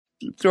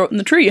Throw it in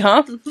the tree,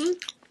 huh?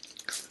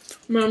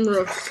 Mm-hmm. I'm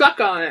gonna suck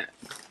on it.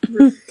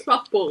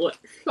 Suckle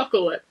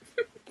it.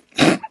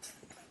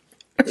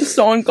 It's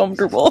so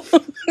uncomfortable.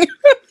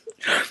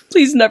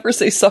 Please never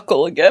say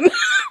suckle again.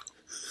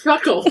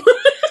 Suckle.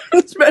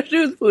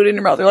 Especially with food in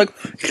your mouth. They're like,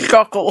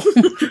 suckle.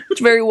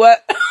 It's very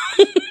wet.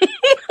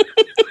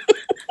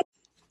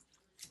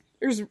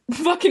 There's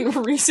fucking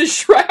Reese's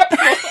shrapnel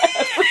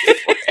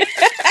everywhere.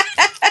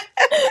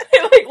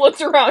 I like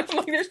looked around. I'm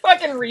like, there's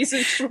fucking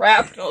Reese's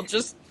shrapnel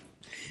just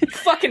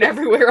fucking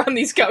everywhere on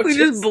these couches. We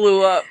just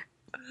blew up.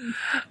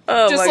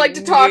 Oh, just like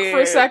to talk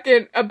for a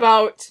second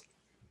about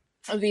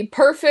the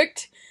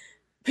perfect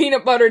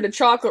peanut butter to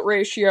chocolate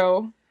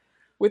ratio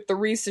with the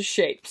Reese's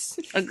shapes.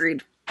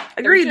 Agreed.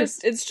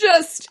 It's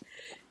just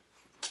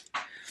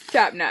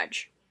top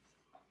notch.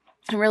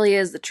 It really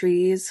is. The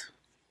trees.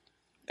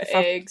 The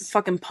eggs.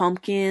 Fucking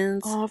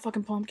pumpkins. Oh,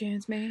 fucking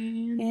pumpkins,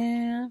 man.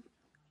 Yeah.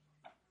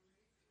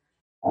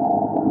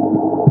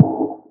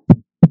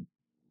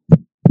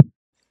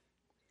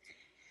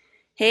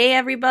 Hey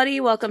everybody,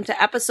 welcome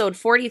to episode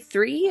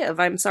 43 of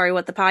I'm Sorry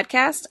What the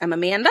Podcast. I'm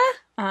Amanda.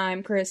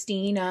 I'm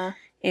Christina.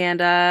 And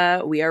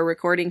we are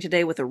recording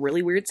today with a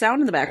really weird sound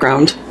in the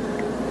background.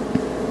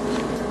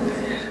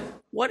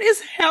 What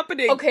is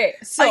happening? Okay,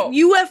 so... a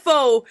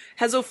UFO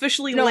has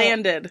officially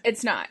landed.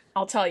 It's not.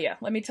 I'll tell you.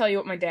 Let me tell you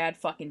what my dad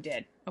fucking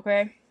did,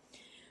 okay?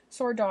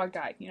 So our dog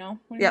died, you know?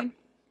 What I mean?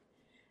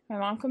 My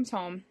mom comes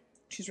home.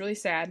 She's really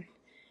sad.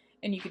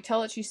 And you can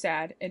tell that she's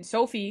sad. And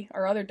Sophie,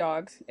 our other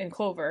dog, and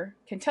Clover,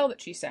 can tell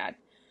that she's sad.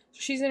 So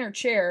she's in her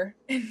chair,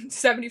 and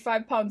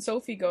 75-pound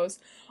Sophie goes,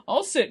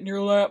 "I'll sit in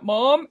your lap,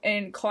 Mom,"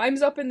 and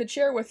climbs up in the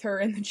chair with her,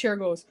 and the chair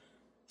goes,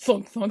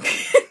 thunk, thunk.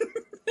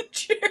 The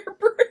chair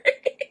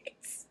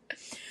breaks.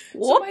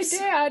 Whoops. So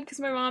my dad, because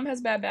my mom has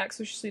bad back,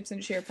 so she sleeps in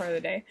a chair part of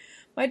the day,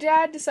 my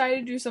dad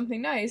decided to do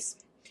something nice,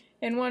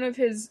 and one of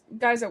his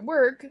guys at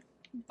work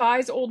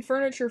buys old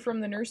furniture from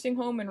the nursing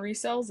home and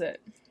resells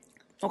it.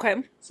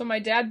 Okay. So my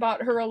dad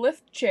bought her a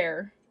lift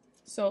chair,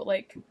 so it,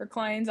 like,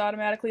 reclines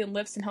automatically and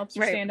lifts and helps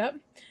her stand up,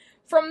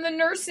 from the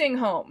nursing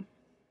home.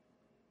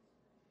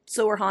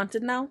 So we're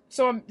haunted now?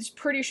 So I'm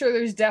pretty sure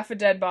there's a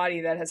dead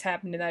body that has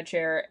happened in that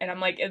chair, and I'm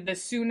like,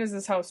 as soon as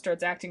this house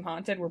starts acting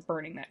haunted, we're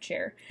burning that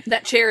chair.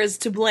 That chair is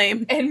to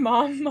blame. And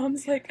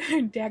mom's like,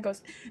 Dad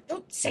goes,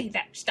 "Don't say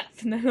that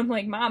stuff." And then I'm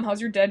like, "Mom,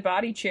 how's your dead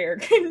body chair?"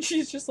 And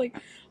she's just like,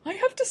 "I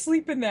have to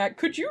sleep in that.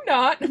 Could you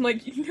not?" And I'm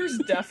like, "There's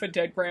a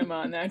dead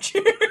grandma in that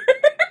chair."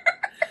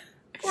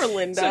 Poor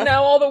Linda. So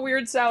now all the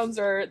weird sounds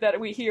that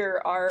we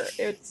hear are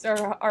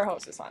our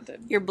house is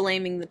haunted. You're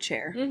blaming the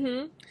chair.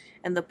 Mm-hmm.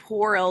 And the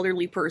poor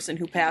elderly person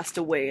who passed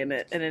away in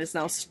it, and it is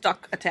now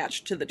stuck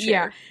attached to the chair.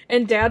 Yeah,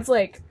 and Dad's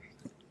like,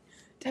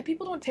 "Dad,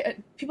 people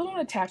don't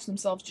attach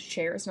themselves to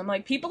chairs." And I'm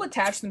like, people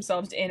attach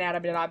themselves to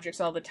inanimate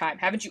objects all the time.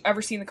 Haven't you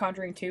ever seen The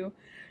Conjuring 2?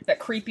 That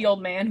creepy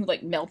old man who,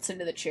 like, melts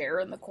into the chair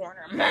in the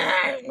corner.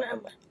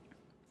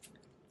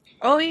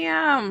 Oh,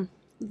 yeah.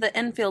 The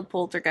Enfield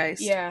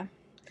poltergeist. Yeah.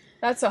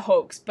 That's a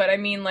hoax, but I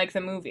mean, like,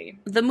 the movie.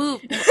 The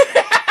movie.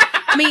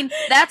 I mean,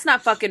 that's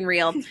not fucking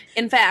real.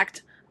 In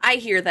fact, I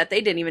hear that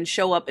they didn't even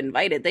show up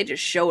invited. They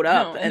just showed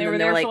up. No, and they were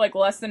there for, like,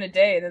 less than a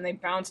day, and then they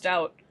bounced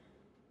out.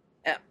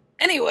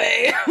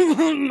 Anyway,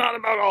 not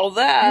about all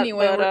that.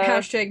 Anyway, we're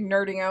hashtag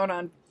nerding out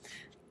on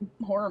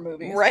horror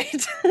movies.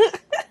 Right.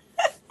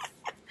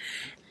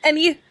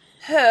 And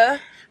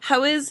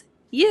how is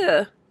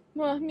you?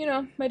 Well, you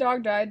know, my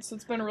dog died, so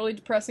it's been a really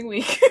depressing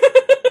week.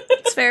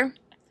 It's fair.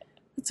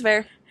 It's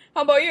fair.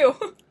 How about you?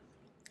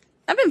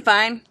 I've been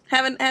fine.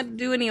 Haven't had to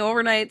do any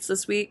overnights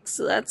this week,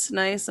 so that's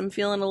nice. I'm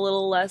feeling a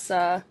little less,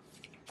 tied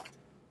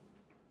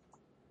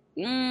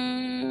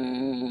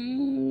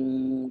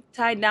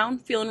down.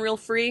 Feeling real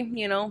free,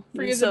 you know.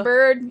 Free as a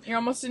bird. You're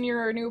almost in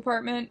your new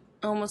apartment.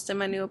 Almost in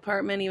my new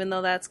apartment, even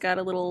though that's got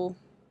a little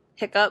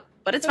hiccup.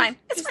 But it's fine.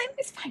 It's fine.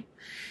 It's fine.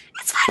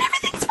 It's fine.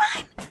 Everything's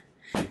fine.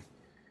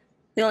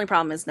 The only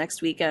problem is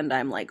next weekend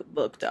I'm, like,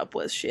 booked up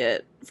with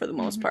shit for the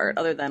most part,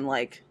 other than,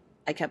 like,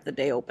 I kept the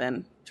day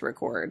open to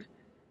record.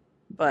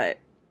 But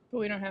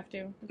we don't have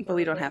to. But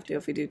we don't have to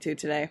if we do two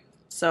today.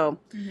 So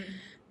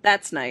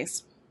that's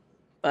nice.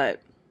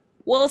 But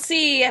we'll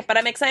see. But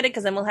I'm excited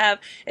because then we'll have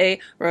a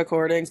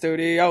recording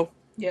studio.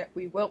 Yeah,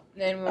 we will.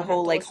 And we'll a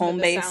whole, like, home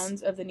base. The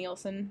sounds of the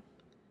Nielsen.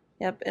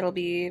 Yep, it'll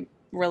be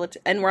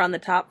relative, and we're on the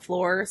top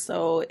floor,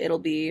 so it'll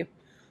be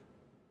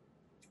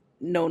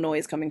no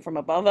noise coming from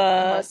above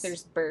us. Unless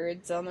there's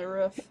birds on the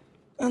roof.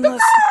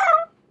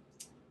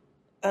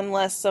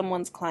 Unless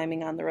someone's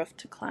climbing on the roof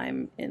to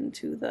climb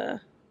into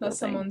the Unless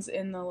someone's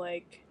in the,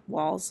 like...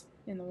 walls.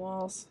 In the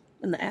walls.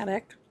 In the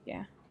attic.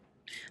 Yeah.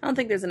 I don't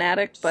think there's an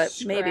attic, but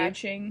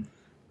Scratching. Maybe.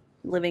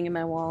 Living in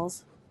my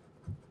walls.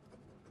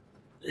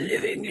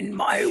 Living in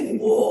my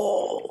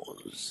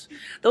walls.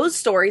 Those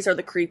stories are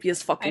the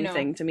creepiest fucking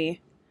thing to me.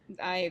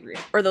 I agree.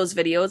 Or those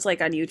videos,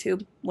 like, on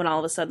YouTube, when all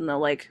of a sudden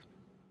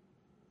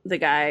the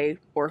guy,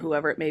 or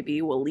whoever it may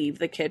be, will leave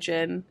the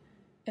kitchen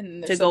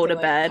to go to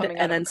bed,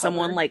 and then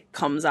someone, like,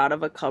 comes out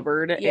of a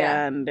cupboard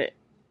and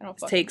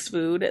takes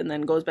food and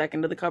then goes back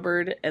into the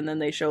cupboard, and then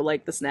they show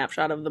like the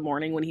snapshot of the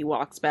morning when he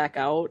walks back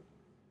out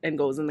and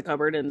goes in the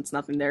cupboard and it's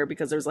nothing there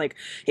because there's like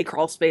a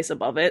crawl space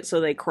above it, so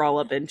they crawl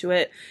up into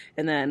it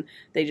and then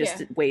they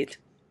just wait.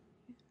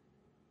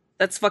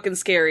 That's fucking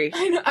scary.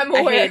 I know, I'm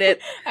aware. I hate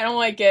it. I don't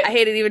like it. I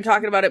hate it. Even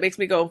talking about it makes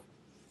me go,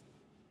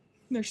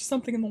 there's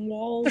something in the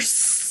wall.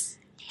 There's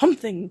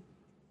something.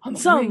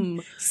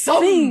 Something.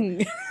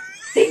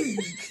 Thing.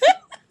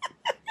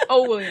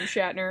 Oh, William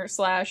Shatner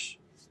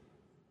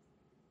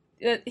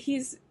 /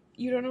 he's,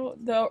 you don't know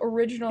the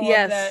original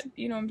of that,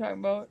 you know what I'm talking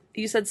about.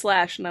 You said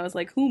slash and I was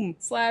like, whom?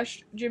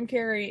 / Jim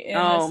Carrey in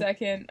the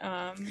second,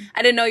 I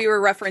didn't know you were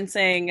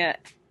referencing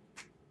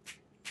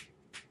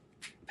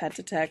Pet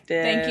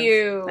Detective. Thank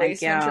you. Ace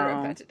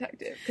Ventura, Pet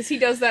Detective. Because he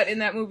does that in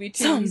that movie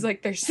too. He's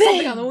like, there's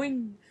something on the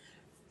wing.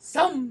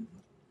 Something.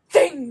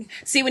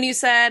 See, when you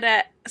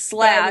said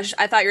slash,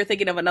 I thought you were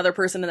thinking of another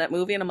person in that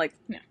movie, and I'm like,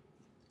 no.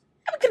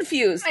 I'm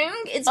confused. I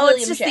think it's William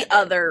Shatner. It's just the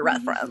other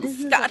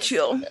reference. Got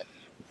you.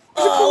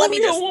 Oh, let me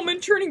just...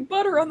 woman turning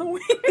butter on the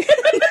wing.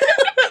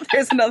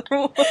 There's another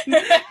one. God,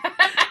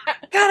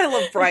 I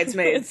love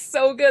Bridesmaids. It's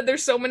so good.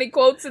 There's so many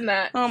quotes in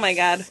that. Oh my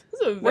god.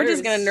 We're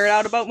just gonna nerd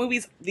out about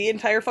movies the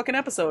entire fucking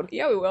episode.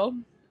 Yeah, we will.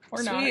 Or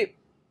Sweet. not.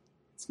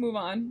 Let's move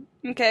on.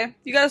 Okay.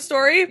 You got a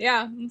story?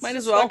 Yeah. Might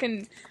as well.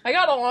 I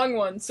got a long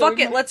one. So fuck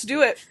it, let's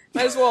do it.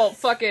 Might as well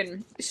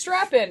fucking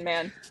strap in,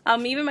 man.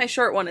 Even my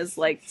short one is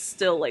like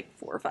still like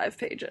 4 or 5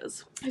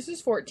 pages. This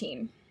is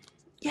 14.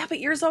 Yeah, but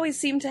yours always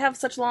seem to have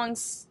such long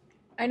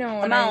I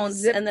know,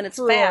 amounts, and then it's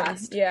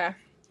fast. Yeah.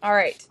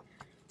 Alright.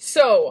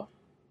 So,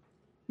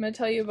 I'm gonna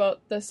tell you about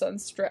the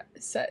Sunset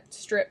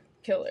Strip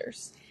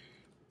Killers.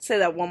 Say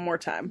that one more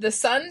time. The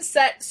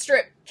Sunset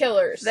Strip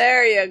Killers.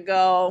 There you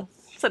go.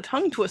 It's a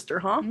tongue twister,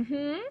 huh?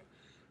 Mm-hmm.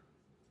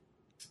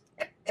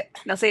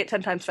 Now say it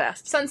 10 times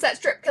fast. Sunset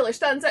Strip Killers.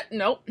 Sunset.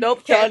 Nope.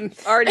 Done.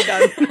 Already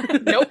done.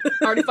 Nope.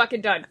 Already fucking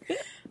done.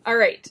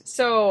 Alright.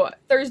 So,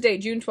 Thursday,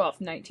 June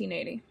 12th,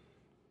 1980.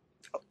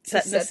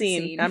 Setting the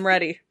scene. I'm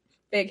ready.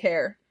 Big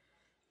hair.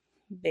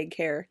 Big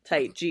hair.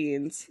 Tight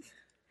jeans.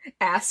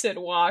 Acid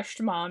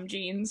washed mom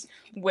jeans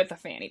with a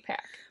fanny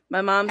pack.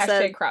 My mom #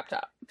 said, crop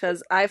top.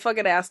 because I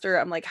fucking asked her,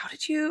 I'm like, how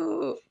did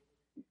you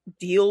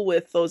deal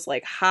with those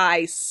like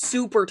high,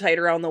 super tight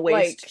around the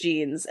waist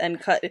jeans and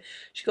cut?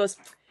 She goes,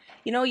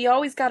 you know, you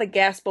always got a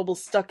gas bubble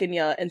stuck in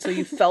you, and so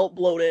you felt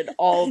bloated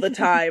all the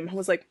time. I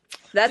was like,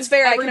 that's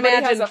fair. I can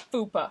imagine. Has a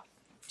fupa.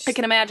 I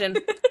can imagine.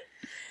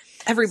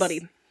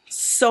 Everybody.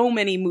 So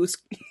many moose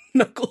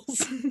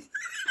knuckles.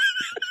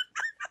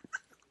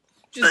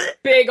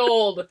 Just big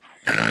old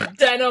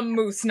denim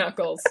moose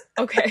knuckles.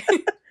 Okay.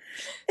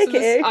 So okay.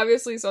 This,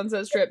 obviously,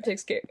 Sunset Strip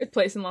takes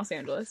place in Los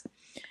Angeles.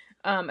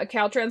 A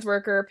Caltrans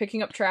worker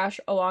picking up trash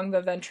along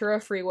the Ventura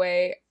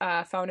Freeway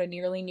found a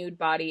nearly nude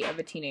body of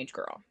a teenage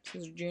girl. This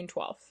was June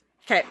 12th.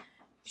 Okay.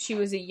 She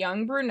was a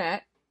young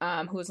brunette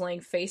who was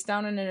laying face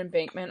down on an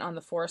embankment on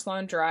the Forest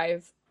Lawn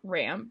Drive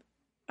ramp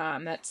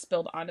that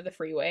spilled onto the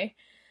freeway.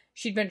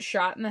 She'd been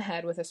shot in the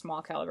head with a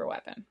small caliber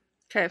weapon.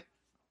 Okay.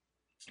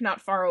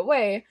 Not far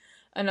away,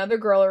 another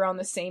girl around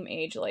the same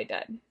age lay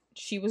dead.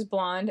 She was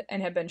blonde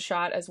and had been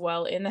shot as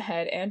well in the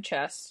head and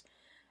chest,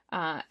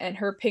 and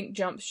her pink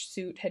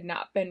jumpsuit had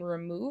not been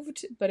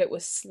removed, but it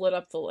was slit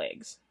up the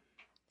legs.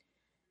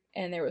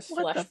 And there was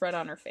flesh spread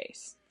on her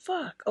face.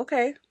 Fuck,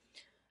 okay.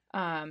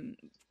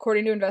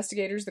 According to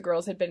investigators, the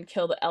girls had been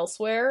killed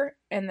elsewhere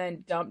and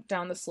then dumped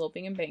down the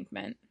sloping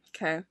embankment.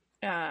 Okay.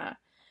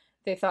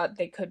 They thought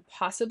they could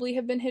possibly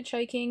have been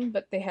hitchhiking,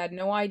 but they had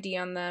no ID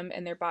on them,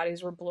 and their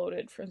bodies were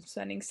bloated from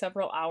spending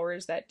several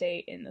hours that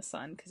day in the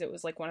sun, because it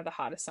was like one of the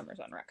hottest summers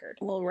on record.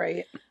 Well,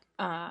 right.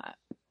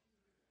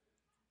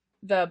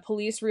 The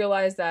police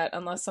realized that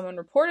unless someone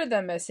reported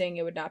them missing,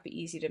 it would not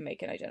be easy to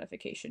make an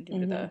identification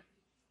due to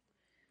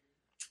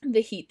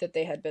the heat that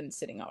they had been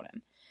sitting out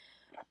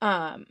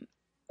in.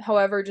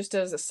 However, just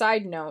as a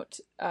side note,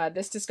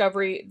 this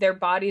discovery, their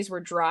bodies were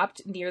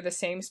dropped near the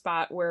same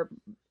spot where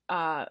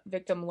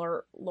victim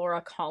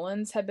Laura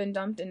Collins had been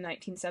dumped in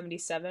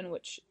 1977,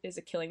 which is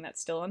a killing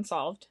that's still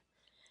unsolved.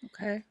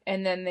 Okay.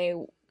 And then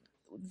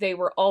they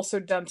were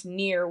also dumped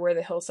near where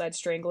the Hillside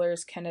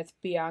Stranglers, Kenneth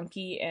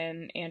Bianchi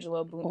and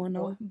Angelo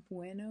Buono,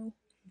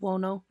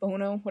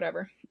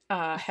 whatever,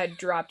 had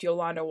dropped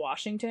Yolanda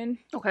Washington.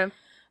 Okay.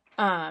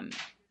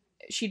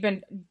 She'd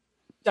been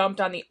dumped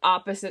on the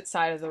opposite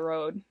side of the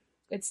road.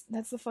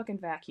 That's the fucking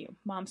vacuum.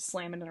 Mom's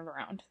slamming it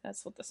around.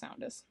 That's what the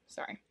sound is.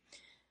 Sorry.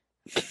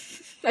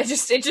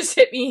 It just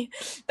hit me.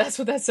 That's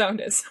what that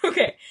sound is.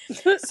 Okay.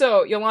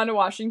 So Yolanda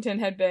Washington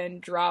had been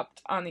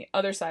dropped on the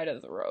other side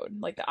of the road,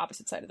 like the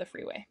opposite side of the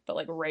freeway, but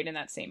like right in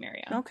that same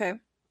area. Okay.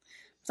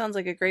 Sounds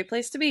like a great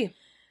place to be.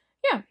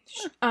 Yeah.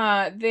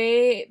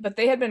 They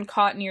had been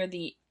caught near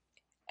the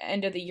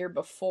end of the year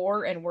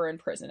before and were in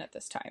prison at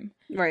this time.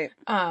 Right.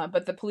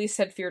 But the police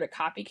had feared a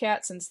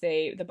copycat since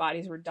the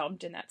bodies were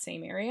dumped in that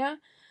same area.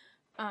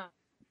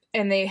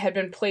 And they had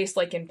been placed,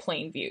 like, in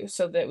plain view,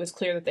 so that it was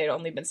clear that they'd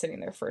only been sitting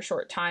there for a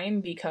short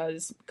time,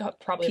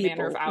 probably a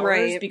matter of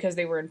hours, because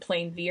they were in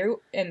plain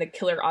view, and the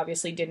killer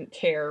obviously didn't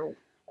care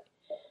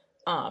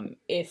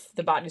if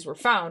the bodies were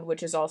found,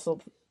 which is also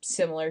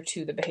similar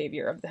to the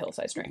behavior of the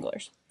Hillside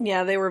Stranglers.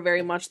 Yeah, they were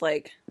very much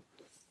like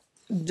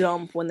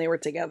dump when they were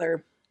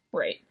together.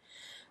 Right.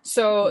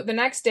 So the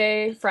next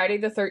day, Friday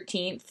the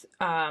 13th,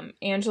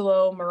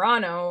 Angelo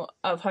Morano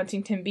of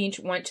Huntington Beach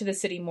went to the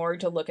city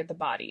morgue to look at the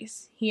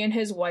bodies. He and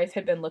his wife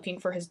had been looking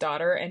for his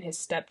daughter and his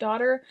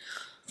stepdaughter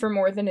for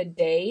more than a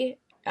day,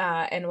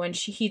 and when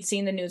he'd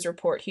seen the news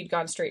report, he'd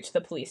gone straight to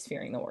the police,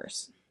 fearing the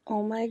worst.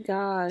 Oh my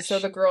gosh. So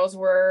the girls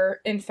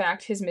were, in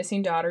fact, his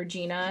missing daughter,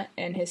 Gina,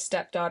 and his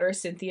stepdaughter,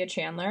 Cynthia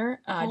Chandler.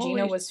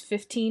 Gina was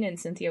 15 and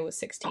Cynthia was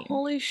 16.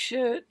 Holy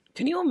shit.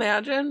 Can you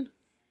imagine?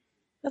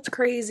 That's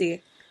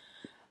crazy.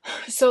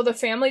 So the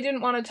family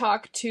didn't want to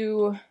talk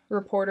to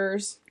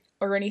reporters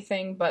or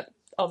anything, but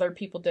other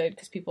people did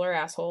because people are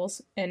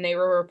assholes. And they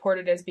were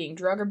reported as being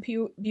drug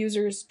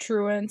abusers,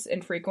 truants,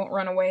 and frequent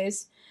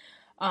runaways.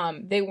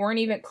 They weren't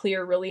even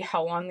clear really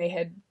how long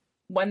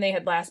when they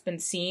had last been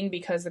seen,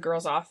 because the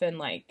girls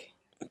often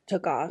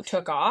took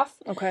off.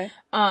 Okay.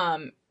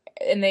 And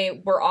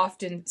they were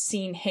often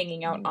seen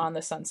hanging out on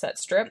the Sunset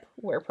Strip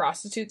where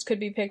prostitutes could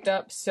be picked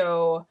up.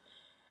 So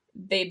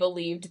they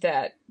believed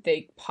that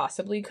they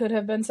possibly could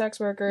have been sex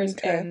workers,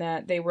 and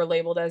that they were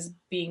labeled as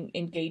being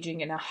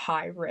engaging in a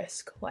high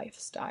risk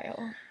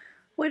lifestyle.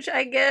 Which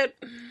I get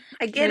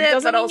it,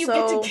 doesn't but mean also you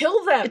get to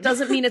kill them. It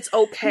doesn't mean it's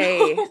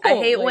okay. No, I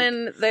hate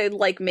when they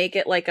make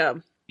it like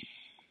a,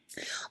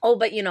 oh,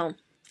 but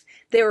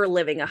they were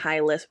living a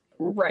high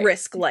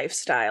risk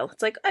lifestyle.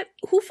 It's like,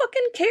 who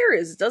fucking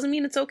cares? It doesn't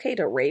mean it's okay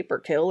to rape or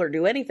kill or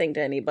do anything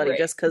to anybody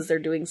just because they're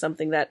doing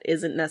something that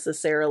isn't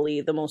necessarily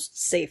the most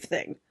safe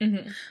thing.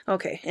 Mm-hmm.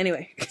 Okay,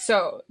 anyway.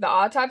 So, the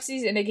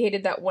autopsies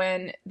indicated that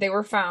when they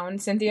were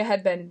found, Cynthia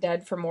had been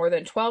dead for more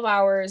than 12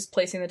 hours,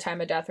 placing the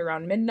time of death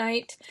around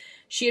midnight.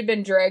 She had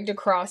been dragged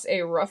across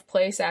a rough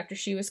place after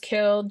she was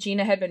killed.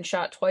 Gina had been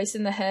shot twice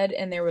in the head,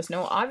 and there was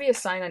no obvious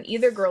sign on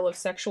either girl of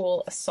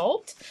sexual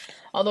assault,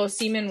 although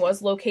semen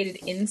was located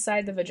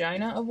inside the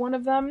vagina of one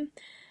of them,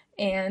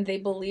 and they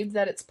believed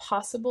that it's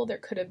possible there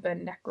could have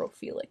been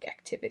necrophilic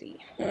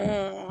activity.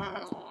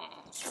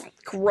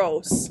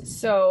 Gross.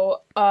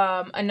 So,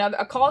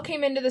 a call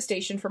came into the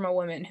station from a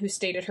woman who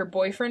stated her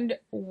boyfriend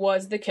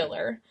was the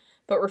killer,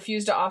 but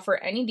refused to offer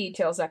any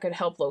details that could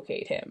help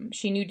locate him.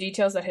 She knew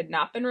details that had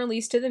not been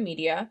released to the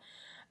media,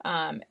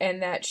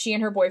 and that she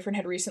and her boyfriend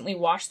had recently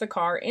washed the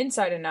car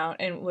inside and out,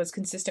 and was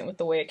consistent with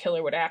the way a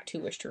killer would act who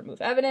wished to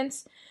remove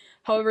evidence.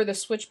 However, the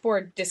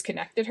switchboard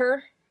disconnected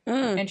her,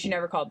 and she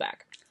never called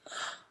back.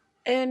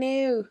 Oh,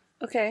 no.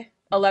 Okay.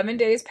 11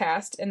 days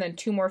passed, and then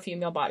 2 more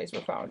female bodies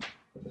were found.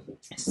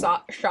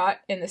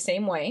 Shot in the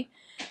same way.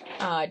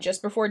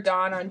 Just before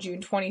dawn on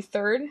June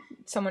 23rd,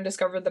 someone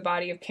discovered the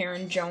body of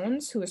Karen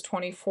Jones, who was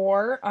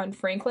 24, on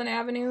Franklin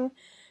Avenue.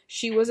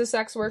 She was a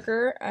sex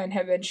worker and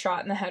had been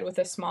shot in the head with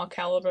a small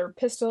caliber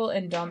pistol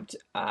and dumped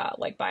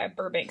by a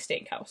Burbank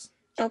steakhouse.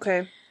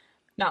 Okay.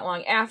 Not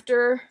long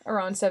after,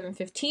 around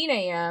 7:15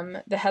 a.m.,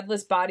 the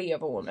headless body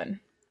of a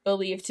woman,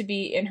 believed to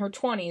be in her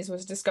 20s,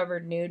 was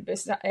discovered nude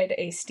beside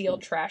a steel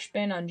trash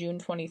bin on June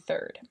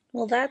 23rd.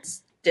 Well,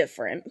 that's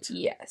different.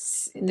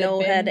 Yes.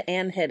 No head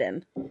and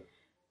hidden.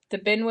 The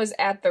bin was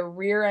at the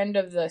rear end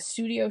of the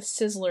Studio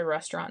Sizzler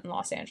restaurant in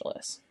Los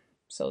Angeles.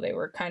 So they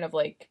were kind of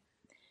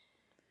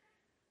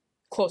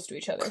close to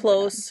each other.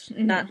 Close.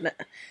 Not.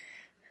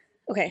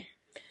 Okay.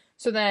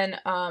 So then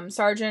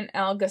Sergeant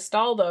Al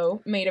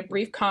Gastaldo made a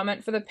brief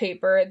comment for the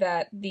paper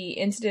that the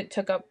incident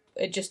took up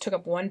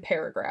 1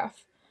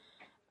 paragraph.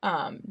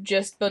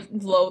 Just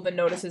below the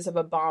notices of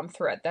a bomb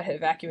threat that had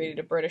evacuated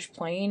a British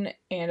plane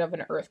and of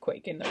an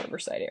earthquake in the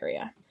Riverside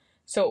area.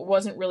 So it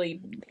wasn't really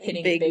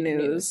hitting big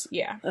news.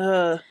 Yeah.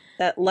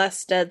 That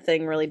less dead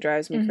thing really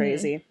drives me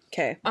crazy.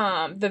 Okay.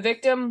 The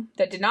victim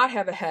that did not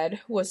have a head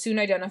was soon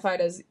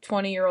identified as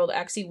 20-year-old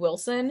Exie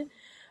Wilson,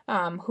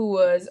 who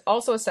was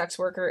also a sex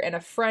worker and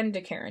a friend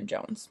to Karen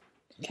Jones.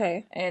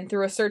 Okay. And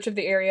through a search of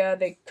the area,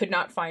 they could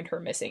not find her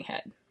missing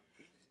head.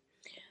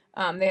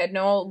 They had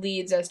no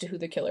leads as to who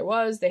the killer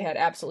was. They had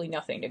absolutely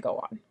nothing to go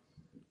on.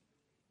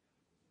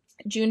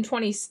 June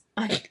 20th.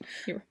 I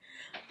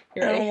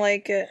don't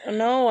like it.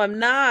 No, I'm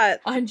not.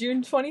 On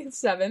June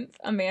 27th,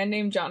 a man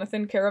named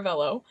Jonathan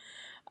Caravello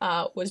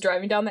was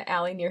driving down the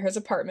alley near his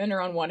apartment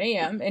around 1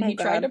 a.m. and he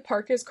tried to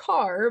park his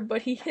car,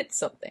 but he hit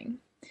something.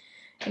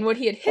 And what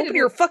he had hit... Open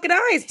your fucking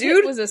eyes,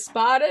 dude! It was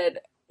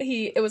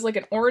it was like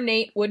an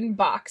ornate wooden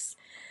box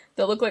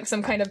that looked like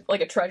some kind of,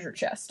 a treasure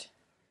chest.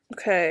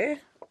 Okay.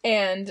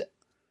 And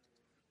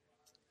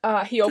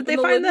he opened the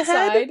lid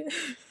inside.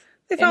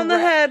 They found the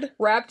head.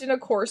 Wrapped in a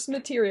coarse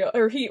material.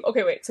 So he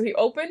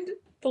opened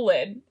the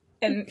lid,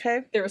 and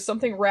there was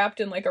something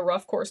wrapped in a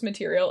rough, coarse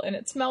material, and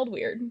it smelled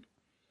weird.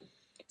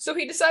 So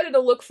he decided to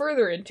look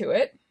further into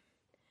it,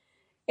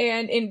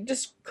 and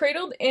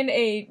cradled in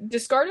a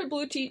discarded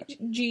blue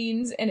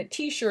jeans and a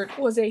t-shirt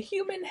was a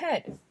human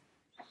head.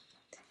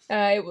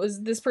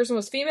 This person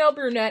was female,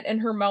 brunette,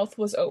 and her mouth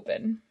was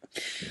open.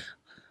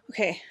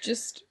 Okay.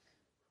 Just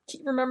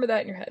remember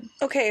that in your head.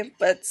 Okay,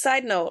 but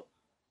side note,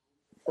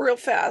 real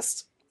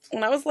fast,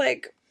 when I was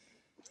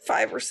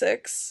 5 or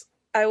 6.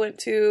 I went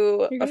to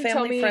You're a gonna tell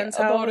family me friend's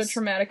about house. a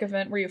traumatic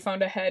event where you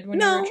found a head when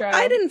you were No, a child?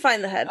 I didn't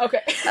find the head.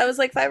 Okay. I was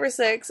like 5 or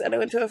 6, and I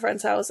went to a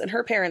friend's house, and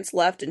her parents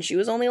left, and she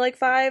was only like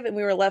 5, and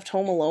we were left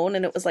home alone,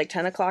 and it was like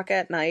 10 o'clock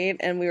at night,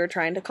 and we were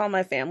trying to call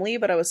my family,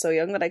 but I was so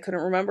young that I couldn't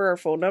remember our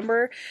phone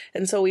number,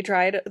 and so we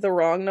tried the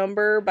wrong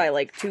number by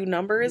like 2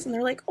 numbers, and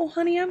they're like, oh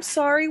honey, I'm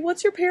sorry,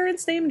 what's your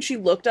parents' name? And she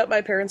looked up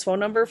my parents' phone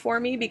number for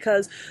me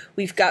because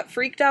we've got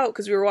freaked out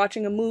because we were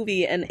watching a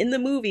movie, and in the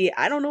movie,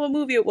 I don't know what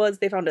movie it was,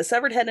 they found a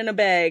severed head in a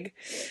bag,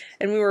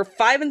 and we were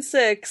 5 and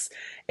 6,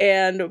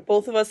 and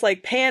both of us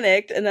like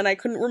panicked, and then I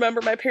couldn't remember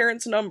my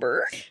parents'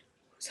 number.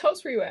 Whose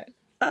house were you at?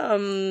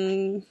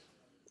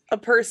 A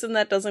person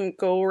that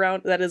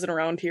isn't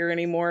around here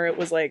anymore. It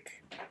was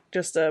like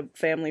just a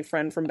family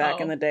friend from back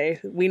in the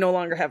day. We no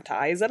longer have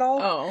ties at all.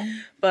 Oh.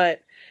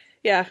 But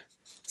yeah.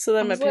 So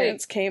then my I was like,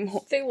 parents came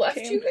home. They left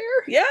you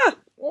there? Yeah.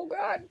 Oh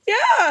god.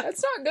 Yeah.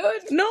 That's not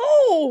good. No.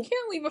 You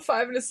can't leave a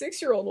 5 and a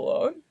 6-year-old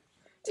alone.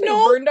 It's like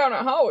No. burn down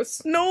a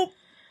house. Nope.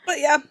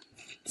 But yeah.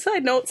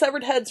 Side note,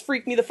 severed heads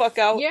freak me the fuck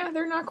out. Yeah,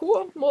 they're not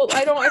cool. Well,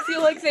 I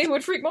feel like they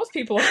would freak most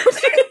people out.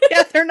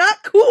 Yeah, they're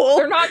not cool.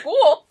 They're not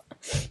cool.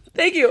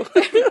 Thank you.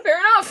 Fair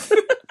enough.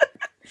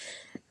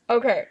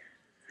 Okay.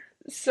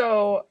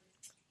 So,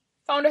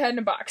 found a head in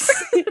a box.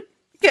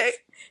 Okay.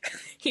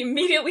 He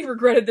immediately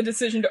regretted the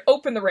decision to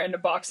open the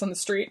random box on the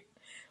street.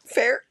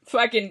 Fair.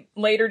 Fucking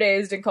later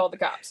dazed and called the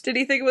cops. Did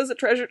he think it was a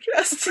treasure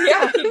chest?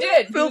 Yeah, he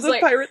did. He Filled was with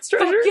like, pirate's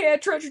treasure? fuck yeah,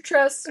 treasure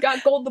chest.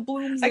 Got gold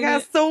doubloons I in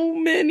got it. so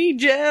many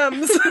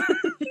gems.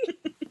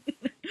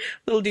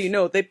 Little do you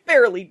know, they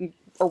barely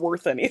are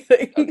worth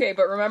anything. Okay,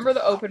 but remember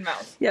the open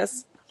mouth.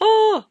 Yes.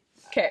 Oh!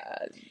 Okay.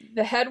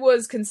 The head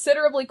was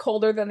considerably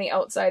colder than the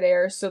outside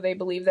air, so they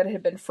believe that it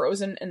had been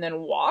frozen and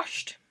then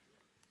washed.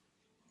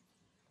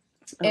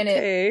 And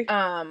Okay.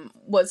 it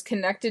was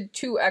connected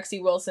to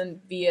Exie Wilson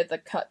via the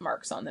cut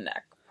marks on the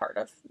neck part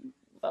of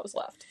that was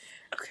left.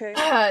 Okay.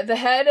 The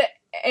head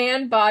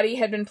and body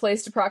had been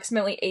placed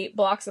approximately 8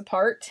 blocks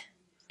apart.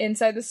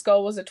 Inside the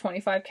skull was a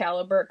 .25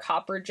 caliber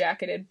copper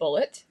jacketed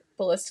bullet.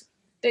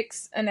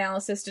 Ballistics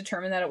analysis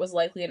determined that it was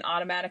likely an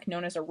automatic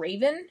known as a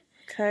Raven,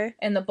 Okay.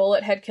 and the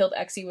bullet had killed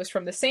Exie was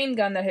from the same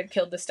gun that had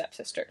killed the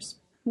stepsisters.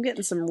 I'm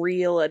getting some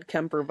real Ed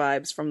Kemper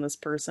vibes from this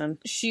person.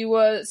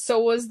 So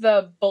was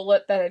the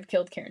bullet that had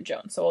killed Karen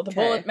Jones. So the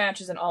Okay. bullet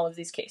matches in all of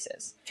these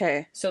cases.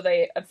 Okay. So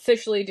they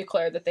officially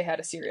declared that they had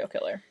a serial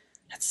killer.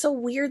 That's so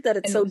weird that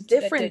it's And so that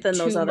different did than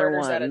those 2 other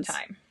murders ones. at a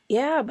time.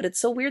 Yeah, but it's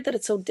so weird that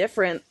it's so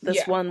different. This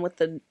Yeah. one with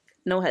the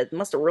no head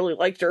must have really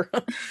liked her.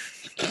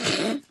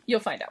 You'll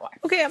find out why.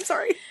 Okay, I'm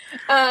sorry.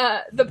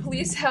 The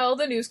police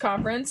held a news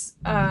conference,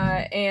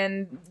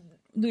 and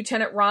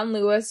Lieutenant Ron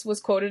Lewis was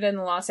quoted in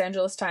the Los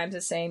Angeles Times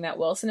as saying that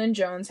Wilson and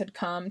Jones had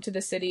come to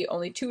the city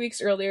only 2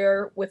 weeks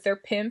earlier with their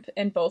pimp,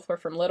 and both were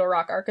from Little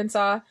Rock,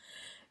 Arkansas.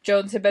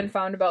 Jones had been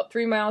found about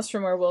 3 miles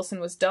from where Wilson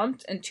was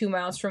dumped and 2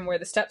 miles from where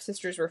the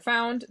stepsisters were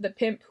found. The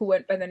pimp, who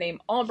went by the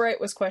name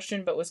Albright, was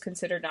questioned but was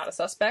considered not a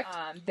suspect.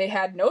 They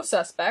had no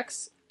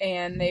suspects,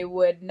 and they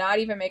would not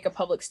even make a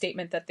public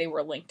statement that they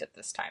were linked at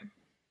this time.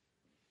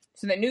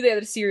 So they knew they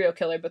had a serial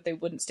killer, but they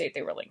wouldn't state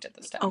they were linked at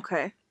this time.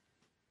 Okay.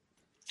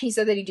 He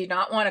said that he did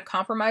not want to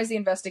compromise the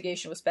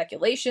investigation with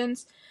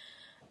speculations,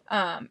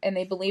 and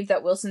they believed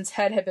that Wilson's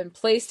head had been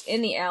placed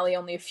in the alley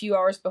only a few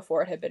hours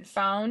before it had been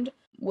found,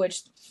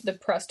 which the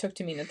press took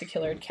to mean that the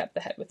killer had kept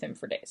the head with him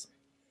for days.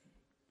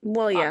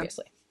 Well, yeah.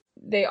 Obviously.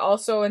 They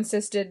also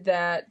insisted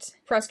that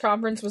press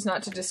conference was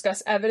not to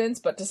discuss evidence,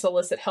 but to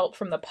solicit help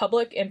from the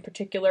public. In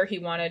particular, he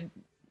wanted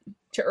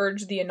to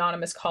urge the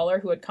anonymous caller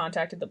who had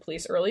contacted the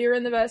police earlier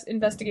in the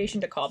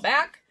investigation to call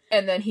back.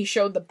 And then he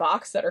showed the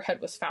box that her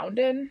head was found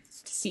in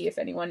to see if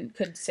anyone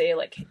could say,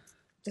 like,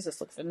 does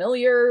this look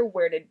familiar?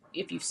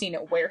 If you've seen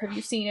it, where have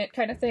you seen it,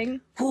 kind of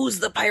thing. Who's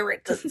the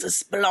pirate does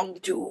this belong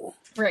to?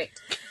 Right.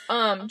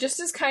 Just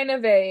as kind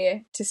of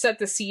to set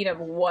the scene of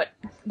what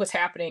was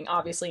happening,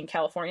 obviously, in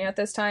California at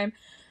this time,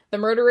 the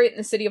murder rate in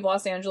the city of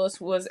Los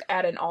Angeles was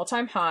at an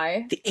all-time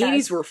high. The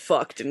 80s were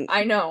fucked in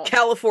I know.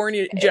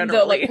 California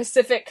generally. The,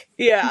 Pacific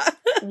Yeah.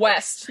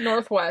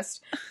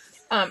 Northwest.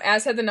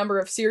 As had the number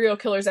of serial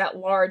killers at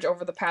large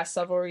over the past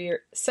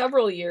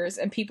several years,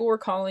 and people were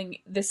calling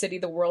the city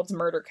the world's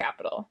murder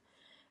capital.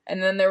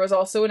 And then there was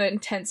also an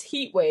intense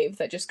heat wave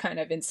that just kind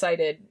of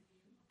incited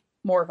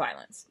more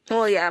violence.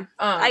 Well, yeah.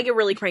 I get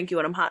really cranky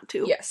when I'm hot,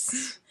 too.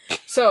 Yes.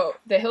 So,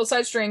 the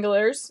Hillside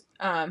Stranglers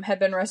had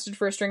been arrested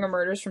for a string of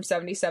murders from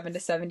 77 to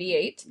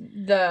 78.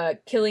 The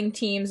killing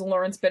teams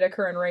Lawrence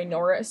Bittaker and Ray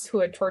Norris, who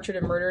had tortured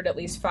and murdered at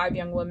least 5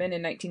 young women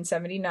in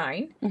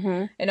 1979.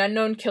 Mm-hmm. An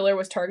unknown killer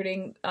was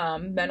targeting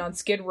men on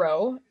Skid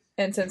Row,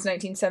 and since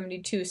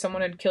 1972,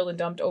 someone had killed and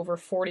dumped over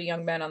 40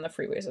 young men on the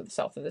freeways of the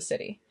south of the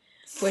city.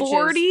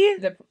 40?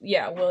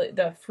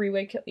 The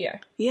freeway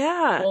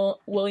Yeah.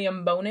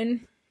 William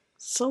Bonin.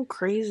 So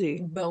crazy.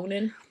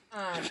 Bonin.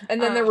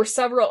 And then there were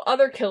several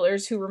other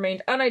killers who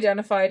remained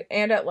unidentified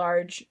and at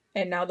large,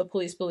 and now the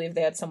police believe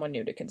they had someone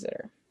new to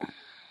consider.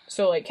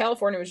 So, like,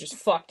 California was just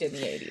fucked in the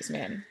 80s,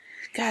 man.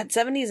 God,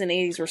 70s and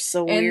 80s were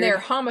so weird. And their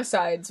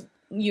homicides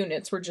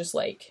units were just,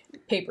 like,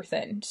 paper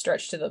thin,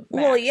 stretched to the max.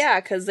 Well, yeah,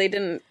 because they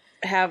didn't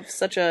have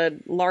such a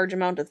large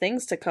amount of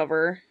things to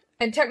cover.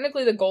 And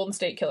technically the Golden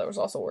State Killer was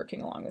also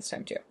working along this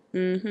time, too.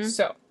 Mm-hmm.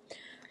 So,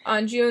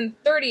 on June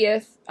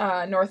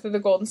 30th, north of the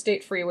Golden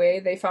State Freeway,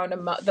 they found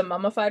the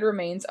mummified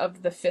remains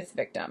of the 5th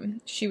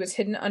victim. She was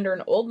hidden under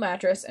an old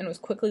mattress and was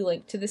quickly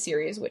linked to the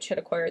series, which had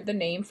acquired the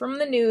name from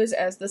the news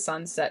as the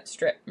Sunset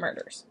Strip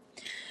Murders.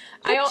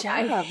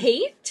 I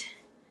hate,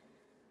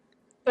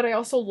 but I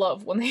also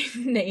love when they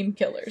name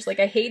killers. Like,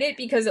 I hate it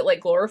because it, like,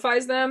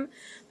 glorifies them,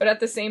 but at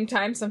the same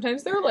time,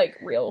 sometimes they're, like,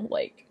 real,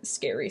 like,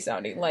 scary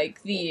sounding.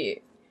 Like,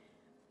 the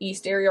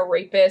East Area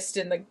Rapist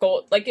and the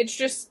Gold... Like, it's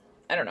just...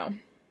 I don't know.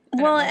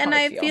 Well, and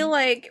I feel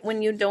like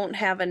when you don't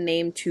have a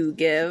name to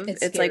give,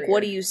 it's like,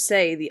 what do you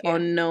say? The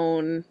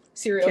unknown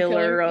serial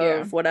killer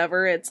of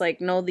whatever? It's like,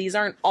 no, these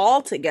aren't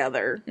all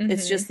together. Mm-hmm.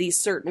 It's just these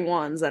certain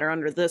ones that are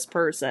under this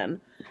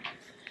person.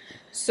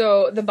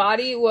 So the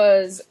body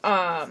was,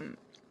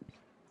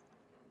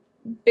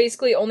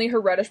 basically only her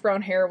reddish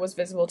brown hair was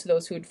visible to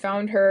those who had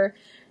found her.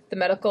 The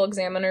medical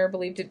examiner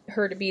believed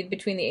her to be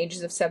between the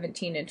ages of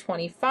 17 and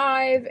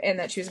 25, and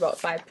that she was about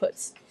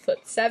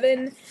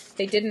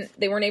 5'7".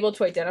 They weren't able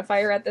to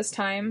identify her at this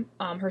time.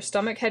 Her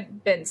stomach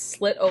had been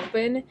slit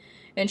open,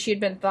 and she had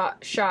been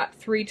shot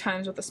 3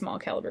 times with a small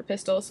caliber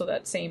pistol, so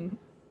that same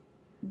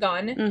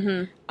gun.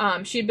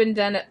 Mm-hmm. She had been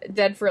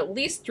dead for at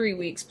least 3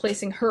 weeks,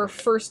 placing her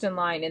first in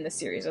line in the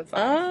series of 5.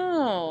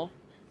 Oh,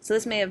 so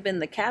this may have been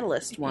the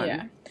catalyst one.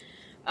 Yeah.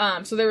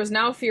 So there was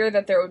now fear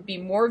that there would be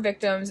more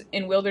victims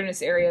in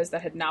wilderness areas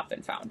that had not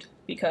been found,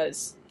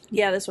 because...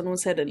 Yeah, this one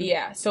was hidden.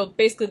 Yeah, so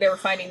basically they were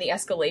finding the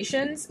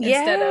escalations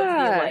instead of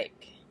the,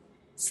 like...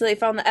 So they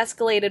found the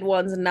escalated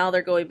ones, and now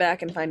they're going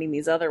back and finding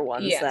these other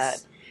ones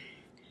that...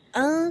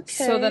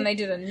 Okay. So then they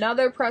did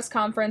another press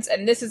conference,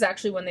 and this is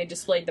actually when they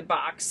displayed the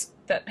box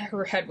that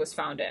her head was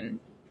found in,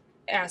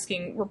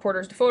 asking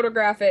reporters to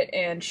photograph it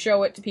and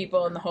show it to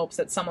people in the hopes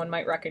that someone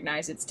might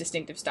recognize its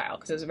distinctive style,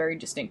 because it was a very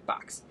distinct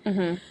box.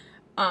 Mm-hmm.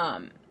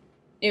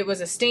 It was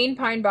a stained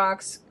pine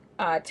box,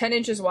 10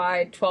 inches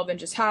wide, 12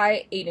 inches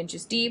high, 8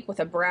 inches deep, with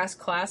a brass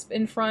clasp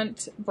in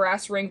front,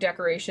 brass ring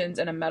decorations,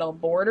 and a metal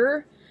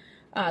border.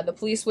 The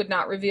police would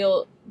not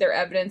reveal their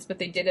evidence, but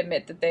they did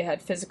admit that they had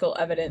physical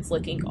evidence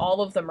linking all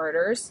of the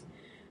murders,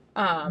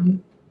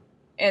 and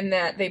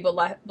that they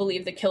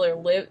believe the killer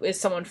is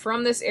someone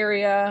from this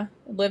area,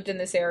 lived in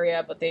this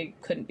area, but they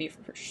couldn't be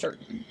for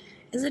certain.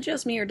 Is it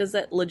just me, or does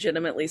that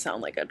legitimately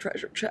sound like a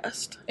treasure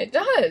chest? It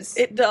does.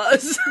 It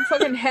does.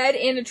 Fucking head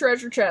in a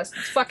treasure chest.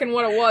 It's fucking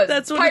what it was.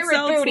 That's what Pirate it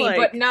sounds booty, like.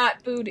 but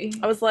not booty.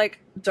 I was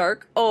like,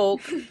 dark oak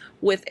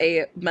with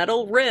a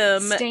metal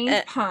rim.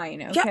 Stained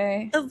pine,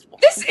 okay? Yeah,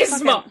 this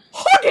is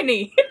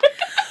mahogany!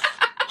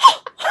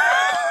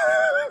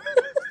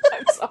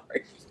 I'm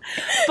sorry.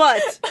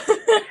 But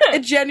it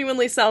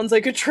genuinely sounds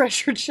like a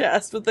treasure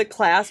chest with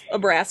a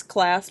brass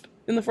clasp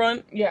in the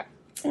front. Yeah.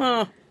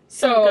 Oh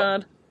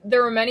God.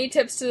 There were many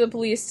tips to the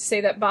police to say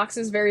that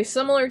boxes very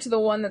similar to the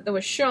one that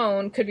was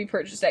shown could be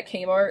purchased at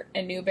Kmart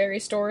and Newberry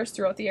stores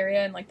throughout the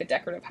area and, like, the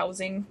decorative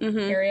housing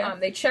area.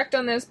 They checked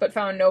on this, but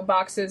found no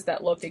boxes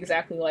that looked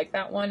exactly like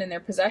that one in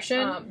their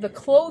possession. The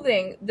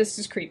clothing, this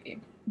is creepy.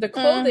 The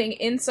clothing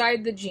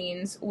inside the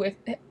jeans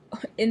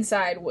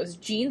inside was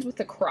jeans with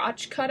the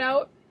crotch cut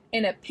out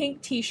and a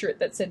pink t-shirt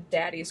that said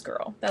Daddy's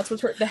Girl. That's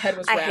what the head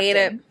was wrapped in. I hate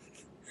it.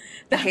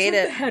 That's what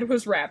the head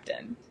was wrapped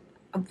in.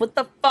 What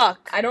the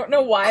fuck? I don't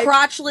know why.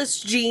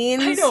 Crotchless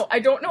jeans. I know. I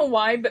don't know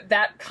why, but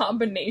that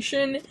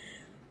combination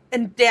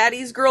and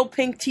Daddy's Girl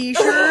pink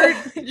t-shirt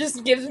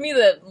just gives me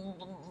the.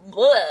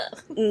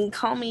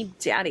 Call me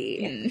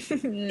Daddy.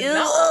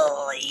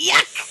 No.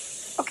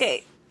 Yuck.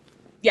 Okay.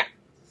 Yeah.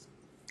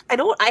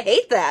 I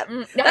hate that.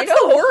 That's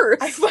the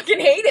worst. I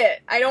fucking hate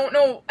it. I don't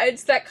know.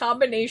 It's that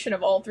combination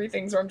of all 3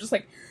 things where I'm just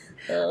like,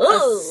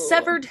 a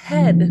severed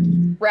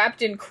head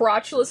wrapped in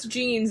crotchless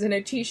jeans and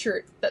a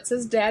t-shirt that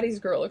says Daddy's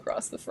Girl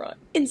across the front.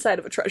 Inside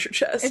of a treasure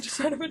chest.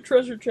 Inside of a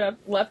treasure chest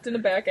left in a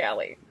back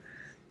alley.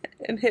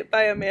 And hit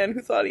by a man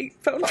who thought he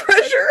found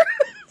treasure.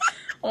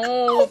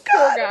 Oh,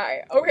 poor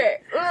guy.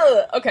 Okay.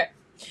 Ugh. Okay.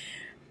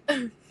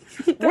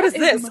 What is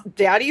this?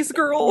 Daddy's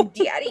Girl?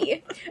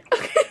 Daddy.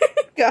 Okay.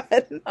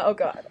 God. Oh,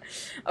 God.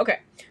 Okay.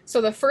 So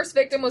the first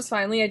victim was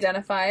finally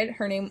identified.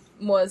 Her name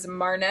was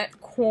Marnette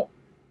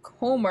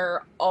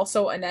Comer,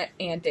 also Annette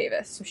Ann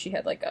Davis. So she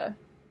had like a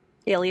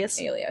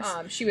alias.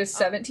 She was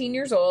 17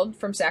 years old,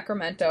 from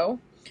Sacramento.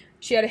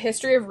 She had a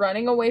history of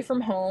running away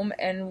from home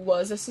and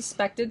was a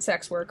suspected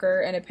sex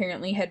worker, and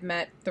apparently had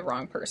met the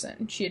wrong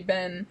person. She had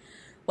been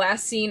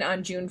last seen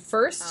on June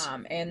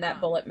 1st, and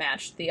that bullet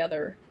matched the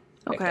other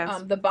victim.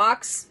 Okay. The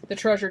box, the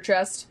treasure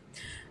chest,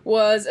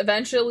 was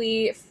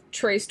eventually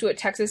traced to a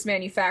Texas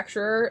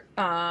manufacturer,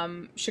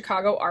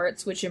 Chicago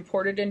Arts, which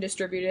imported and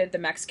distributed the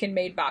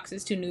Mexican-made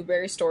boxes to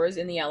Newberry stores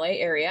in the LA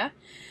area.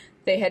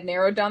 They had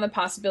narrowed down the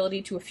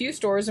possibility to a few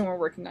stores and were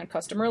working on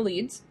customer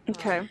leads.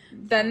 Okay.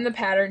 Then the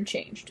pattern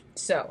changed.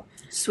 So,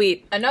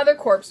 sweet. Another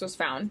corpse was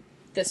found.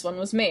 This one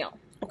was male.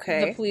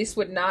 Okay. The police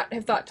would not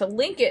have thought to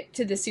link it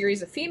to the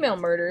series of female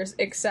murders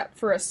except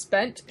for a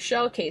spent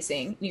shell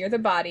casing near the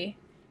body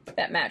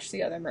that matched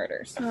the other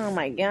murders. Oh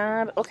my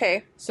god.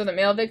 Okay. So the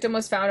male victim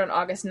was found on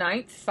August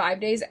 9th, 5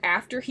 days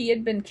after he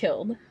had been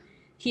killed.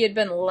 He had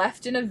been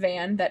left in a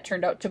van that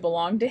turned out to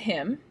belong to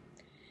him.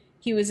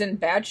 He was in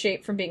bad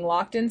shape from being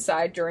locked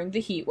inside during the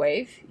heat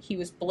wave. He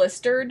was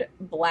blistered,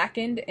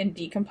 blackened, and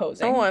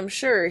decomposing. Oh, I'm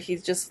sure.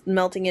 He's just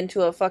melting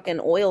into a fucking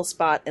oil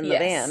spot in the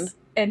van.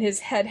 And his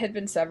head had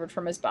been severed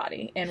from his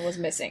body and was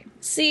missing.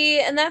 See,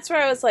 and that's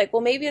where I was like,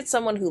 well, maybe it's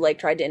someone who, like,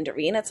 tried to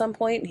intervene at some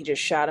point, and he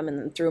just shot him and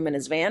then threw him in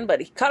his van, but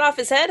he cut off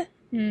his head?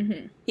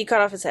 Mm-hmm. He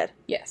cut off his head.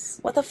 Yes.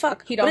 What the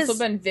fuck? He'd also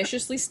been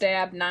viciously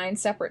stabbed 9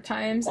 separate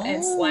times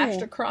and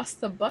slashed across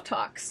the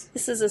buttocks.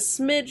 This is a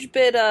smidge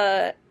bit,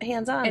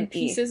 hands-on. And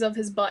pieces of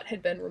his butt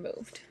had been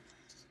removed.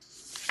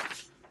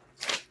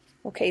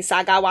 Okay,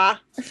 Sagawa.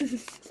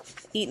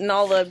 Eating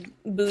all the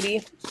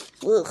booty.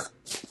 Ugh.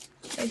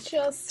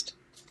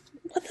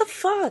 What the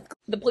fuck?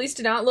 The police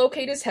did not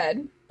locate his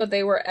head, but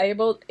they were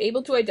able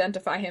to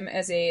identify him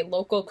as a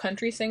local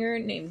country singer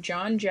named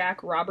John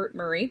Jack Robert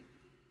Murray.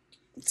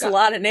 It's a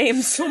lot of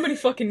names. So many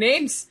fucking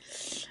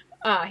names.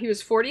 He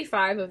was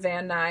 45 of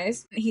Van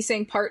Nuys. He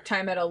sang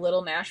part-time at a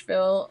Little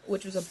Nashville,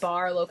 which was a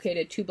bar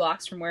located 2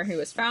 blocks from where he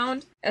was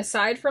found.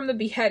 Aside from the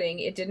beheading,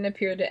 it didn't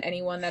appear to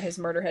anyone that his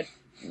murder had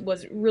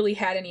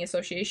any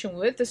association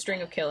with the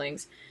string of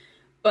killings.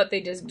 But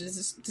they just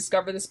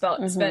discovered the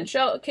spent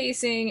shell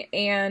casing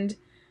and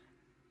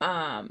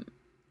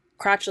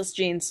crotchless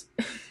jeans.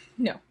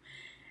 No,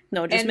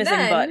 just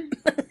missing butt.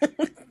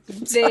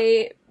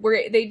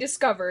 They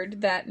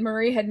discovered that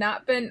Murray had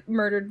not been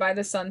murdered by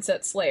the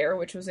Sunset Slayer,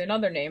 which was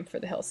another name for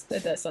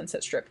the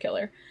Sunset Strip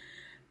killer.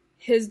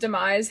 His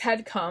demise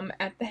had come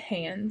at the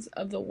hands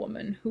of the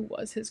woman who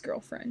was his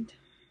girlfriend,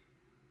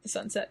 the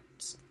Sunset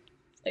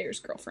Slayer's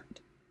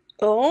girlfriend.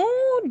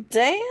 Oh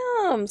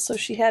damn! So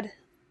she had.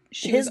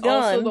 She was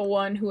also the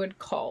one who had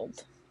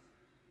called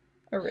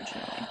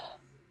originally.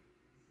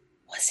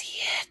 Was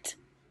he it?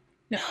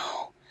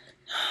 No.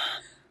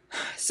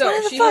 So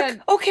what the she fuck?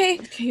 had. Okay.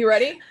 You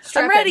ready?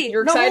 I'm ready.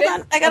 You're excited?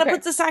 Hold on. I gotta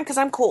put this on because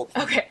I'm cold.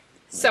 Okay.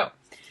 So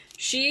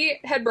she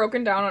had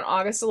broken down on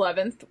August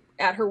 11th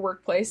at her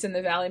workplace in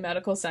the Valley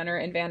Medical Center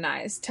in Van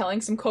Nuys,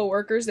 telling some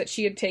coworkers that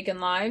she had taken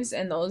lives,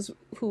 and those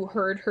who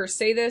heard her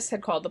say this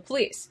had called the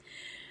police.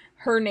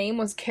 Her name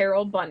was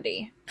Carol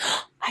Bundy.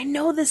 I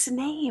know this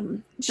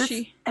name.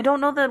 I don't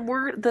know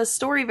the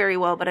story very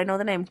well, but I know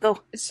the name.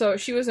 Go. So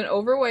she was an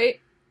overweight,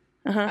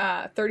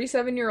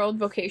 37-year-old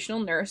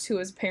vocational nurse who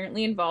was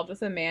apparently involved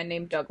with a man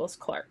named Douglas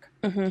Clark.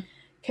 Mm-hmm.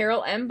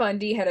 Carol M.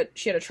 Bundy had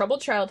a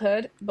troubled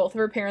childhood. Both of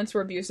her parents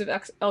were abusive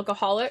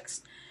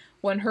alcoholics.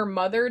 When her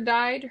mother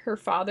died, her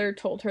father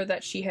told her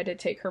that she had to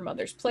take her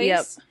mother's place.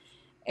 Yep.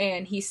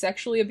 And he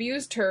sexually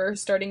abused her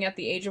starting at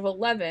the age of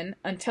 11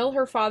 until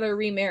her father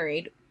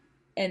remarried,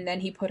 and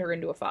then he put her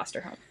into a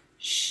foster home.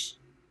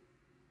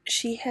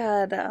 She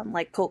had,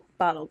 like, Coke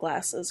bottle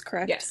glasses,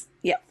 correct? Yes.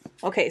 Yep.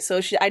 Okay,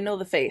 so I know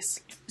the face.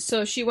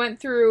 So she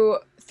went through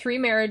 3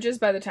 marriages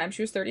by the time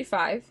she was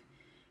 35,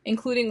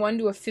 including one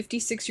to a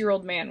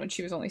 56-year-old man when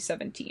she was only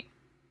 17.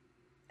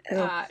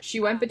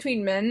 She went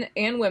between men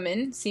and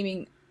women,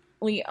 seemingly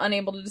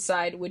unable to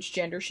decide which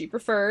gender she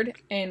preferred,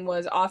 and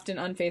was often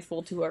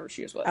unfaithful to whoever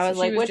she was with. I was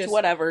like,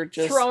 whatever.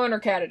 Just throwing her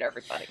cat at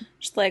everybody.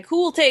 Just like,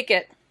 who will take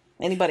it?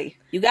 Anybody.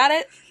 You got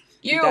it?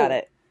 You got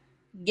it.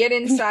 Get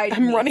inside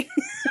I'm me. running.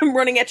 I'm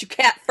running at you,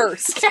 cat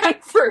first.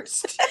 Cat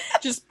first.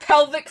 Just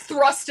pelvic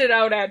thrust it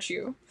out at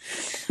you.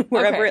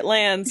 Wherever it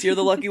lands, you're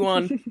the lucky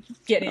one.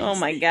 Get in. Oh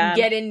my god.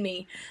 Get in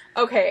me.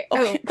 Okay.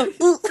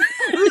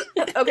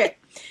 Okay.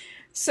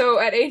 So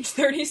at age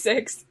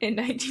 36 in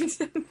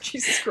 1970,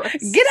 Jesus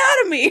Christ. Get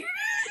out of me.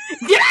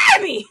 Get out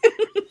of me.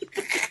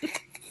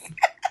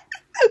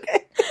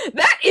 Okay.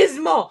 That is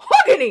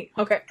mahogany.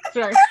 Okay.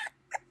 Sorry.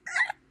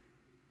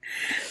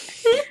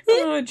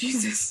 Oh,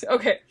 Jesus.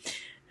 Okay.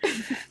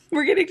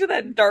 We're getting to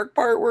that dark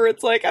part where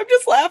it's like, I'm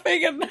just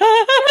laughing and...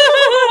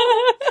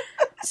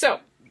 So,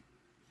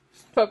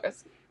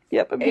 focus.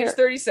 Yep, I'm Age here.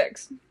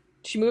 36.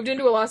 She moved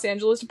into a Los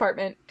Angeles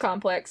apartment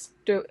complex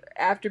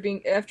after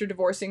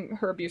divorcing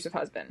her abusive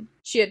husband.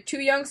 She had 2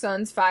 young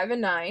sons, 5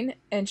 and 9,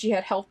 and she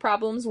had health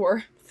problems,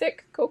 wore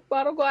thick Coke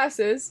bottle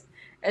glasses,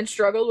 and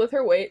struggled with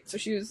her weight, so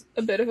she was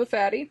a bit of a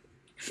fatty.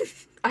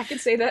 I can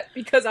say that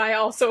because I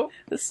also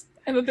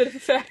am a bit of a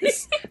fatty.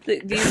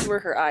 These were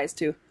her eyes,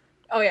 too.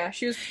 Oh, yeah,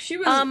 she was...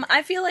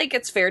 I feel like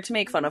it's fair to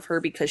make fun of her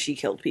because she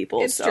killed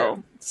people, It's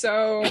true.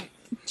 So,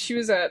 she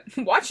was a...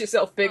 Watch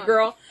yourself, big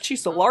girl.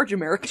 She's a large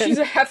American. She's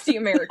a hefty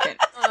American.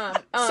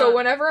 So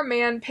whenever a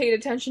man paid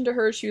attention to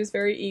her, she was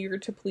very eager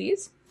to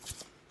please.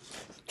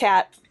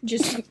 Cat.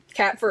 Just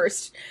cat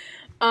first.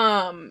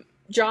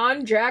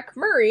 John Jack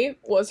Murray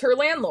was her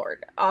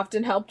landlord,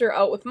 often helped her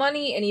out with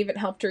money, and even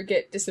helped her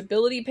get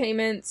disability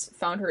payments,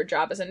 found her a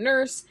job as a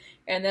nurse,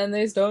 and then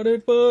they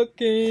started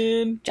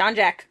fucking. John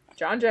Jack.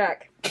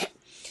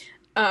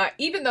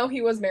 Even though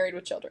he was married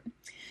with children.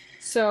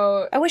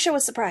 So I wish I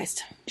was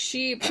surprised.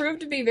 she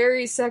proved to be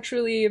very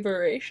sexually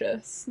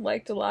voracious.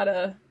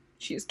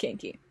 She was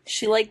kinky.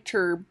 She liked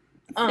her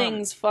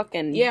things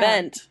fucking yeah.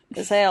 bent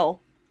as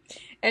hell.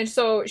 And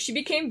so she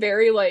became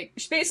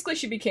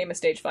she became a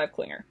stage 5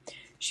 clinger.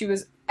 She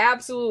was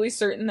absolutely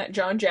certain that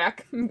John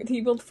Jack,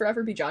 he will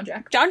forever be John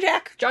Jack. John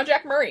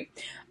Jack Murray,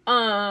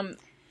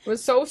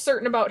 was so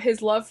certain about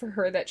his love for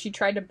her that she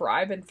tried to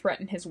bribe and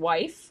threaten his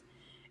wife.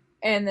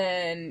 And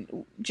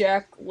then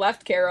Jack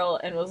left Carol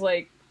and was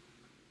like,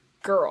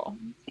 girl,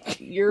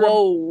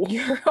 whoa.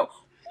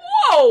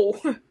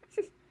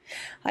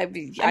 I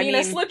mean,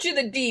 I slipped you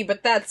the D,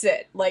 but that's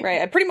it. Like,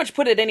 right, I pretty much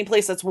put it any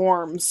place that's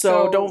warm,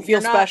 so don't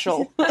feel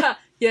special.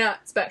 Yeah,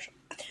 special.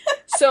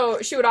 So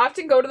she would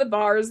often go to the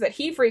bars that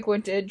he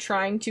frequented,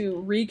 trying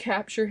to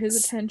recapture his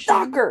attention.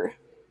 Stalker!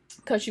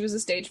 Because she was a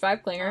stage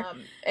 5 clinger,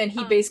 and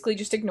he basically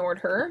just ignored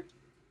her.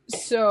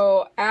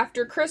 So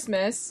after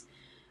Christmas,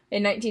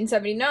 in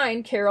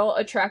 1979, Carol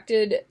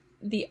attracted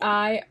the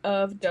eye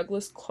of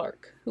Douglas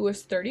Clark, who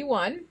was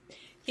 31.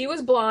 He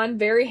was blonde,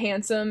 very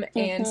handsome,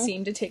 and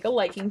seemed to take a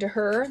liking to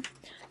her.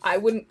 I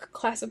wouldn't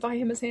classify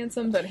him as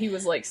handsome, but he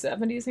was like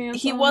 70s handsome.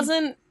 He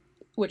wasn't...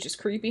 Which is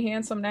creepy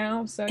handsome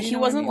now, so he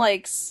wasn't,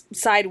 like,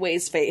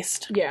 sideways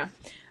faced. Yeah.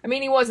 I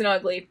mean, he wasn't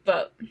ugly,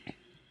 but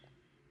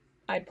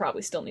I'd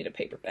probably still need a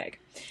paper bag.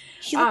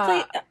 He looked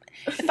like...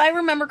 If I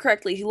remember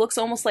correctly, he looks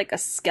almost like a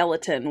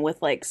skeleton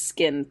with, like,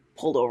 skin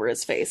pulled over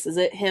his face. Is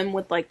it him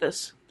with, like,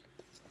 this...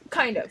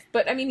 Kind of.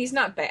 But, I mean, he's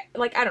not bad.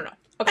 Like, I don't know.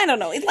 Okay. I don't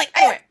know. He's like...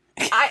 Anyway.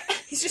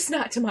 He's just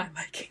not to my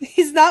liking.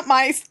 He's not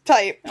my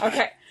type.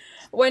 Okay.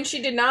 When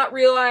she did not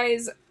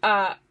realize,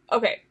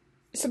 okay.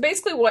 So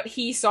basically what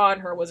he saw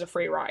in her was a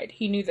free ride.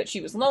 He knew that she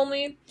was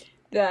lonely,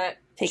 that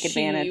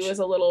she was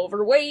a little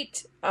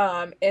overweight,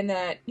 and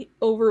that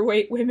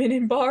overweight women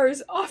in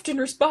bars often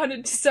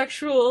responded to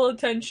sexual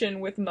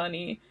attention with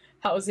money,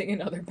 housing,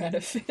 and other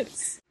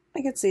benefits.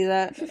 I can see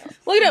that.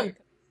 Look at him!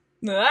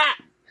 Ah!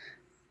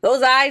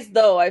 Those eyes,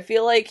 though, I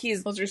feel like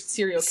he's... Those are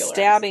serial killer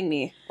stabbing eyes.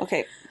 Me.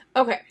 Okay.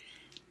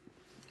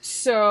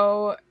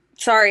 So...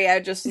 Sorry, I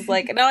just was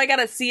like, now I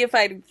gotta see if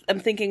I'm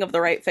thinking of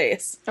the right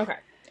face. Okay.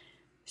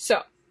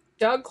 So,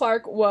 Doug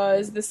Clark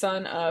was the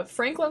son of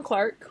Franklin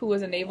Clark, who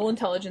was a naval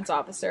intelligence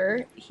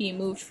officer. He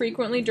moved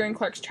frequently during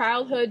Clark's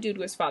childhood due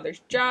to his father's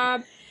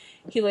job.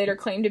 He later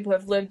claimed to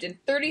have lived in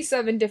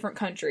 37 different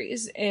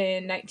countries.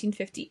 In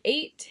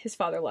 1958, his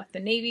father left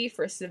the Navy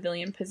for a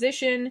civilian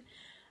position,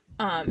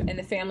 and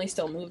the family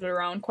still moved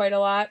around quite a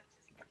lot.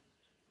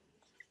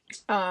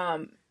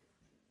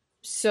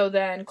 So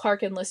then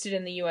Clark enlisted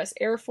in the U.S.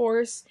 Air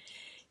Force.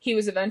 He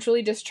was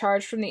eventually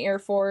discharged from the Air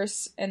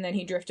Force, and then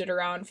he drifted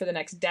around for the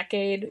next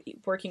decade,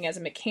 working as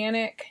a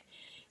mechanic.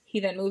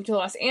 He then moved to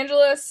Los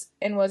Angeles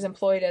and was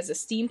employed as a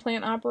steam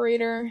plant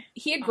operator.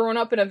 He had grown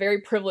up in a very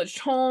privileged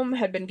home,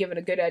 had been given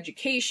a good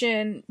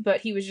education,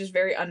 but he was just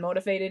very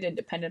unmotivated and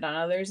dependent on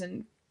others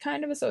and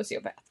kind of a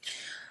sociopath.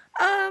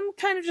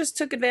 Kind of just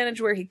took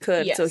advantage where he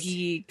could, yes. So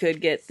he could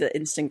get the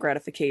instant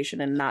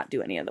gratification and not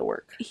do any of the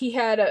work. He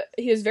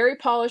was very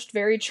polished,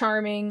 very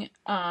charming,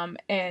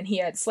 and he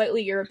had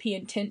slightly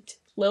European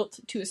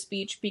lilt to his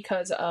speech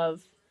because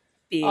of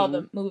all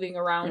the moving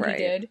around he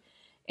did.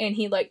 And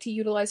he liked to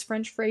utilize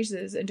French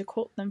phrases and to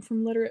quote them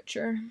from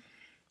literature.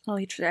 Oh,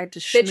 he tried to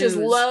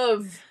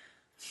schmooze.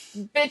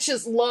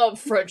 Bitches love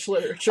French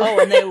literature. Oh,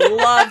 and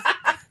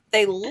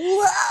they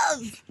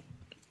love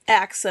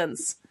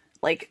accents.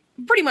 Like,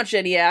 pretty much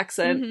any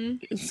accent.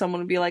 Mm-hmm. Someone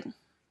would be like,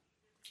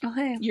 oh,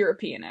 hey.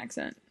 European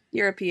accent.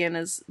 European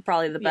is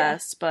probably the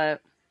best,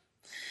 but...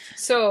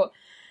 So,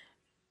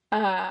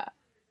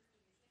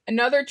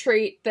 another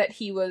trait that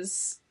he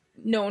was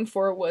known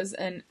for was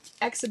an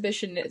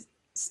exhibitionistic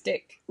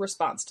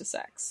response to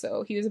sex.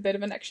 So, he was a bit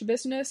of an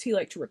exhibitionist. He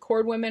liked to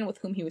record women with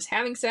whom he was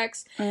having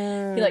sex. He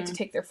liked to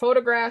take their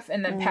photograph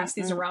and then pass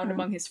these around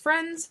among his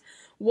friends,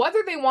 whether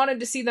they wanted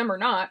to see them or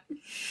not.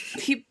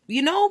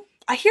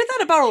 I hear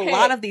that about a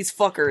lot of these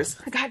fuckers.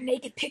 I got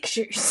naked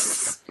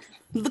pictures.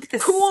 Look at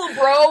this. Cool,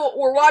 bro.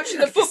 We're watching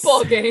the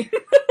football game.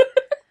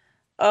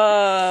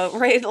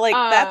 Right? Like,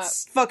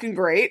 that's fucking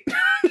great.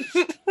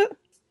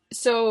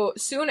 So,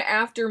 soon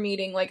after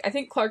meeting, like, I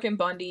think Clark and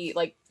Bundy,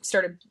 like,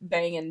 started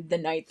banging the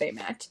night they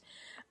met.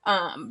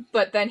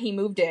 But then he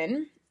moved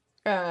in.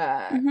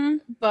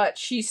 But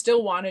she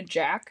still wanted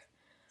Jack.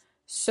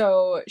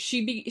 So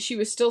she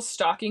was still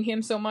stalking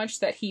him so much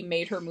that he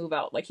made her move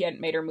out. Like, he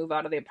hadn't made her move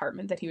out of the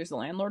apartment that he was the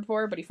landlord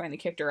for, but he finally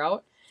kicked her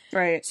out.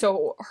 Right.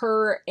 So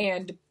her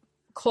and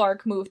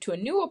Clark moved to a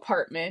new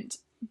apartment,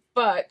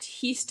 but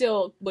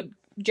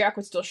Jack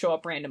would still show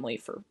up randomly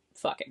for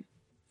fucking.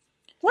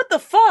 What the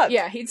fuck?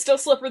 Yeah, he'd still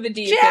slip her the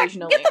D Jack,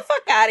 occasionally. Get the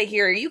fuck out of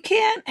here. You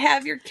can't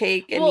have your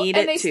cake and eat it too.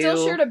 And they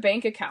still shared a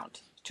bank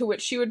account to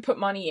which she would put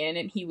money in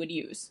and he would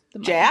use the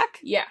money. Jack?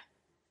 Yeah.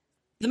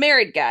 The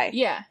married guy?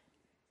 Yeah.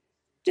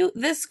 Dude,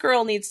 this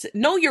girl needs to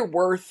know your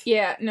worth.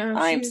 Yeah, no.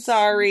 I'm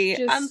sorry.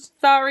 I'm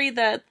sorry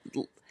that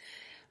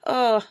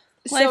life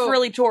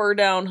really tore her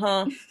down,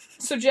 huh?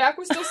 So Jack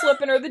was still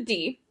slipping her the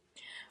D,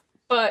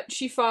 but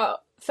she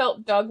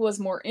felt Doug was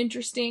more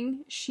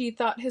interesting. She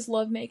thought his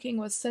lovemaking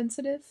was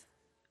sensitive.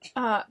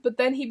 But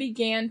then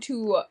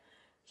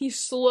he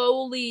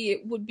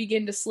slowly would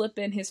begin to slip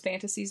in his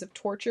fantasies of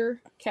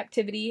torture,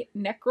 captivity,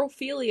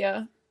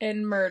 necrophilia,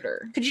 and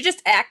murder. Could you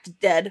just act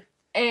dead?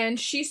 And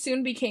she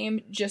soon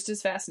became just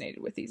as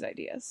fascinated with these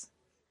ideas.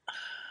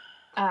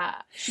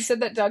 She said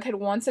that Doug had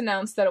once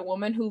announced that a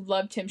woman who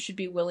loved him should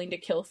be willing to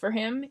kill for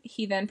him.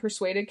 He then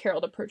persuaded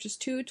Carol to purchase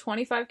 2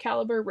 .25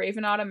 caliber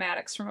Raven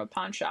automatics from a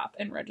pawn shop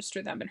and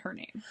register them in her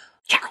name.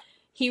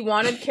 He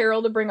wanted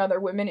Carol to bring other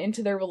women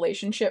into their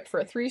relationship for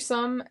a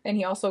threesome, and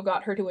he also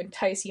got her to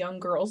entice young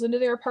girls into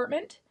their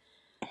apartment,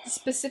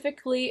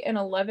 specifically an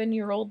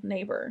 11-year-old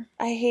neighbor.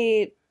 I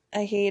hate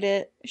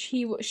it.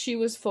 She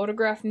was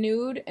photographed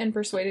nude and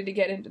persuaded to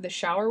get into the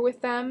shower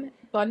with them.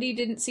 Bundy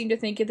didn't seem to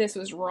think this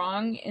was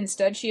wrong.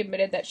 Instead, she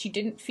admitted that she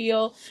didn't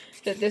feel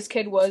that this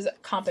kid was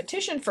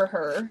competition for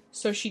her,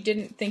 so she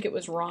didn't think it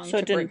was wrong to bring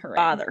her in. So it didn't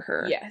bother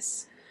her.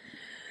 Yes.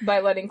 By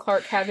letting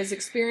Clark have his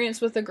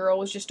experience with the girl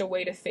was just a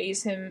way to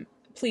please him.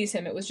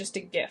 It was just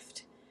a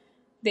gift.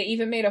 They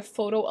even made a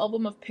photo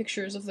album of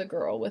pictures of the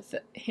girl with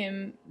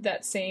him,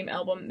 that same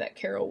album that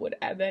Carol would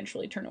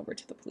eventually turn over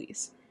to the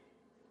police.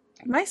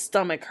 My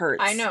stomach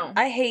hurts. I know.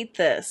 I hate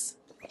this.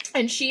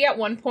 And she at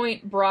one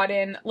point brought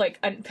in,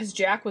 because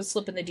Jack was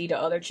slipping the D to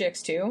other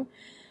chicks too.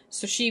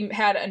 So she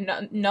had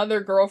another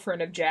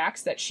girlfriend of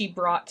Jack's that she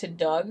brought to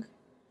Doug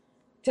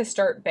to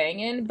start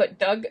banging. But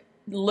Doug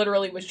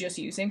literally was just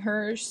using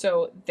her.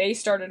 So they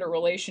started a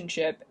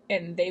relationship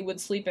and they would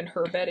sleep in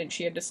her bed and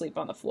she had to sleep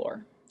on the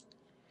floor.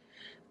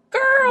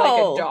 Girl!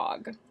 Like a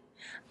dog.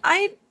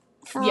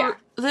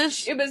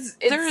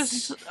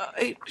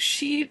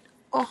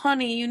 Oh,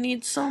 honey, you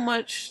need so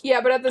much.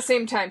 Yeah, but at the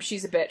same time,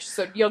 she's a bitch,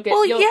 so you'll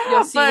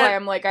see why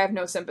I'm like, I have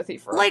no sympathy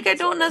for her. Like, I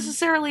don't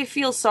necessarily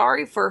feel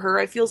sorry for her.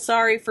 I feel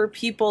sorry for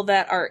people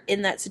that are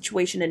in that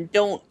situation and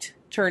don't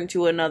turn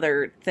to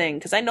another thing.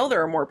 Because I know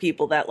there are more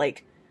people that,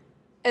 like...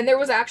 And there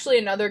was actually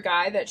another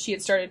guy that she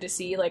had started to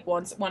see, like,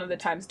 one of the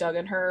times Doug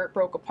and her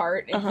broke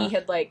apart, and he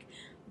had, like,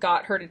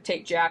 got her to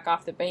take Jack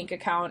off the bank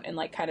account and,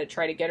 like, kind of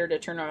try to get her to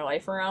turn her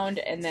life around,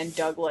 and then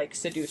Doug, like,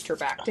 seduced her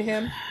back to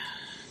him.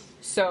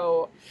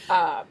 So,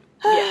 yeah.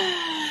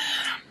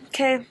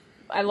 Okay.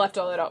 I left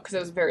all that out because it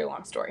was a very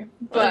long story.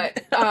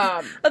 But,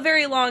 a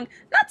very long,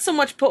 not so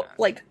much,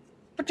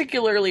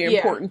 particularly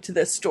important to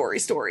this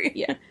story.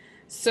 Yeah.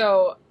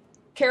 So,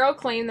 Carol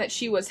claimed that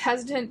she was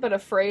hesitant but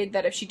afraid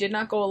that if she did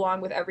not go along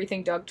with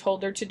everything Doug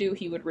told her to do,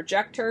 he would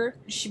reject her.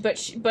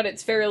 But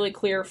it's fairly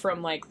clear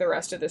from, like, the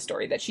rest of the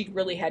story that she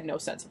really had no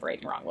sense of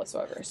right and wrong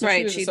whatsoever. So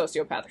she was a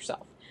sociopath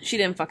herself. She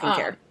didn't fucking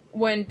care.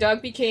 When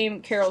Doug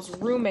became Carol's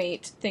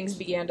roommate, things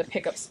began to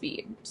pick up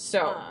speed.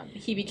 So,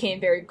 he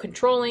became very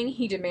controlling.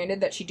 He demanded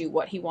that she do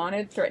what he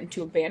wanted, threatened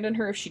to abandon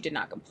her if she did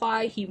not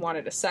comply. He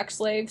wanted a sex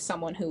slave,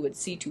 someone who would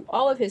see to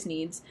all of his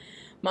needs,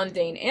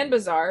 mundane and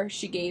bizarre.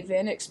 She gave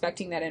in,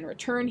 expecting that in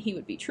return he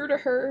would be true to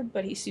her,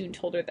 but he soon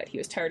told her that he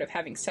was tired of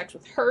having sex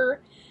with her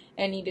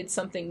and needed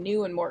something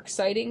new and more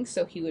exciting,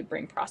 so he would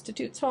bring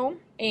prostitutes home.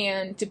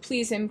 And to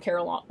please him,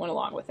 Carol went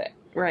along with it.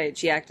 Right,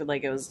 she acted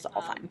like it was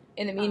all fine.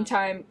 In the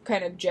meantime,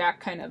 Jack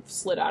kind of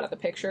slid out of the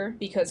picture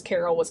because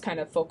Carol was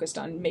kind of focused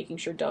on making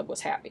sure Doug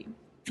was happy.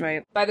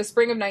 Right. By the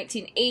spring of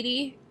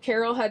 1980,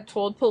 Carol had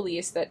told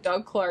police that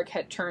Doug Clark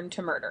had turned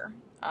to murder.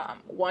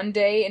 One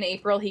day in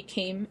April, he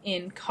came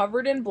in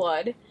covered in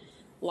blood,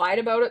 lied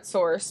about its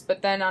source,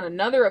 but then on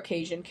another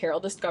occasion, Carol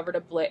discovered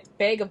a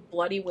bag of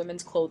bloody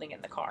women's clothing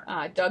in the car.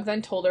 Doug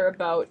then told her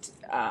about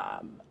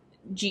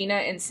Gina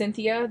and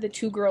Cynthia, the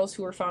 2 girls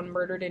who were found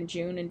murdered in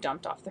June and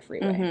dumped off the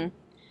freeway. Mm-hmm.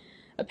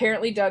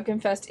 Apparently, Doug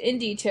confessed in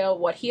detail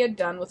what he had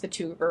done with the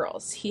 2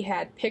 girls. He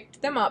had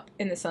picked them up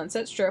in the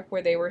Sunset Strip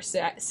where they were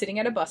sitting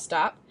at a bus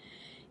stop.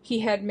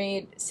 He had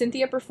made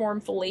Cynthia perform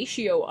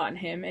fellatio on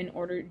him and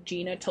ordered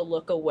Gina to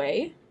look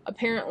away.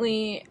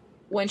 Apparently,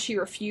 when she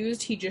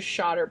refused, he just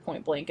shot her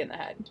point blank in the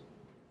head.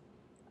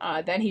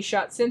 Then he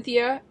shot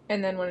Cynthia,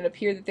 and then when it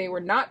appeared that they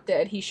were not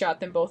dead, he shot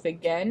them both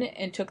again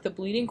and took the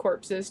bleeding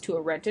corpses to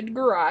a rented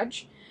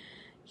garage.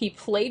 He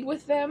played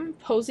with them,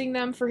 posing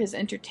them for his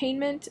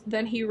entertainment,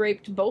 then he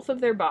raped both of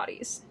their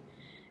bodies.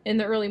 In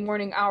the early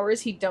morning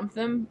hours, he dumped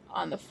them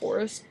on the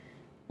Forest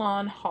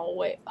Lawn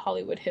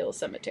Hollywood Hills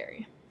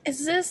Cemetery.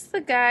 Is this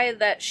the guy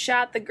that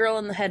shot the girl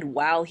in the head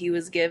while he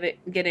was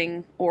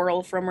getting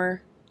oral from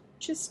her?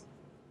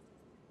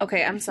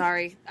 Okay, I'm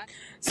sorry.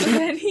 So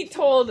then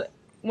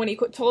when he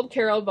told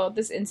Carol about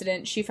this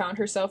incident, she found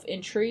herself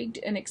intrigued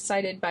and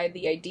excited by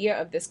the idea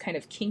of this kind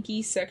of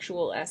kinky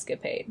sexual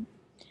escapade.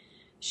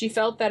 She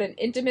felt that an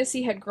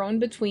intimacy had grown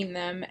between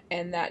them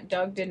and that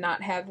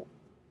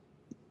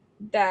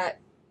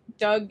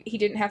he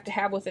didn't have to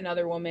have with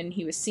another woman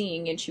he was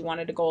seeing, and she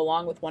wanted to go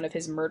along with one of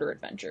his murder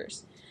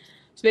adventures.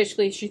 So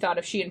basically, she thought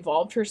if she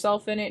involved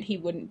herself in it, he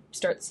wouldn't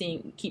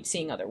keep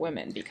seeing other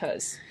women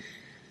because...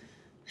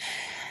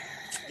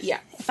 Yeah.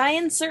 If I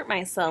insert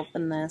myself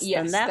in this,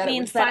 then that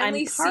means that I'm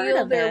part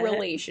seal of their it.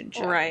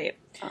 relationship. Right.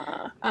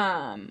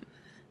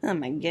 Oh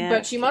my god.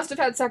 But she must have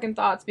had second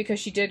thoughts because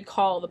she did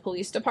call the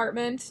police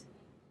department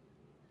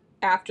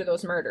after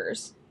those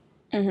murders.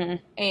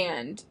 Mm-hmm.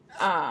 And,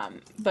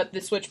 but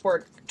the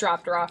switchboard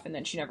dropped her off and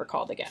then she never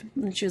called again.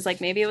 And she was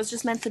like, maybe it was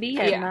just meant to be.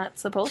 I'm not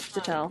supposed to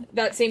tell.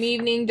 That same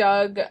evening,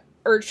 Doug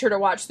urged her to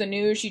watch the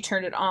news. She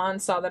turned it on,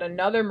 saw that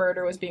another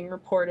murder was being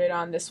reported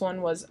on. This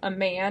one was a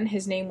man.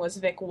 His name was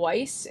Vic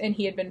Weiss, and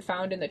he had been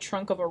found in the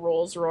trunk of a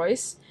Rolls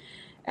Royce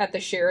at the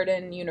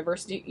Sheraton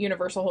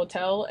Universal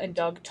Hotel, and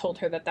Doug told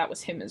her that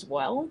was him as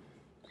well.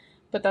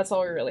 But that's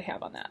all we really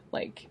have on that.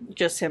 Like,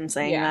 just him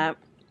saying that.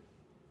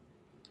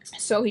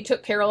 So he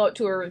took Carol out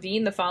to a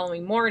ravine the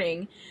following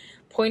morning,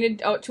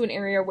 pointed out to an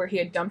area where he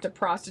had dumped a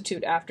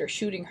prostitute after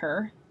shooting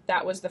her.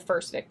 That was the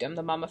first victim,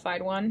 the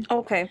mummified one.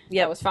 Okay,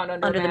 yeah. That was found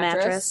under the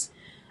mattress.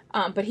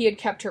 But he had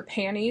kept her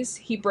panties.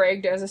 He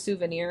bragged as a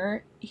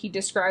souvenir. He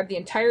described the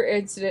entire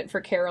incident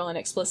for Carol in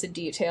explicit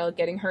detail,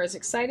 getting her as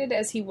excited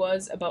as he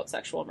was about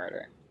sexual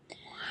murder.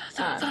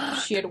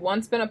 She had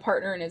once been a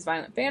partner in his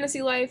violent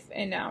fantasy life,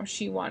 and now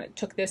she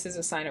took this as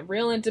a sign of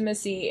real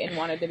intimacy and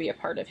wanted to be a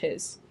part of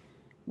his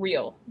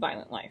real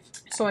violent life.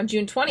 So on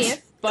June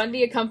 20th,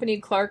 Bundy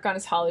accompanied Clark on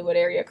his Hollywood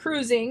area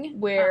cruising,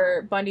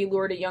 where Bundy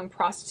lured a young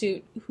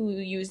prostitute who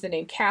used the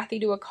name Kathy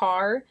to a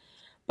car.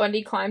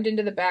 Bundy climbed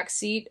into the back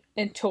seat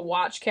and to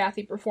watch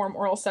Kathy perform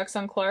oral sex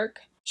on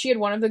Clark. She had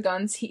one of the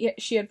guns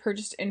she had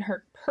purchased in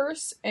her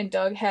purse, and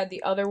Doug had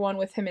the other one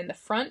with him in the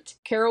front.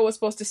 Carol was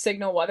supposed to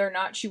signal whether or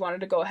not she wanted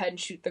to go ahead and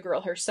shoot the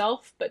girl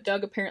herself, but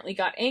Doug apparently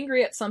got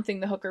angry at something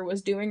the hooker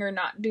was doing or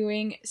not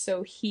doing,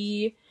 so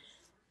he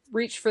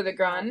reached for the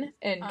gun,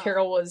 and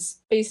Carol was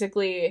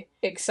basically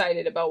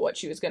excited about what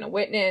she was going to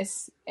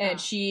witness, and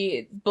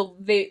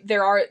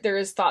there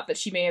is thought that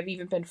she may have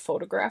even been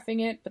photographing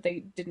it, but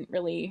they didn't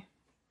really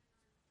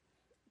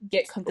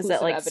get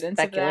conclusive evidence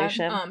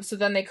speculation? Of that. So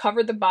then they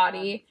covered the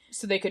body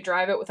so they could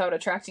drive it without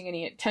attracting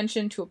any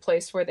attention to a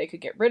place where they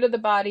could get rid of the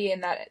body,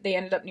 and that they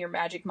ended up near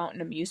Magic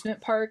Mountain Amusement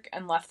Park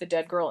and left the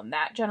dead girl in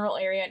that general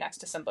area next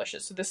to some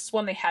bushes. So this is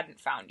one they hadn't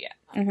found yet.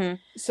 Mm-hmm.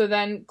 So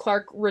then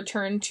Clark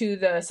returned to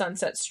the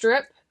Sunset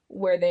Strip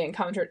where they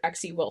encountered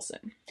Exie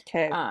Wilson.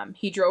 Okay.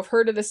 He drove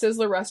her to the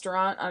Sizzler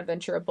restaurant on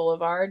Ventura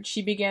Boulevard.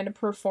 She began to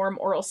perform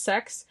oral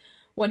sex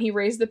when he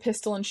raised the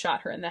pistol and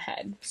shot her in the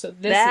head. So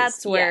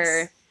that's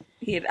where...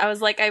 Yes. I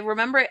was like, I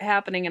remember it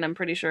happening, and I'm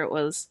pretty sure it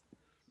was.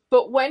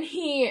 But when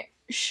he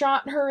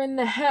shot her in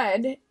the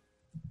head,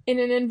 in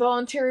an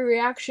involuntary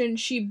reaction,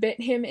 she bit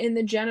him in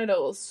the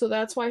genitals. So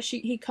that's why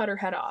he cut her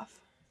head off.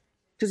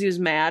 Because he was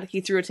mad.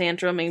 He threw a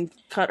tantrum and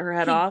cut her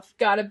head off.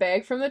 Got a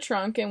bag from the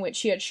trunk in which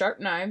he had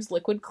sharp knives,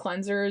 liquid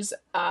cleansers,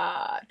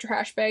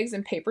 trash bags,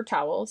 and paper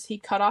towels. He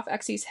cut off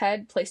Exie's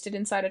head, placed it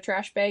inside a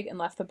trash bag, and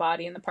left the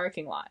body in the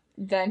parking lot.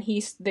 Then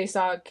they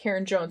saw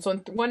Karen Jones. So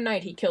one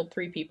night he killed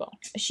 3 people.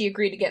 She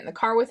agreed to get in the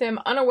car with him,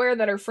 unaware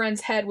that her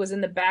friend's head was in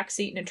the back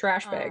seat in a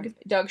trash bag.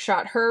 Doug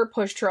shot her,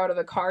 pushed her out of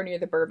the car near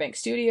the Burbank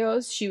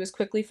Studios. She was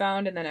quickly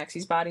found, and then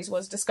Exie's body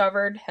was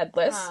discovered,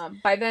 headless.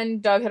 By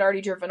then, Doug had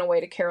already driven away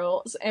to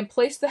Carol's and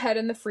placed the head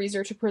in the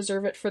freezer to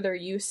preserve it for their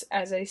use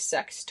as a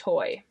sex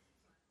toy.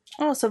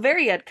 Oh, so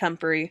very Ed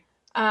Kempery.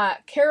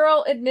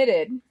 Carol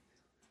admitted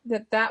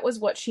that was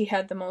what she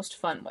had the most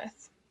fun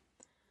with.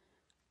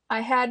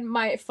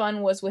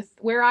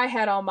 Where I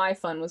had all my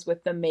fun was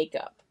with the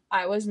makeup.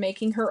 I was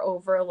making her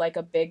over like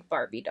a big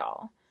Barbie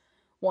doll.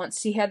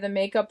 Once he had the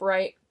makeup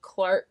right,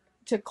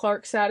 to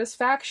Clark's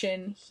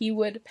satisfaction, he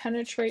would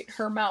penetrate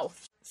her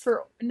mouth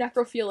for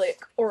necrophilic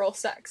oral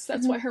sex.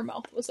 That's why her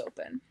mouth was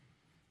open.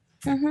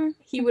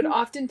 He would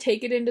often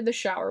take it into the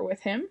shower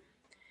with him.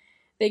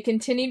 They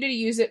continued to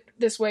use it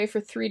this way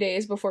for 3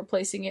 days before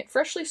placing it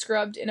freshly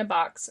scrubbed in a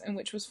box, and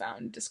which was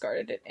found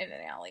discarded it in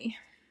an alley.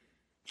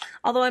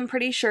 Although I'm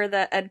pretty sure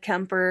that Ed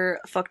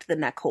Kemper fucked the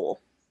neck hole.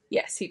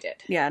 Yes, he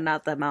did. Yeah,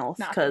 not the mouth.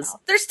 Because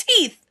there's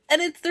teeth,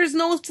 and there's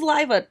no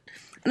saliva.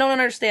 I don't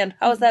understand.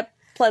 How is that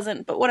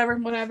pleasant? But whatever.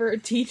 Whatever.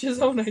 To each his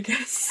own, I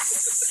guess.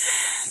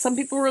 Some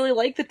people really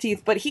like the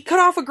teeth, but he cut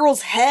off a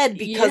girl's head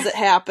because it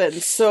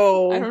happened,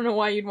 so... I don't know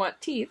why you'd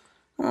want teeth.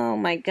 Oh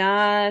my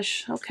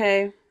gosh.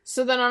 Okay.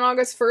 So then on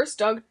August 1st,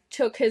 Doug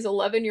took his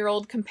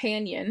 11-year-old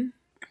companion,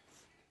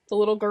 the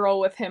little girl,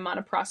 with him on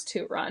a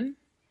prostitute run.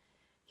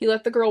 He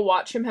let the girl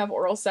watch him have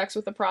oral sex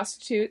with the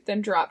prostitute,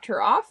 then dropped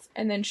her off,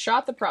 and then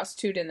shot the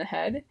prostitute in the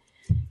head.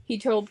 He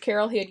told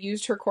Carol he had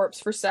used her corpse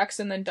for sex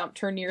and then dumped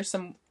her near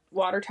some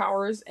water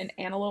towers in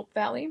Antelope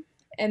Valley.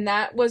 And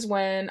that was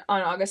when,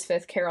 on August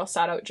 5th, Carol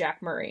sought out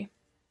Jack Murray,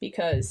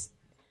 because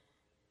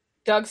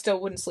Doug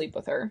still wouldn't sleep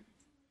with her.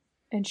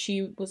 And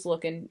she was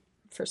looking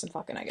for some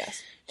fucking, I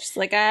guess. Just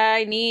like,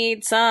 I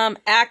need some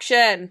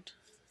action.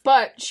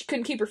 But she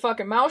couldn't keep her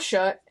fucking mouth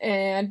shut,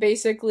 and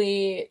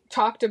basically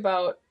talked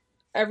about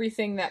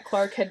everything that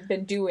Clark had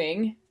been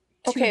doing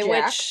to Jack.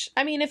 Which,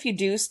 I mean, if you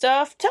do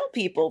stuff, tell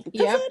people.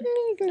 Because then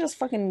you can just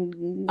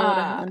fucking go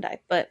down and die.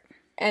 But...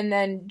 And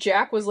then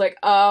Jack was like,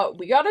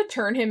 we gotta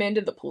turn him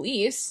into the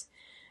police.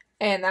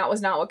 And that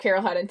was not what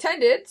Carol had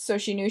intended, so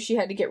she knew she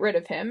had to get rid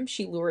of him.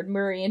 She lured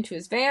Murray into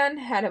his van,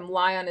 had him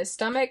lie on his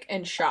stomach,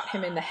 and shot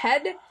him in the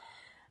head.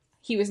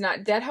 He was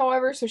not dead,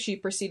 however, so she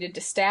proceeded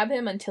to stab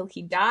him until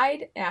he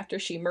died. After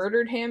she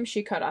murdered him,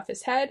 she cut off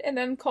his head and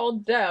then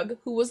called Doug,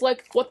 who was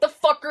like, "What the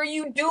fuck are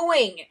you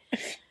doing?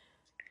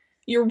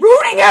 You're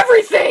ruining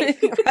everything!"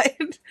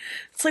 Right?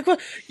 It's like,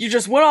 what? You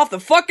just went off the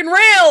fucking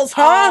rails,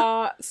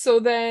 huh? So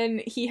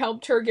then he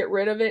helped her get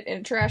rid of it in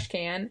a trash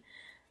can.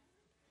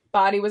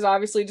 Body was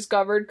obviously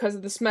discovered because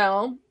of the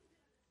smell.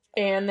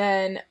 And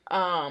then,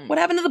 what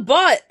happened to the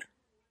butt?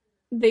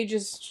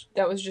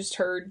 That was just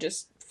her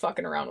just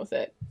fucking around with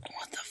it.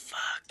 What the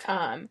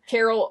fuck?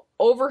 Carol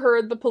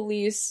overheard the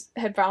police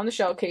had found the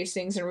shell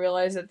casings and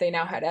realized that they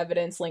now had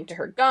evidence linked to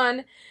her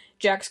gun.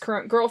 Jack's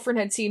current girlfriend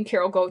had seen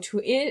Carol go to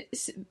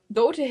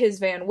his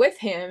van with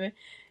him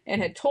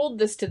and had told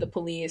this to the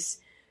police.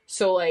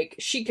 So, like,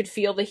 she could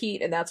feel the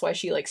heat, and that's why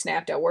she, like,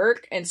 snapped at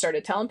work and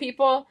started telling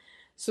people.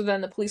 So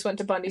then the police went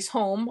to Bundy's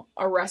home,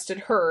 arrested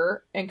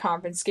her, and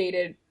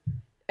confiscated,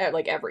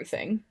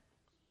 everything.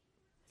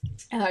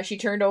 She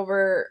turned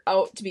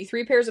out to be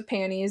 3 pairs of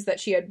panties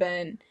that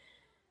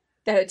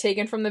had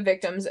taken from the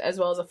victims, as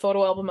well as a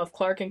photo album of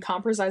Clark in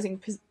compromising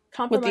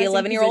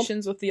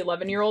positions with the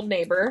 11-year-old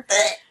neighbor.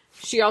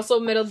 She also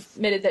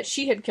admitted that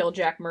she had killed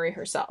Jack Murray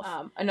herself.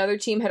 Another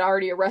team had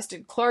already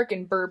arrested Clark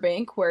in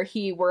Burbank, where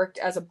he worked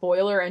as a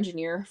boiler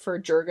engineer for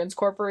Juergens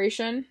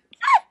Corporation.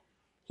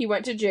 He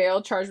went to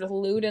jail, charged with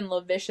lewd and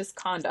lascivious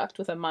conduct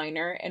with a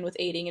minor and with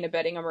aiding and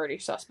abetting a murder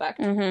suspect.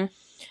 Mm-hmm.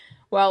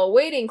 While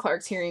awaiting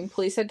Clark's hearing,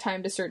 police had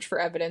time to search for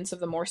evidence of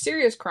the more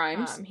serious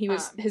crimes.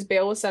 His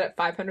bail was set at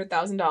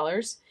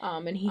 $500,000,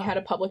 and he had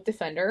a public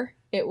defender.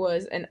 It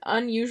was an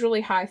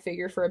unusually high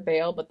figure for a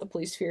bail, but the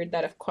police feared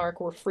that if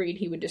Clark were freed,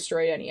 he would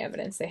destroy any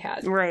evidence they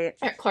had. Right.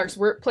 At Clark's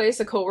workplace,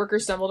 a co-worker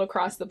stumbled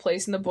across the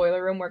place in the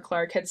boiler room where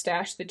Clark had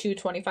stashed the 2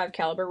 .25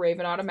 caliber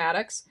Raven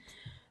automatics.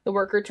 The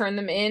worker turned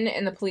them in,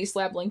 and the police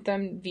lab linked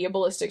them via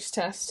ballistics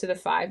tests to the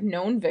 5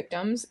 known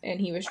victims, and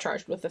he was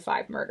charged with the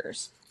 5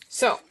 murders.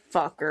 So,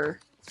 fucker.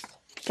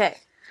 Okay.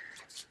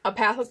 A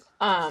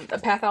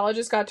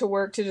pathologist got to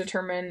work to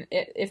determine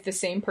if the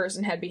same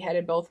person had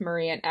beheaded both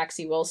Murray and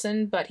Axie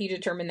Wilson, but he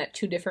determined that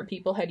 2 different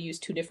people had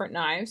used 2 different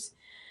knives,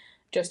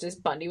 just as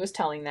Bundy was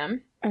telling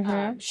them.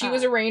 Mm-hmm. She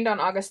was arraigned on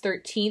August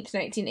 13th,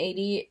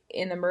 1980,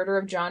 in the murder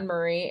of John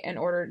Murray and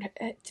ordered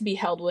to be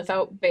held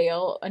without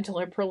bail until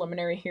her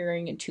preliminary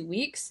hearing in 2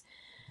 weeks.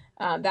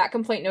 That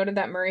complaint noted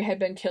that Murray had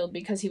been killed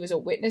because he was a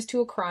witness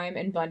to a crime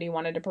and Bundy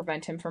wanted to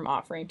prevent him from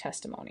offering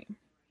testimony.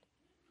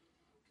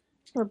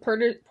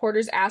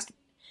 Reporters asked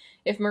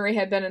if Murray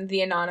had been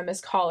the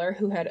anonymous caller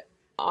who had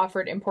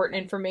offered important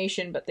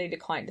information, but they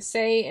declined to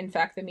say. In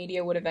fact, the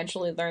media would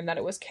eventually learn that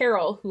it was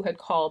Carol who had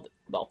called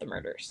about the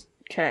murders.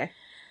 Okay.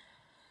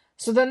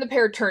 So then the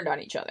pair turned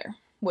on each other,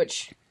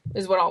 which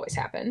is what always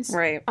happens.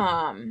 Right.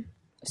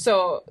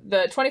 So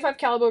the .25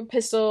 caliber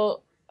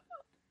pistol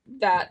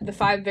that the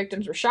 5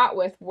 victims were shot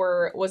with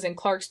was in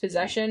Clark's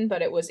possession,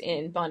 but it was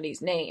in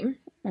Bundy's name.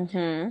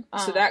 Mm-hmm.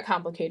 So that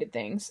complicated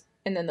things.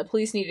 And then the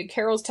police needed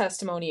Carol's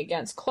testimony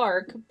against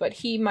Clark, but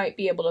he might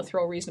be able to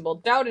throw reasonable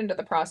doubt into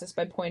the process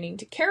by pointing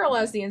to Carol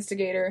as the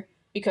instigator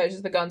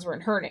because the guns were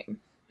in her name.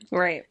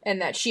 Right.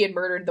 And that she had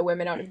murdered the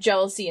women out of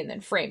jealousy and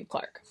then framed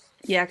Clark.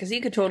 Yeah, because he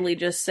could totally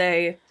just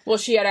say... Well,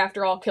 she had,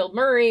 after all, killed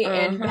Murray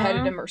and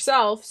beheaded him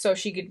herself, so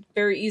she could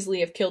very easily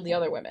have killed the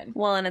other women.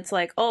 Well, and it's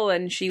like, oh,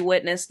 and she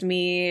witnessed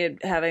me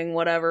having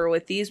whatever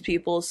with these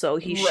people, so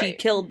she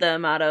killed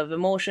them out of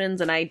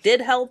emotions, and I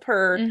did help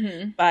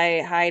her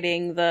by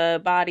hiding the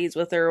bodies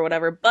with her or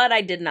whatever, but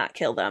I did not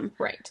kill them.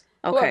 Right.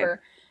 Okay.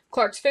 However,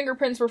 Clark's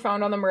fingerprints were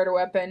found on the murder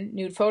weapon.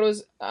 Nude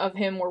photos of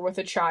him were with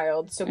a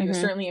child, so he was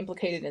certainly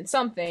implicated in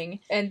something.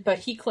 But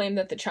he claimed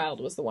that the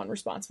child was the one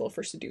responsible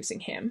for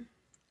seducing him.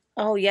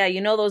 Oh yeah, you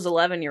know those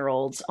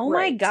 11-year-olds. Oh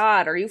my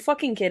god, are you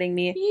fucking kidding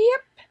me?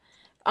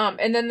 Yep.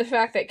 And then the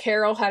fact that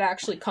Carol had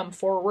actually come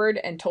forward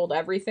and told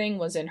everything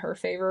was in her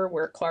favor,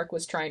 where Clark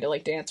was trying to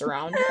dance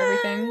around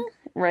everything.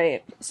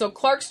 Right. So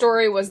Clark's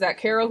story was that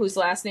Carol,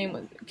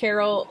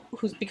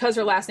 because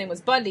her last name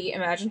was Bundy,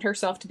 imagined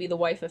herself to be the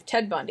wife of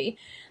Ted Bundy,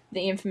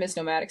 the infamous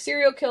nomadic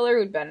serial killer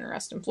who'd been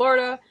arrested in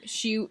Florida.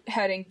 She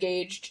had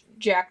engaged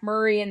Jack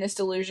Murray in this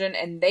delusion,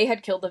 and they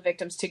had killed the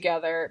victims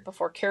together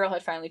before Carol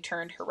had finally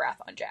turned her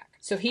wrath on Jack.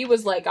 So he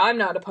was like, I'm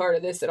not a part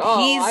of this at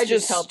all. I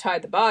just helped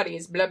hide the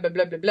bodies, blah, blah,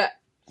 blah, blah,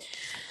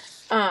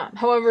 blah.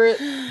 However,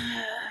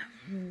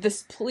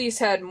 the police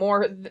had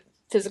more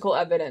physical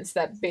evidence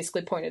that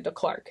basically pointed to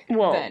Clark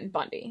than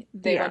Bundy.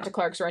 They went to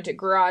Clark's rented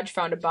garage,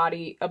 found a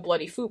bloody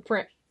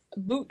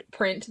boot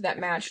print that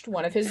matched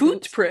one of his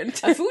boots.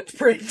 A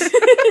footprint.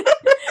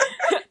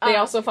 They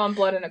also found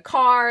blood in a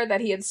car that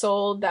he had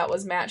sold that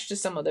was matched to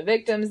some of the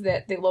victims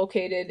that they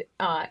located,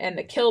 and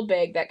the kill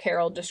bag that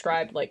Carol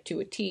described to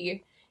a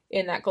T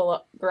in that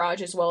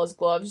garage, as well as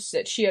gloves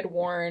that she had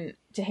worn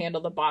to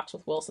handle the box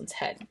with Wilson's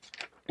head.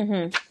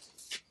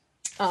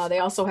 They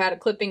also had a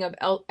clipping of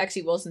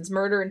Axie Wilson's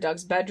murder in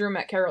Doug's bedroom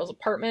at Carol's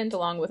apartment,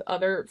 along with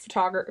other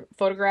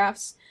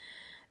photographs.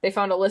 They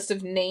found a list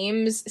of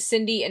names,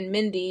 Cindy and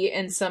Mindy,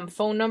 and some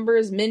phone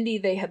numbers. Mindy,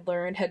 they had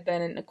learned, had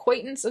been an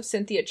acquaintance of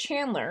Cynthia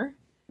Chandler.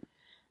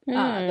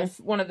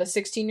 one of the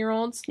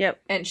 16-year-olds.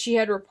 Yep. And she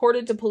had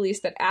reported to police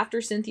that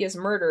after Cynthia's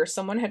murder,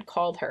 someone had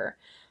called her.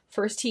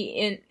 First,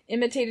 he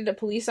imitated a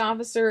police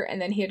officer,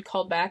 and then he had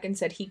called back and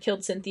said he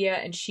killed Cynthia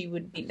and she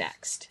would be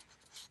next.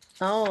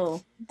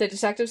 Oh. The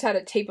detectives had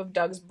a tape of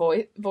Doug's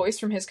voice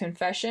from his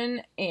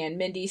confession, and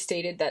Mindy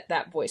stated that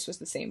that voice was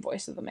the same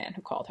voice of the man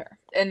who called her.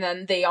 And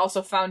then they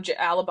also found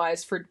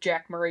alibis for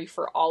Jack Murray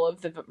for all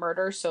of the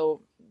murders,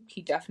 so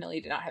he definitely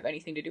did not have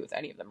anything to do with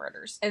any of the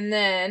murders. And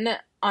then,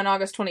 on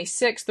August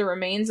 26th, the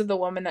remains of the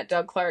woman that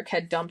Doug Clark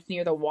had dumped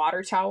near the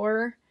water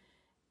tower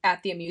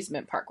at the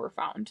amusement park were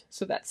found.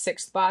 So that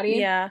sixth body.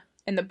 Yeah.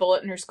 And the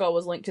bullet in her skull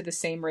was linked to the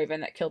same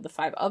raven that killed the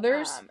 5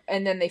 others.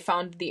 And then they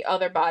found the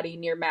other body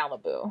near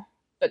Malibu,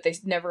 but they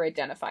never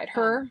identified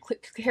her.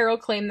 Carol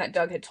claimed that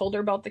Doug had told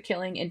her about the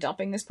killing and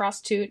dumping this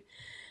prostitute.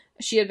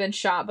 She had been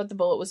shot, but the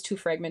bullet was too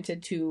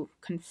fragmented to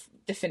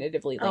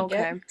definitively link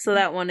it. So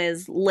that one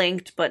is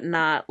linked, but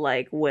not,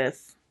 like,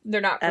 with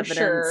They're not for evidence.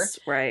 sure.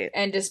 Right.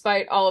 And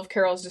despite all of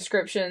Carol's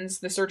descriptions,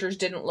 the searchers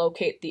didn't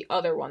locate the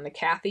other one, the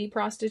Kathy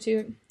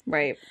prostitute.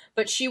 Right.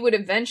 But she would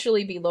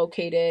eventually be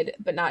located,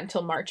 but not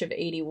until March of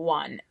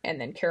 81, and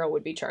then Carol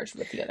would be charged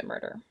with the other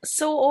murder.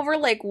 So over,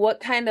 like, what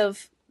kind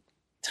of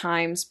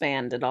time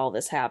span did all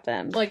this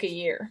happen? Like a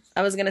year.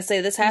 I was going to say,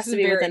 this has to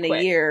be within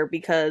a year,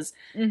 because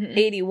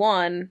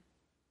 81,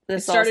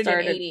 this all started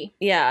in 80.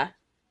 Yeah.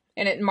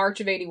 And in March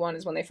of 81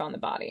 is when they found the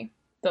body.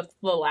 The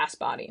last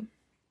body.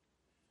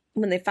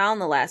 When they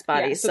found the last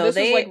body. Yeah, so this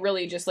was, like,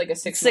 really just, like, a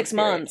 6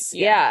 months.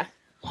 Period. Yeah.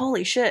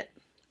 Holy shit.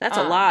 That's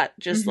a lot.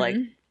 Just, like...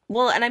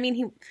 Well, and I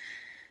mean,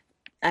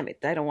 I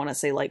don't want to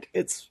say, like,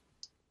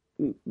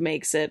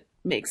 makes it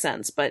make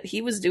sense, but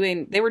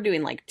they were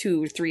doing, like,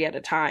 2 or 3 at a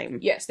time.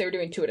 Yes, they were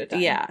doing 2 at a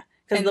time. Yeah.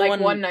 And, like,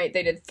 one night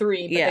they did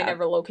 3, but they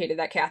never located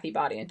that Kathy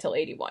body until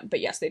 81. But,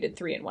 yes, they did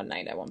 3 in one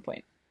night at one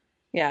point.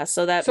 Yeah,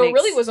 so it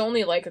really was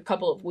only, like, a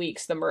couple of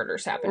weeks the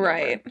murders happened.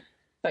 Right. Over.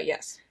 But,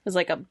 yes. It was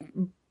like a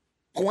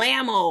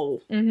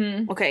blammo.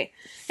 Mm-hmm. Okay.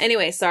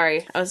 Anyway,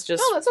 sorry. I was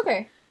just... No, that's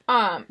okay.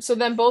 So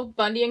then both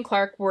Bundy and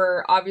Clark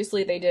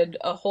obviously they did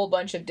a whole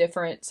bunch of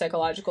different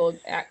psychological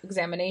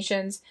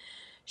examinations.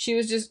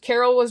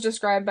 Carol was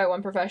described by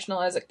one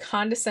professional as a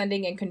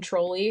condescending and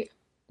controlling,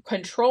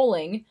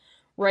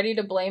 ready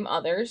to blame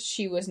others.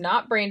 She was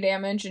not brain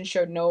damaged and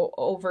showed no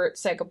overt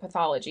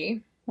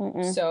psychopathology.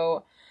 Mm-mm.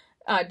 So,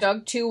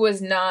 Doug, too,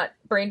 was not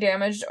brain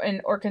damaged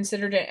or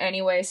considered in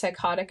any way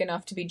psychotic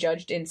enough to be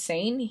judged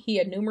insane. He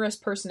had numerous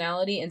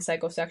personality and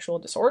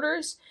psychosexual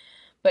disorders,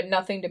 but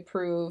nothing to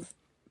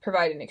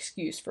provide an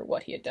excuse for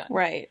what he had done.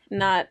 Right.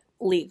 Not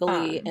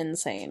legally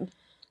insane.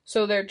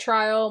 So their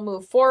trial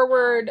moved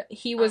forward.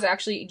 He was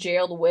actually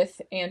jailed with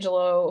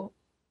Angelo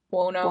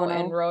Buono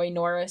and Roy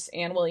Norris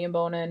and William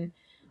Bonin.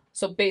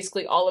 So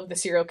basically all of the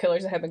serial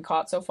killers that have been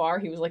caught so far,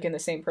 he was, like, in the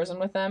same prison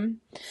with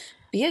them.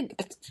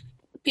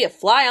 Be a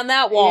fly on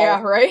that wall.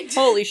 Yeah, right?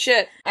 Holy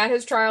shit. At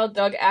his trial,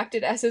 Doug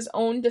acted as his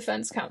own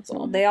defense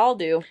counsel. They all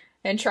do.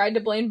 And tried to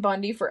blame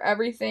Bundy for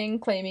everything,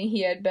 claiming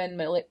he had been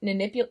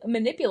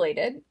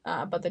manipulated,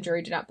 but the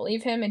jury did not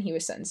believe him, and he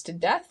was sentenced to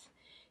death.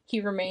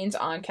 He remains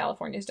on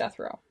California's death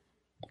row.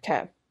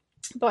 Okay.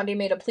 Bundy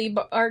made a plea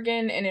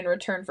bargain, and in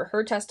return for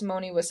her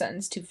testimony was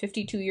sentenced to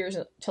 52 years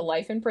to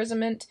life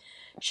imprisonment.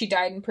 She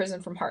died in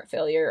prison from heart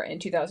failure in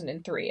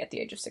 2003 at the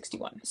age of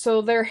 61.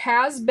 So there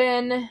has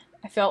been...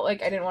 I felt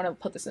like I didn't want to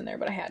put this in there,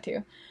 but I had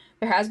to.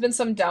 There has been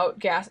some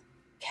doubt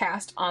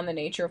cast on the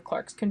nature of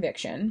Clark's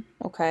conviction.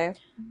 Okay.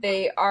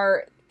 They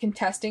are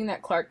contesting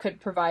that Clark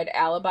could provide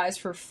alibis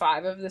for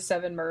 5 of the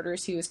 7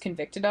 murders he was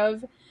convicted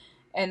of,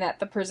 and that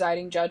the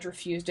presiding judge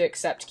refused to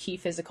accept key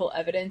physical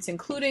evidence,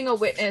 including a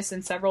witness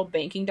and several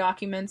banking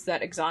documents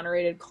that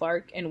exonerated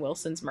Clark in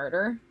Wilson's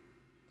murder.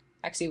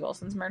 X.E.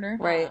 Wilson's murder.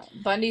 Right.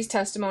 Bundy's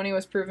testimony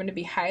was proven to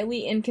be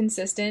highly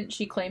inconsistent.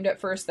 She claimed at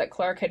first that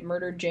Clark had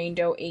murdered Jane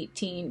Doe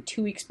 18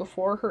 2 weeks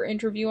before her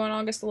interview on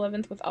August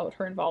 11th without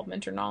her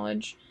involvement or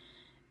knowledge.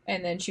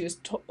 And then she was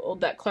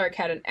told that Clark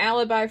had an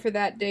alibi for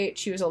that date.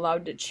 She was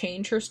allowed to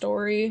change her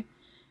story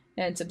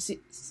and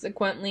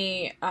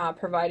subsequently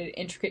provided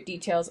intricate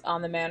details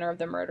on the manner of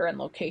the murder and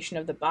location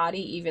of the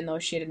body, even though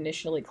she had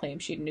initially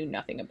claimed she knew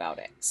nothing about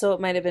it. So it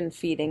might have been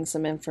feeding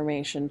some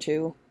information,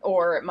 too.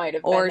 Or it might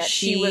have been that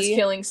she was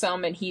killing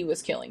some and he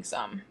was killing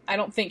some. I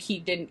don't think he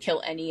didn't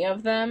kill any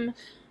of them.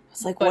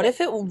 It's like, what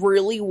if it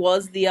really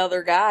was the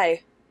other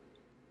guy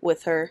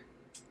with her?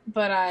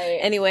 But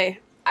Anyway.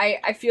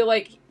 I feel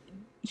like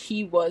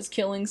he was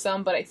killing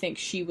some, but I think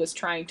she was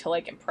trying to,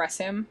 like, impress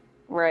him.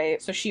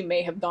 Right. So she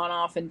may have gone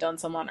off and done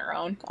some on her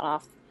own.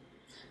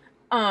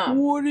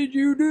 What did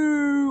you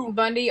do?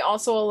 Bundy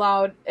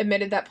also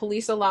admitted that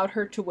police allowed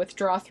her to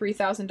withdraw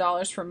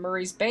 $3,000 from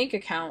Murray's bank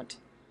account,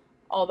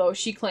 although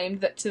she claimed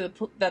that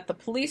the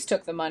police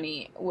took the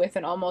money with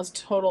an almost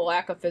total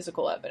lack of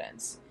physical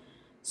evidence.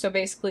 So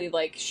basically,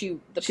 like, the She's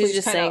police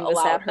just kind saying of this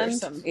allowed her happened?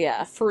 some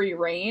Yeah. free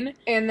reign.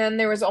 And then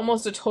there was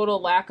almost a total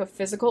lack of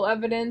physical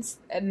evidence,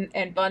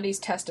 and Bundy's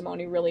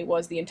testimony really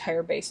was the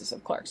entire basis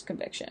of Clark's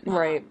conviction.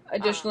 Right.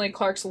 Additionally,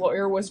 Clark's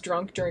lawyer was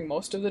drunk during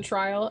most of the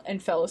trial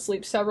and fell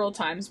asleep several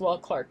times while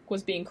Clark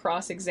was being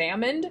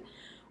cross-examined,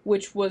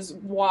 which was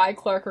why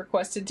Clark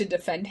requested to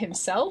defend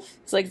himself.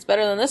 It's like, it's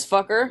better than this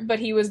fucker. But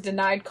he was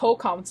denied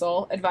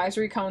co-counsel,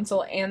 advisory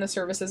counsel, and the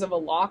services of a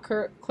law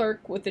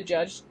clerk, with the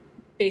judge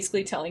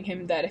basically telling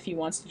him that if he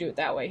wants to do it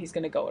that way, he's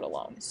going to go it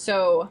alone.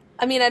 So...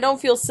 I mean, I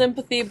don't feel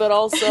sympathy, but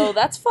also,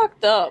 that's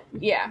fucked up.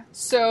 Yeah.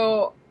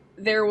 So,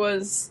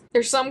 there's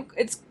some...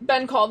 It's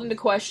been called into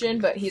question,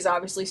 but he's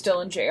obviously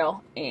still in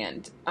jail,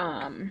 and,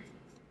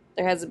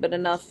 There hasn't been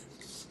enough...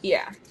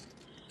 Yeah.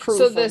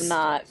 Proof of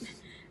not...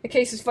 The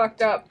case is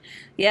fucked up.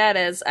 Yeah, it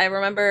is. I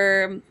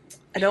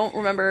don't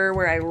remember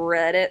where I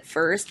read it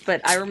first,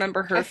 but I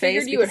remember her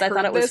face because I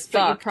thought it was fucked.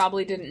 But you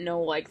probably didn't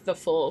know, like, the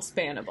full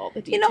span of all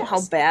the details. You know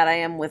how bad I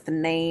am with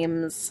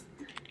names?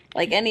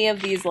 Like, any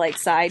of these, like,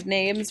 side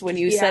names, when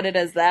you said it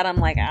as that, I'm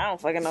like, I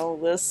don't fucking know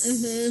this.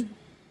 Mm-hmm.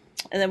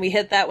 And then we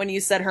hit that when you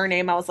said her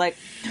name, I was like,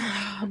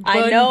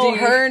 I know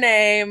her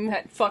name.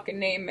 That fucking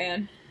name,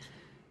 man.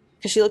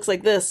 Because she looks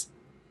like this.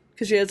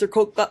 Because she has her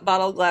Coke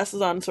bottle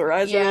glasses on, so her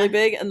eyes are really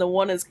big, and the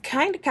one is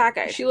kind of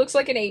cockeyed. She looks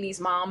like an 80s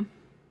mom.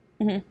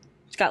 Mm-hmm.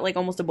 She's got, like,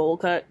 almost a bowl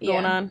cut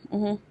going on.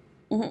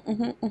 Mm-hmm. Mm-hmm,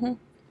 mm-hmm, mm-hmm.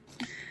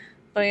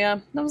 But yeah,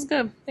 that was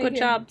good. Good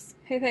jobs.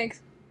 Hey,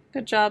 thanks.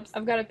 Good jobs.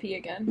 I've got to pee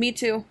again. Me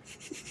too.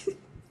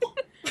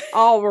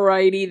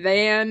 Alrighty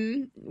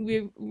then.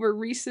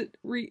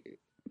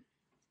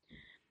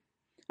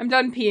 I'm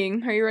done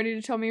peeing. Are you ready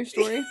to tell me your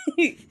story?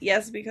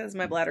 Yes, because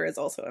my bladder is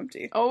also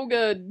empty. Oh,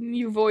 good.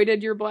 You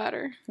voided your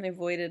bladder. I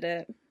voided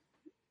it.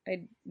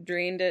 I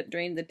drained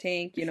the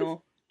tank, you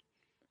know.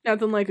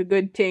 Nothing like a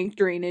good tank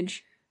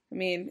drainage. I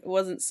mean, it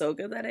wasn't so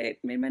good that it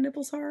made my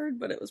nipples hard,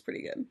 but it was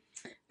pretty good.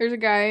 There's a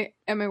guy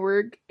at my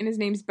work, and his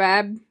name's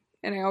Bab,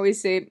 and I always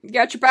say,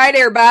 "Got your pie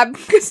there, Bab."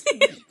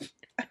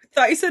 I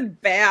thought you said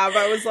Bab.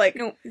 I was like,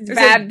 no, there's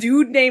Bab. A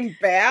dude named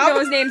Bab? No,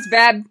 his name's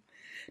Bab.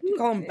 You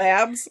call him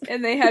Babs?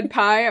 And they had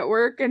pie at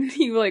work, and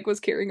he, like, was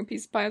carrying a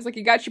piece of pie. I was like,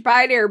 "You got your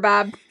pie there,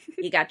 Bob."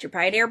 You got your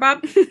pie there,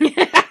 Bob?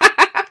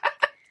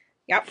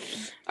 Yep.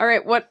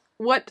 Alright, what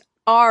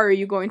are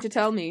you going to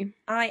tell me?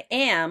 I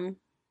am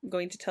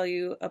going to tell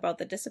you about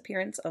the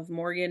disappearance of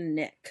Morgan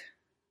Nick.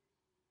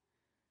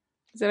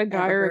 Is that a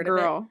guy or a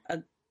girl?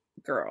 A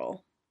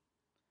girl.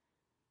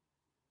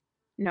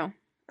 No.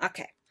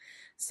 Okay.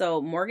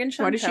 So, Morgan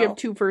Chantel... Why does she have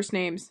two first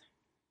names?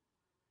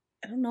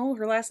 I don't know.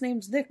 Her last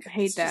name's Nick. I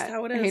hate that. Just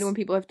how it is. I hate when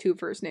people have two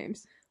first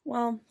names.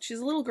 Well, she's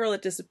a little girl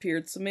that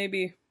disappeared, so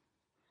maybe...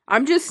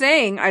 I'm just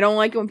saying, I don't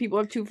like it when people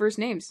have two first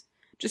names.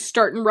 Just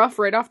starting rough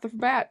right off the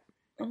bat.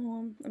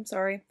 Oh, I'm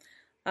sorry.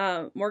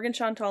 Morgan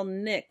Chantal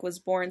Nick was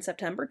born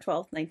September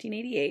 12th,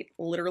 1988.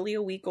 Literally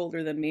a week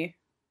older than me.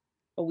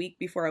 A week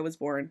before I was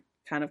born.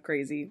 Kind of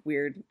crazy.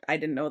 Weird. I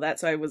didn't know that,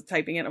 so I was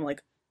typing it. I'm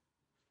like...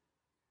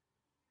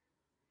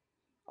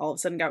 All of a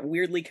sudden got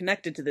weirdly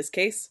connected to this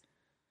case.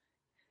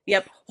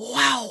 Yep.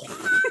 Wow.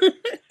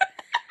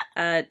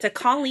 To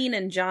Colleen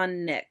and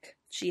John Nick.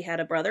 She had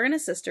a brother and a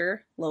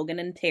sister, Logan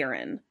and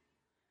Taryn.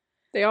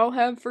 They all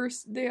have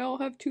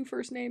two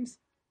first names.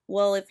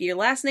 Well, if your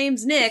last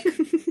name's Nick,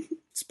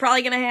 it's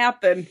probably gonna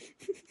happen.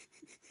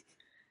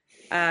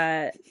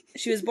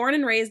 She was born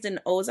and raised in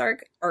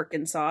Ozark,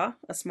 Arkansas,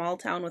 a small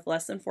town with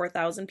less than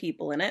 4,000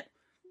 people in it.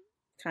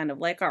 Kind of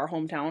like our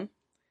hometown.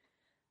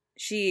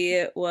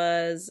 She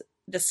was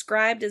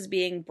described as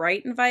being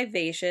bright and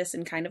vivacious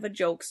and kind of a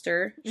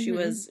jokester. Mm-hmm. She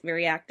was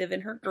very active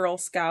in her Girl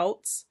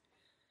Scouts.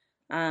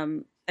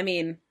 I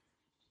mean,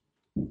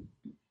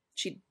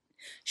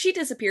 she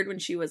disappeared when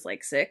she was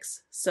like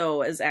 6,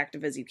 so as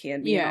active as you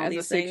can be in all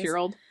these things.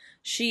 6-year-old.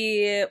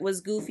 She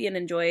was goofy and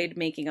enjoyed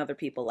making other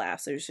people laugh,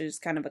 so she was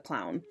kind of a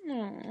clown.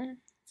 Aww.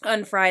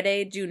 On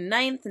Friday, June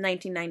 9th,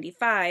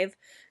 1995,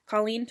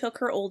 Colleen took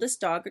her oldest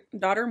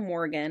daughter,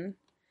 Morgan,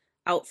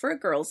 out for a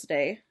girls'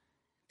 day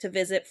to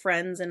visit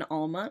friends in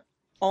Alma,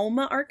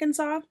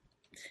 Arkansas,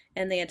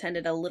 and they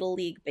attended a Little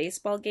League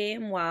baseball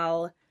game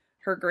while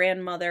her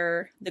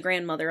grandmother, the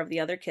grandmother of the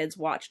other kids,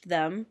 watched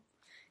them.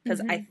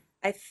 Because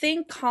I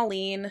think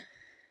Colleen...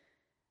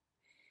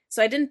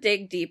 So I didn't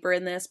dig deeper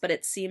in this, but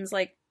it seems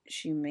like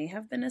she may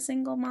have been a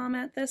single mom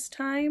at this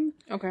time.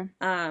 Okay.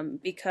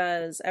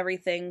 Because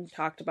everything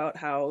talked about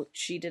how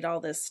she did all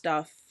this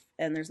stuff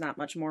and there's not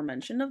much more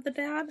mention of the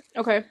dad.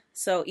 Okay.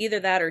 So either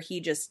that or he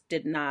just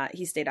did not...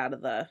 He stayed out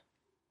of the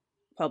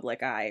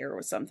public eye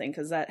or something,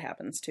 because that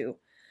happens too.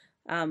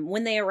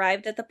 When they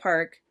arrived at the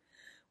park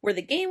where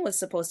the game was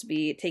supposed to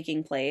be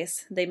taking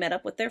place, they met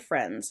up with their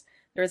friends.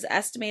 There was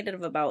estimated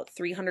of about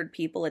 300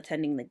 people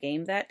attending the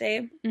game that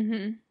day.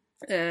 Mm-hmm.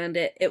 And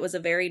it was a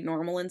very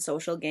normal and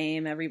social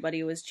game.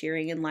 Everybody was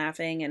cheering and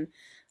laughing, and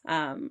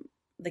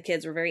the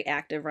kids were very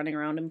active, running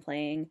around and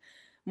playing.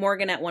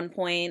 Morgan at one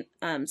point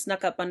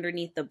snuck up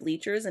underneath the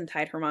bleachers and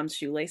tied her mom's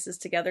shoelaces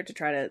together to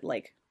try to,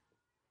 like,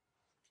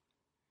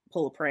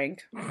 pull a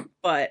prank.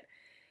 But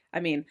I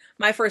mean,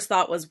 my first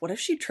thought was, what if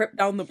she tripped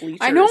down the bleachers?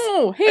 I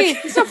know. Hey,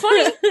 it's not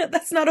funny.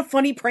 That's not a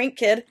funny prank,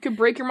 kid. Could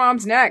break your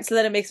mom's neck. So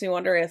then it makes me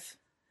wonder if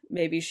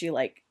maybe she,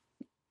 like,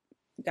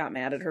 got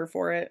mad at her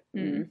for it.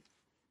 Mm.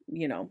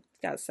 And,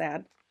 got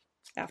sad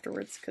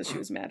afterwards because she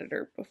was mad at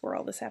her before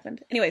all this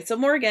happened. Anyway, so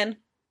Morgan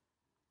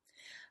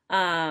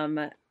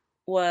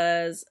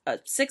was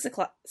 6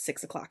 o'clock.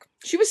 6 o'clock.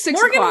 She was 6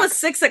 Morgan o'clock. was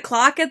 6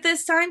 o'clock at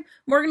this time.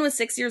 Morgan was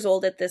 6 years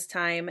old at this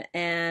time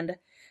and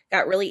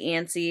got really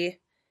antsy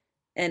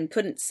and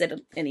couldn't sit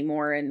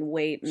anymore and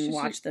wait and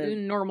watch the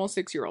normal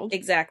 6-year-old.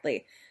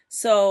 Exactly.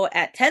 So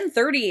at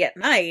 10:30 at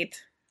night.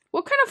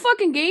 What kind of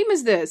fucking game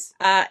is this?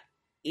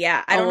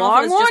 Yeah, I don't know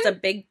if it was just a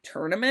big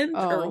tournament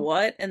or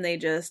what, and they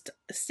just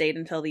stayed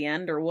until the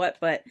end or what,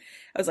 but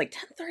I was like,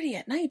 10:30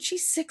 at night?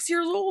 She's 6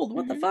 years old.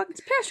 What the fuck?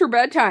 It's past her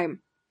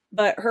bedtime.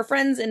 But her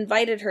friends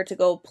invited her to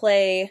go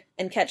play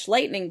and catch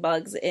lightning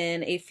bugs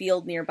in a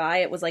field nearby.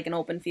 It was like an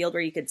open field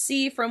where you could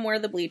see from where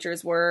the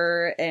bleachers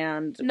were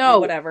and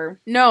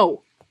whatever.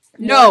 No.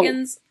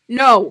 Morgan's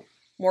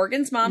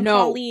mom, No.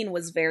 Colleen,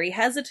 was very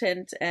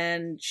hesitant,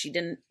 and she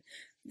didn't...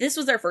 This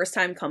was their first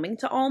time coming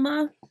to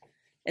Alma,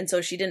 and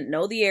so she didn't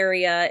know the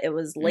area. It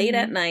was late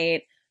at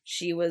night.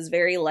 She was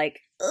very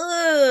like,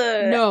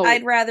 ugh, no.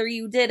 I'd rather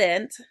you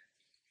didn't.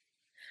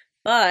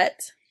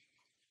 But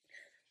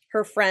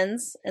her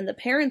friends and the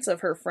parents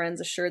of her friends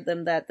assured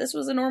them that this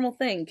was a normal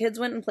thing. Kids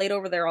went and played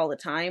over there all the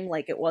time.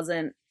 Like, it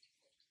wasn't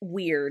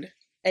weird.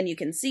 And you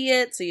can see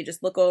it, so you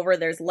just look over.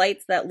 There's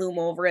lights that loom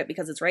over it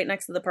because it's right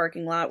next to the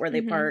parking lot where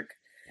they park.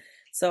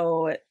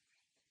 So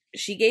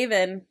she gave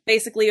in.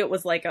 Basically, it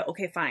was like,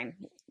 okay, fine.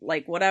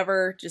 Like,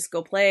 whatever, just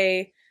go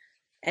play.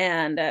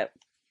 And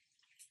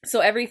so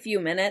every few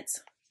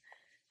minutes...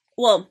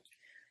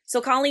 So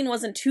Colleen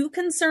wasn't too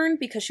concerned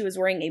because she was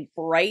wearing a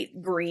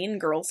bright green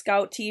Girl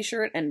Scout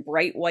t-shirt and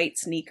bright white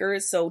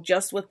sneakers. So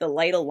just with the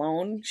light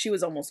alone, she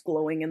was almost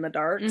glowing in the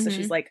dark. So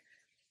she's like,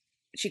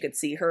 she could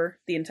see her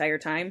the entire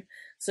time.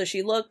 So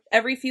she looked,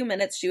 every few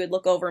minutes she would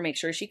look over, make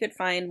sure she could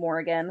find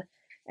Morgan,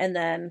 and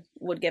then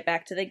would get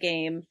back to the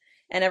game.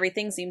 And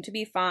everything seemed to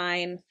be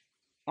fine.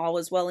 All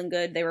was well and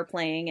good. They were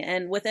playing.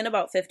 And within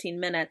about 15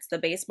 minutes, the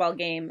baseball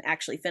game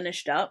actually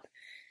finished up.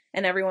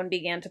 And everyone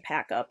began to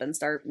pack up and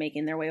start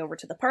making their way over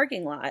to the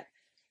parking lot.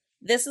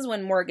 This is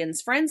when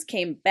Morgan's friends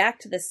came back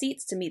to the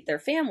seats to meet their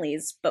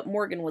families, but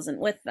Morgan wasn't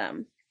with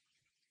them.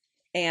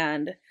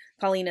 And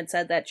Colleen had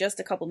said that just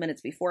a couple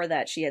minutes before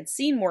that, she had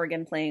seen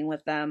Morgan playing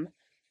with them,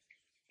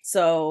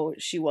 so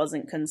she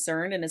wasn't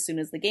concerned. And as soon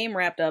as the game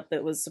wrapped up,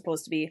 it was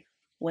supposed to be,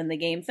 when the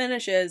game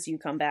finishes, you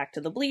come back to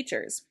the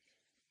bleachers.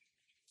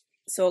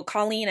 So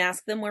Colleen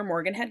asked them where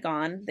Morgan had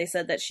gone. They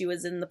said that she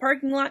was in the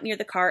parking lot near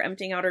the car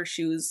emptying out her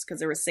shoes because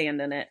there was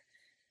sand in it,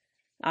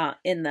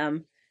 in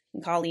them.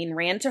 And Colleen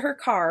ran to her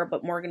car,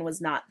 but Morgan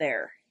was not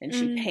there, and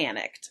she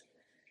panicked.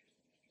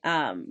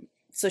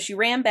 So she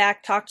ran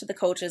back, talked to the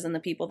coaches and the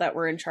people that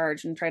were in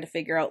charge, and tried to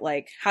figure out,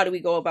 like, how do we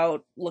go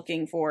about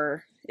looking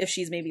for if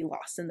she's maybe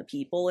lost in the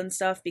people and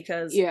stuff,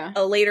 because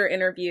a later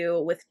interview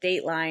with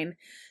Dateline,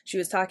 she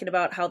was talking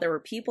about how there were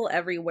people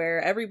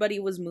everywhere, everybody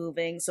was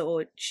moving,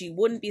 so she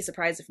wouldn't be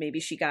surprised if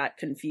maybe she got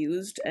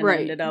confused and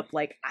ended up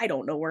like, I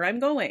don't know where I'm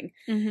going.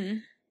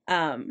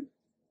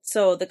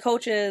 So the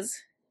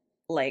coaches,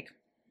 like,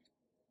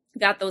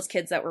 got those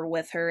kids that were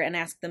with her and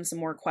asked them some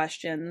more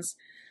questions,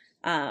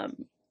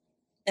 and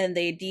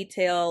they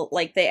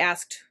they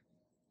asked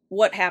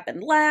what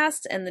happened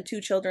last, and the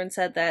two children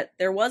said that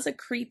there was a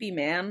creepy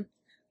man,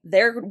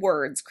 their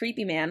words,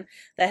 creepy man,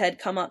 that had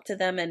come up to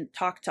them and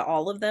talked to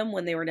all of them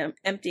when they were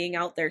emptying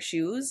out their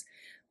shoes,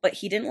 but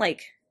he didn't,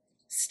 like,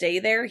 stay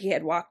there. He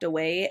had walked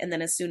away, and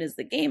then as soon as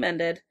the game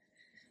ended,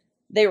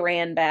 they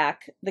ran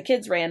back. The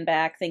kids ran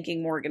back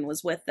thinking Morgan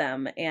was with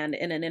them, and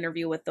in an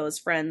interview with those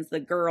friends, the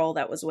girl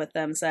that was with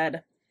them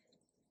said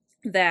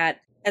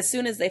that as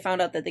soon as they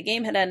found out that the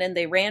game had ended,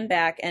 they ran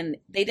back, and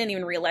they didn't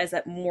even realize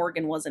that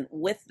Morgan wasn't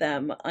with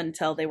them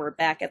until they were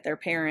back at their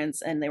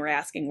parents and they were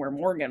asking where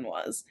Morgan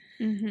was.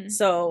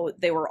 So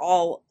they were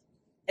all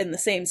in the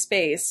same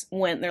space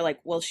when they're like,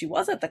 well, she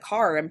was at the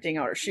car emptying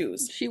out her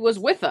shoes. She was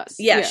with us.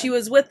 Yeah, she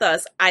was with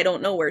us. I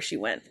don't know where she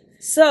went.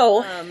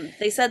 So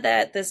they said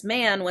that this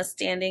man was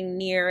standing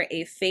near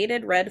a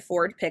faded red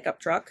Ford pickup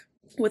truck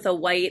with a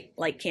white,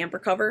 like, camper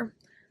cover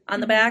on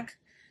the back,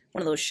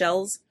 one of those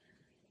shells.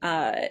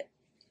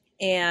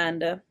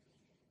 And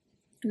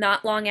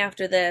not long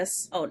after the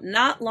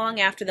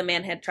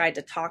man had tried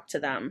to talk to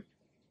them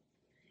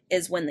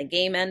is when the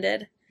game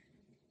ended.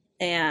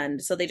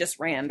 And so they just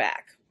ran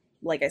back,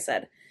 like I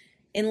said.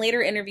 In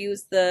later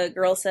interviews, the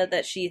girl said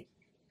that she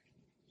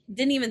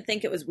didn't even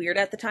think it was weird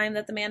at the time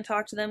that the man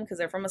talked to them because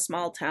they're from a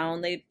small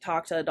town. They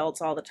talk to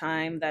adults all the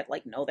time that,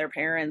 like, know their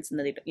parents and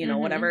they,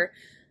 whatever,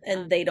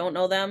 and they don't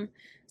know them.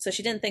 So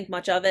she didn't think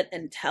much of it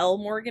until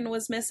Morgan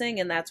was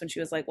missing, and that's when she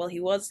was like, well, he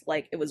was,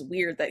 like, it was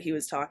weird that he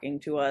was talking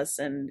to us,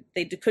 and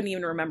they couldn't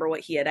even remember what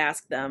he had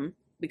asked them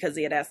because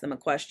he had asked them a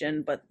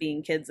question, but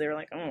being kids, they were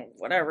like, oh,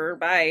 whatever,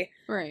 bye.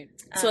 Right.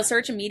 So a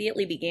search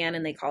immediately began,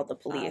 and they called the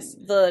police.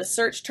 The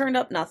search turned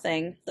up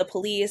nothing. The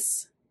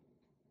police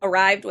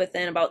arrived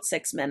within about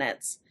 6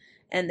 minutes,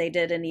 and they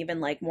did an even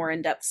like more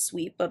in-depth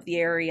sweep of the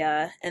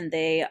area, and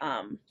they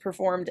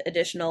performed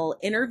additional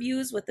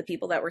interviews with the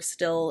people that were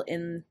still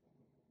in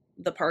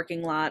the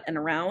parking lot and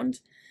around.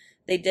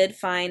 They did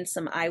find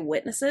some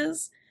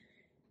eyewitnesses.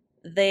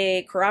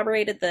 They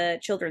corroborated the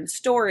children's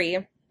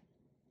story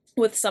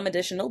with some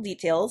additional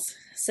details,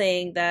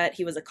 saying that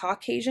he was a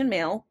Caucasian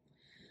male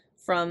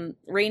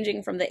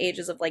ranging from the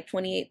ages of like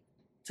 28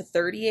 to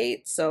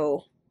 38,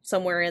 so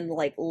somewhere in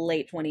like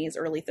late 20s,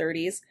 early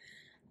 30s.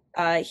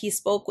 He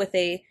spoke with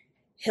a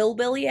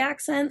hillbilly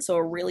accent, so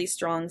a really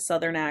strong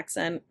southern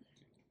accent.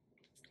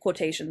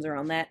 Quotations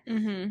around that.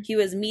 Mm-hmm. He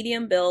was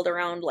medium build,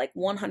 around like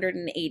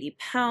 180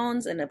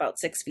 pounds and about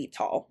 6 feet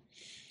tall.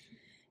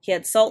 He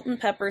had salt and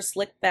pepper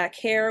slicked back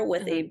hair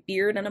with a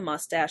beard and a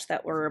mustache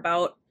that were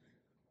about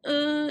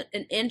an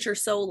inch or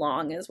so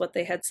long, is what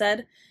they had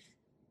said.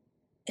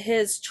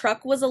 His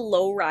truck was a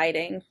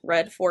low-riding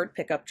red Ford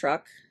pickup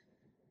truck,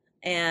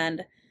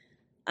 and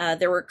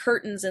there were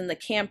curtains in the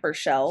camper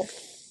shell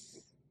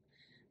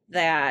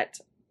that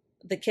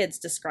the kids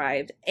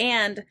described,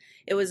 and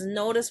it was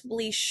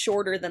noticeably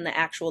shorter than the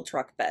actual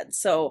truck bed,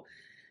 so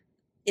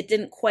it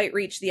didn't quite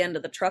reach the end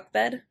of the truck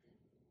bed.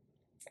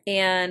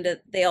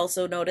 And they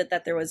also noted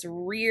that there was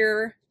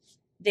rear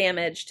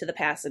damage to the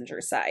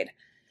passenger side.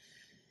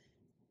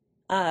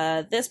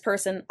 This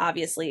person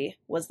obviously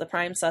was the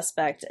prime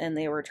suspect, and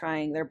they were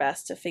trying their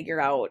best to figure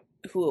out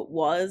who it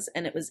was,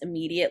 and it was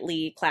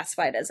immediately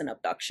classified as an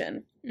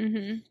abduction.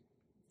 Mm-hmm.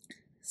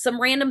 Some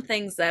random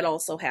things that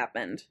also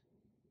happened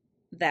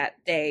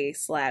that day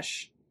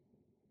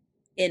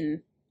 /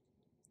 in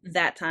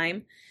that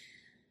time.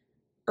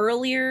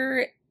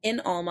 Earlier in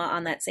Alma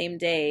on that same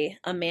day,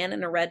 a man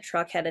in a red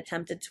truck had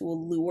attempted to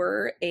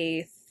lure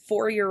a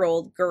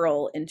 4-year-old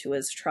girl into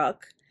his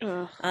truck.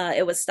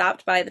 It was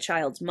stopped by the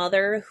child's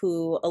mother,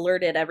 who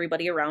alerted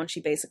everybody around. She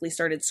basically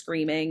started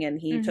screaming, and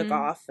he took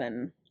off,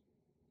 and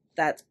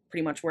that's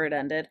pretty much where it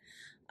ended.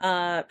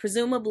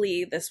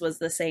 Presumably this was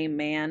the same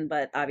man,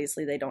 but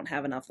obviously they don't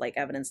have enough like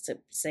evidence to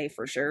say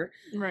for sure.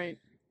 Right.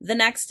 The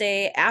next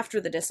day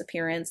after the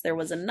disappearance, there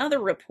was another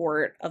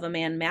report of a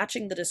man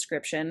matching the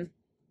description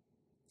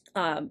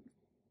of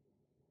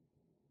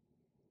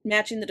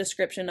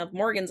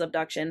Morgan's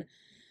abduction,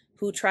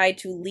 who tried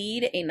to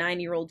lead a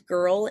 9-year-old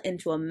girl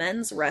into a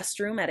men's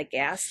restroom at a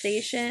gas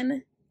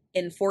station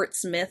in Fort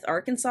Smith,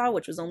 Arkansas,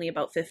 which was only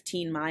about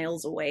 15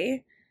 miles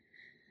away.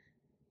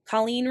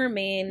 Colleen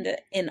remained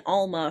in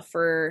Alma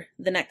for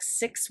the next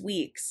 6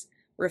 weeks,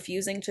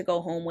 refusing to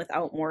go home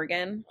without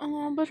Morgan.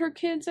 Oh, but her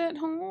kid's at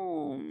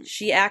home.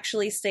 She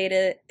actually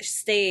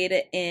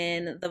stayed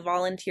in the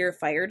volunteer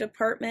fire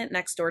department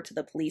next door to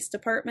the police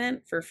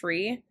department for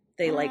free.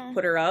 They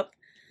put her up.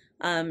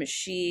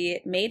 She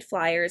made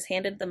flyers,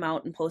 handed them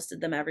out, and posted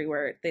them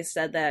everywhere. They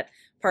said that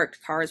parked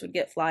cars would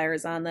get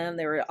flyers on them.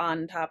 They were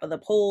on top of the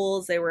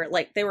poles. They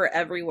were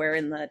everywhere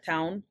in the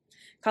town.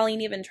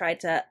 Colleen even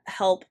tried to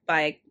help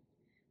by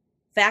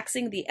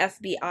faxing the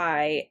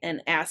FBI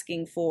and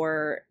asking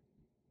for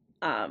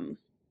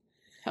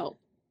help.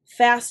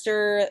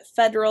 Faster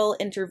federal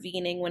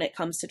intervening when it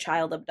comes to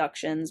child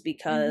abductions,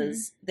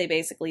 because they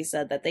basically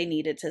said that they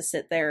needed to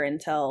sit there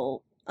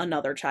until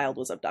another child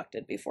was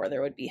abducted before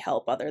there would be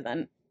help other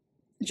than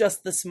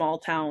just the small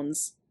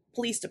town's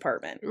police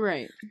department.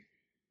 Right.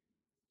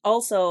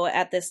 Also,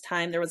 at this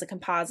time, there was a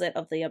composite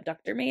of the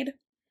abductor made,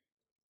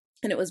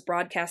 and it was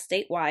broadcast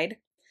statewide.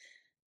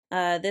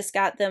 This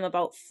got them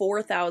about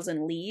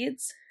 4,000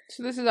 leads.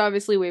 So this is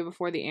obviously way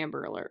before the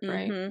Amber Alert,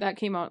 right? That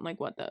came out in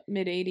like what, the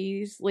mid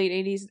 80s, late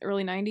 80s,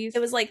 early 90s?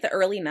 It was like the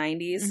early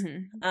 90s.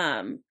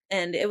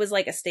 And it was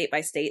like a state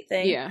by state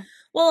thing. Yeah.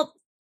 Well,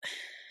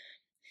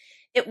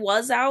 it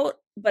was out,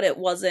 but it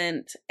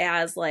wasn't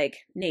as like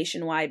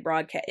nationwide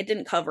broadcast. It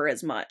didn't cover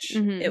as much.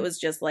 It was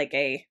just like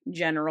a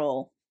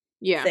general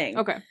thing.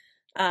 Okay.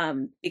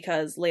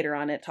 Because later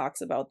on it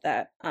talks about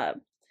that.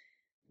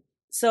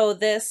 So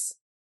this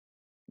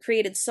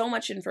created so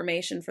much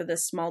information for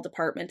this small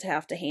department to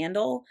have to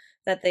handle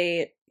that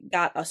they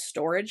got a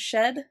storage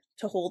shed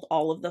to hold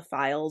all of the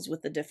files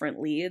with the different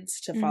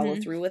leads to follow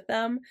through with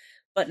them,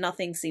 but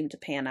nothing seemed to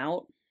pan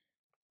out.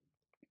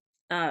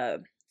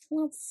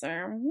 Let's see.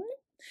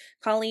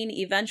 Colleen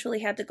eventually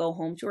had to go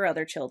home to her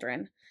other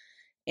children,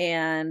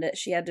 and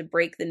she had to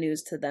break the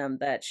news to them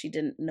that she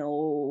didn't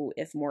know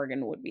if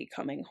Morgan would be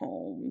coming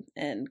home,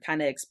 and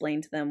kind of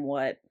explain to them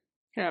what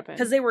happened.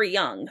 Because they were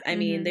young. I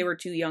mean, they were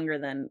 2 younger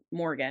than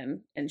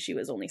Morgan, and she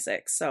was only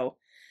 6. So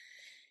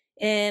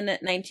in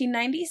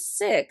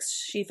 1996,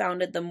 she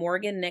founded the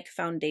Morgan Nick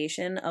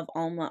Foundation of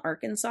Alma,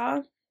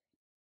 Arkansas.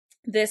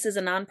 This is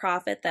a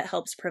nonprofit that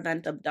helps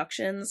prevent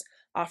abductions,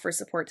 offer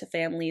support to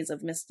families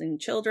of missing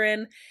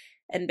children,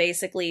 and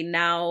basically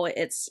now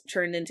it's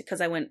turned into, because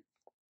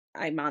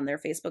I'm on their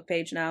Facebook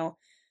page now,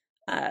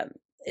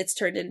 it's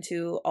turned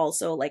into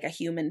also like a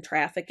human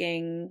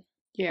trafficking,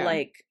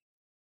 like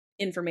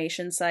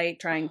information site,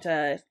 trying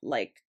to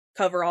like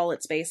cover all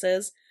its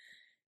bases.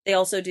 They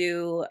also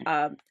do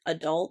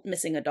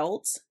missing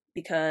adults,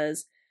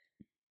 because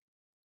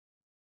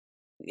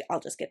I'll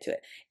just get to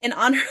it. In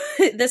honor,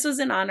 this was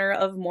in honor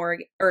of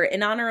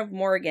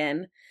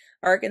Morgan,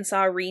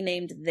 Arkansas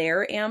renamed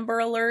their Amber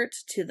Alert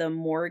to the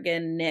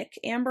Morgan Nick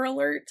Amber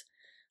Alert,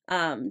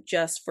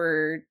 just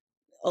for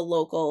a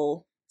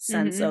local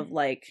sense Mhm. of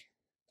like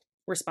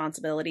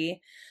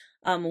responsibility.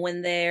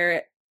 When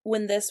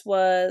this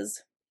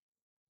was,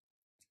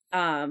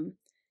 when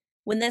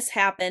this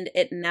happened,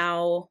 it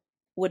now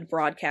would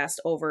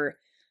broadcast over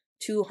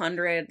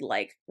 200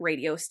 like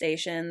radio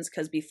stations,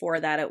 because before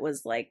that it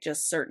was like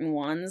just certain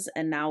ones,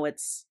 and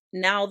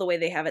now the way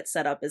they have it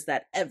set up is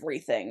that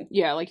everything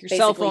Yeah, like your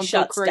cell basically phone's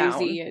so shuts down.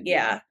 crazy. And,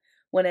 Yeah,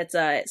 when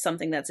it's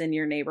something that's in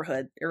your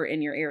neighborhood or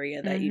in your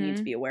area that you need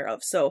to Mhm. be aware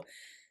of. So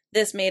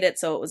this made it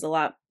so it was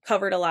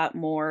covered a lot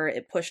more.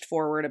 It pushed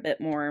forward a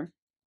bit more.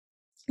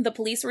 The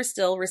police were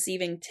still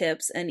receiving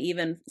tips and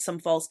even some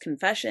false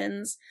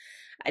confessions.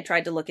 I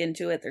tried to look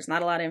into it. There's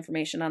not a lot of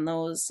information on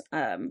those.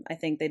 I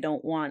think they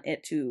don't want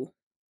it to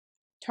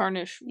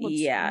Tarnish.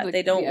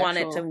 they don't want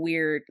it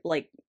to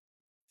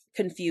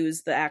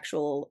confuse the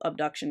actual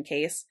abduction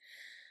case.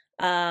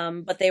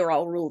 But they were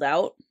all ruled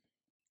out.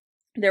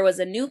 There was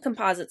a new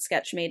composite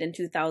sketch made in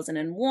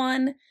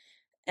 2001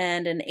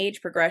 and an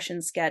age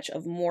progression sketch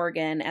of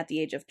Morgan at the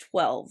age of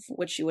 12,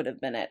 which she would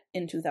have been at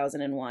in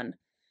 2001.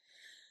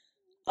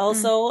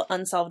 Also,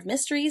 Unsolved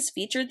Mysteries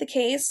featured the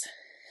case,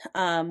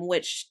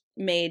 which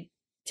made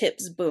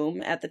tips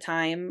boom at the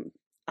time.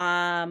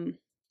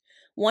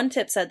 One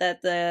tip said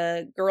that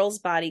the girl's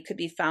body could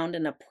be found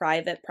in a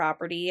private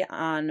property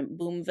on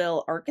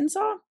Boomville,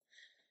 Arkansas.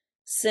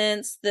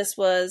 Since this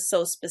was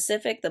so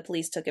specific, the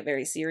police took it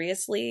very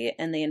seriously,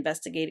 and they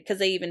investigated, because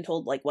they even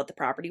told like what the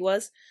property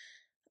was.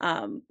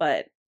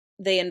 But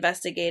they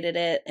investigated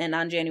it, and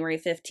on January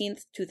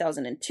 15th,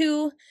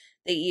 2002,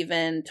 they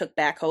even took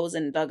backhoes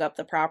and dug up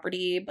the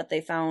property, but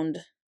they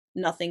found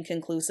nothing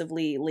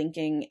conclusively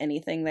linking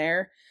anything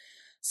there.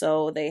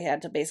 So they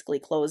had to basically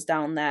close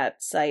down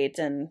that site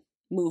and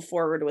move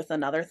forward with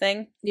another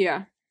thing.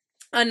 Yeah.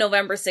 On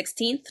November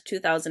 16th,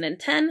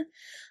 2010,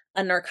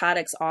 a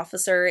narcotics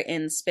officer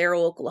in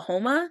Sparrow,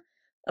 Oklahoma,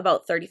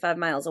 about 35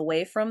 miles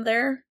away from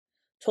there,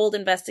 told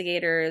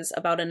investigators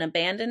about an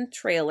abandoned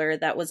trailer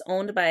that was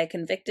owned by a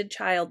convicted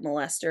child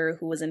molester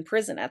who was in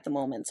prison at the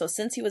moment. So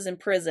since he was in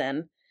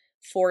prison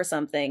for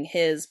something,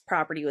 his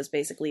property was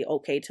basically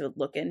okay to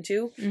look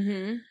into.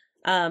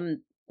 Mm-hmm.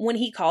 When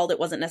he called, it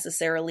wasn't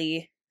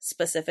necessarily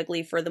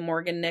specifically for the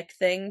Morgan Nick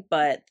thing,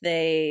 but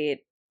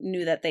they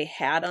knew that they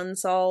had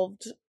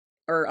unsolved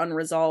or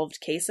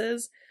unresolved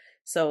cases.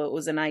 So it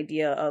was an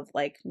idea of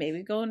like,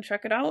 maybe go and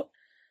check it out.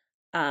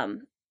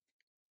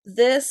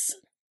 This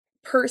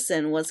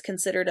person was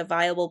considered a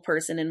viable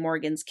person in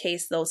Morgan's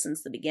case, though,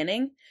 since the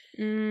beginning.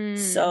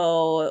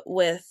 So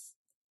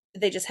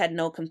they just had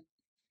no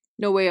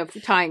way of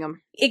tying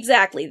him.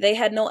 Exactly. They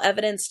had no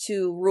evidence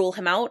to rule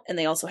him out, and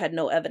they also had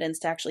no evidence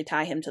to actually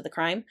tie him to the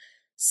crime.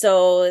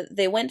 So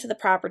they went to the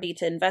property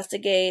to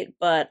investigate,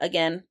 but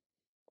again,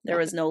 there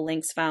was no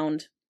links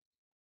found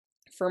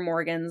for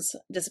Morgan's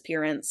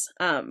disappearance.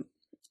 On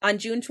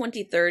June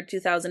 23rd,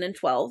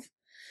 2012,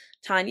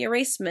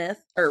 Renee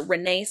Smith, a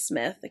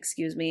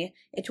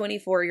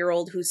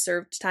 24-year-old who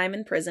served time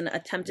in prison,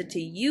 attempted to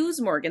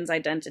use Morgan's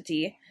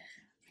identity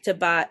to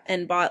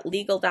bought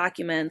legal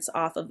documents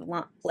off of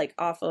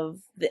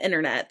the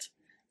internet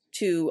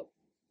to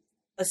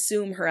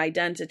assume her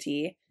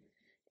identity,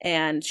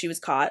 and she was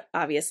caught,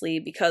 obviously,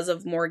 because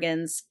of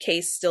Morgan's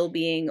case still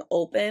being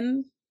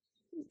open.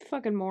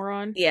 Fucking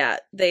moron. Yeah,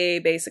 they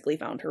basically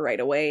found her right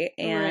away,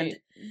 and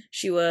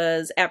she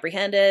was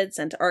apprehended,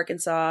 sent to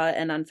Arkansas,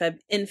 and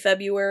in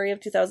February of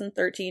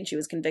 2013, she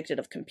was convicted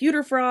of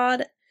computer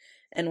fraud,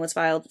 and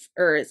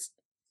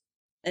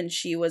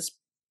she was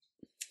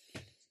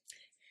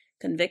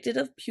convicted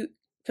of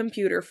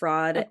computer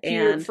fraud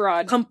and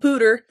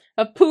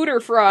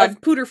pooter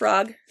frog. Pooter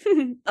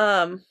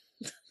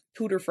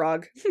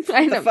frog.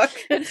 I know. Fuck?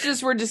 It's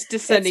just we're just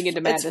descending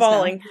into madness.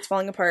 It's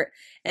falling apart,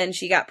 and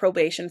she got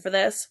probation for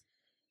this.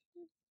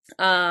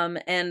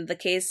 And the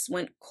case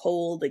went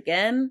cold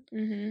again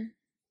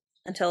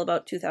until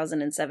about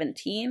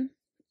 2017.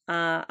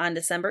 On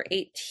December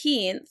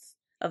 18th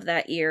of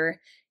that year,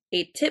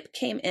 a tip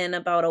came in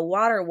about a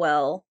water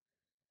well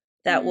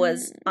that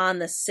was on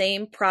the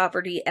same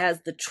property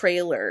as the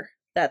trailer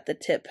that the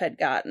tip had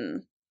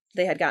gotten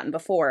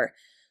before.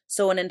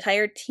 So an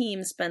entire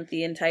team spent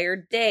the entire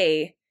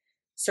day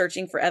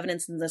searching for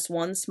evidence in this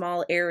one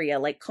small area,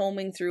 like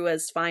combing through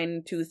as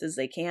fine tooth as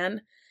they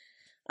can.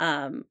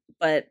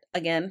 But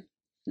again,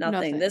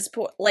 nothing.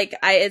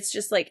 It's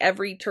just like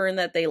every turn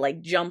that they like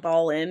jump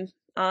all in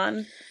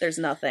on, there's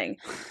nothing.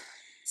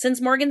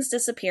 Since Morgan's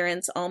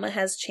disappearance, Alma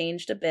has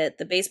changed a bit.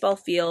 The baseball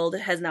field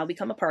has now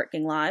become a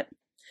parking lot.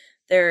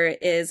 There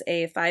is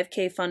a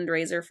 5K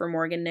fundraiser for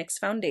Morgan Nick's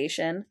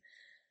Foundation.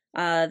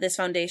 This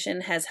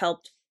foundation has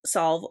helped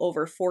solve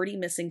over 40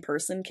 missing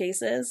person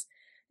cases,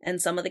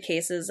 and some of the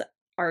cases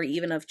are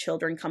even of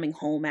children coming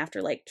home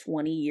after like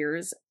 20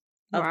 years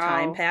of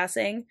time Wow.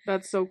 passing.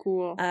 That's so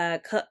cool.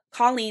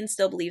 Colleen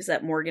still believes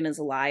that Morgan is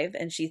alive,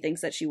 and she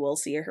thinks that she will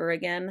see her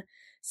again,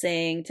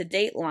 saying to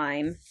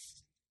Dateline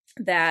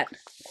that,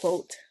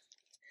 quote,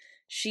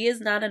 "She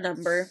is not a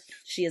number.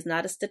 She is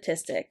not a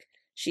statistic.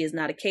 She is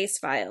not a case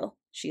file.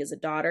 She is a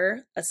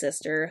daughter, a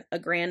sister, a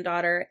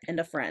granddaughter, and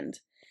a friend.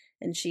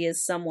 And she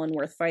is someone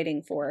worth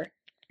fighting for.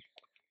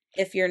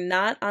 If you're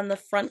not on the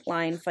front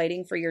line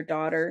fighting for your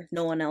daughter,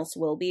 no one else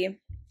will be.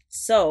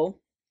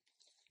 So,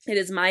 it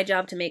is my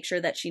job to make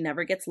sure that she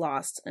never gets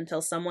lost.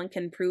 Until someone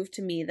can prove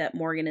to me that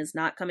Morgan is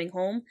not coming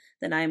home,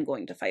 then I am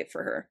going to fight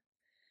for her."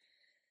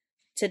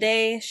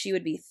 Today, she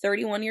would be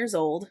 31 years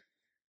old.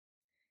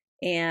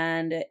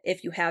 And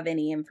if you have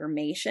any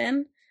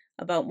information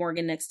about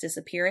Morgan Nick's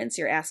disappearance,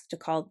 you're asked to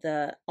call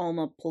the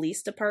Alma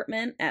Police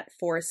Department at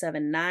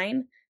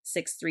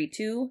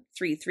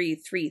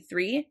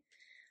 479-632-3333.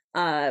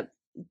 A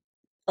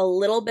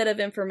little bit of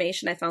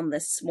information I found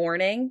this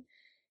morning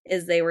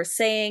is they were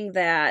saying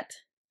that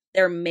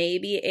there may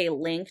be a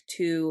link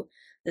to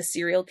the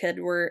serial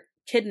killer.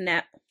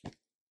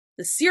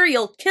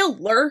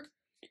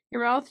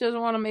 Your mouth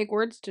doesn't want to make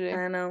words today.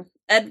 I know.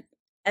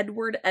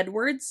 Edward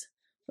Edwards,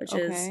 which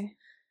is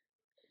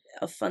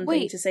a fun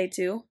thing to say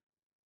too.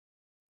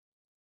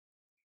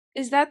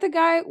 Is that the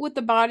guy with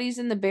the bodies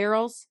in the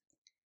barrels?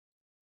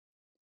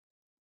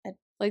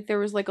 Like there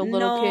was like a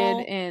little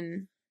kid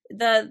in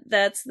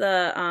that's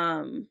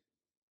the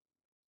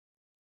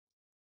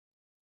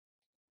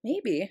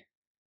maybe.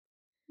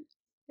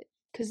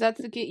 Because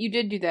that's the kid. You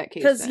did do that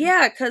case.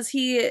 Because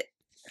he.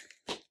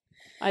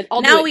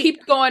 I'll do it.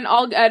 Keep going.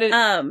 I'll edit.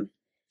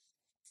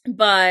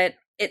 But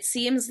it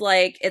seems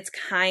like it's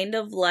kind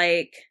of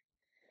like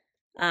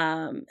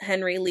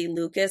Henry Lee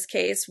Lucas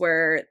case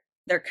where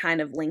they're kind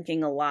of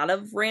linking a lot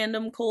of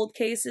random cold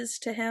cases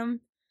to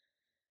him.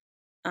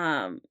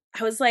 I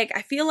was like,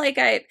 I feel like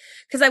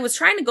because I was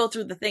trying to go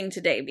through the thing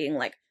today being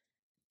like,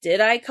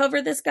 did I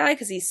cover this guy?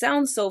 Because he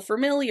sounds so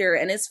familiar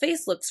and his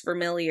face looks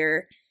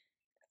familiar.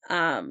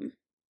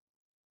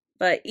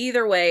 But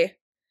either way,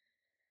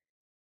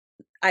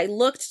 I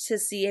looked to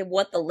see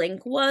what the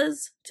link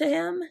was to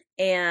him,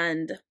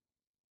 and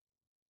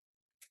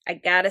I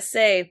gotta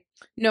say,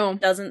 no,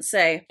 doesn't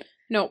say.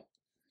 No.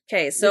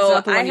 Okay,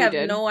 so I have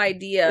no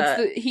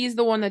idea. He's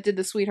the one that did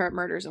the sweetheart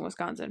murders in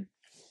Wisconsin.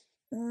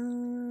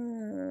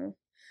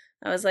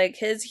 I was like,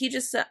 he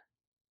just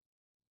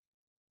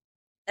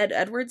Ed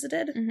Edwards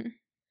did? Mm-hmm.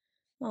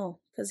 Oh,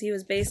 because he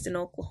was based in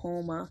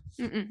Oklahoma.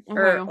 Ohio.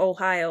 Or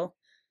Ohio.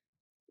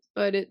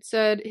 But it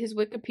said, his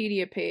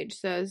Wikipedia page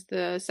says,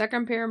 the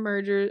second pair of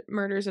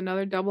murders,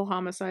 another double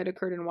homicide,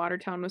 occurred in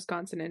Watertown,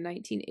 Wisconsin in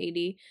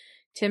 1980.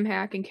 Tim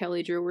Hack and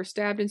Kelly Drew were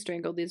stabbed and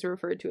strangled. These are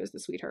referred to as the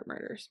sweetheart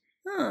murders.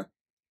 Huh.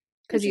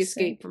 Because he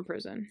escaped from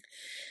prison.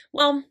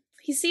 Well,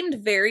 he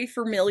seemed very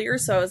familiar,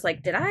 so I was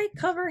like, did I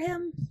cover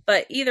him?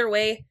 But either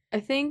way. I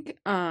think,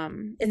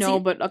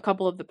 but a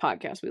couple of the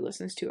podcasts we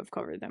listened to have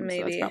covered them,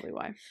 so that's probably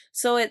why.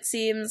 So it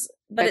seems,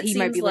 but it he seems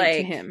might be like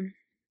linked to him.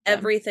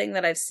 Everything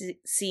that I've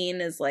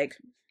seen is like,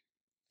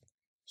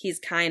 he's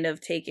kind of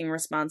taking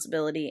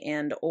responsibility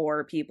and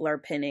or people are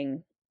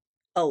pinning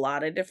a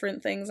lot of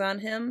different things on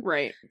him.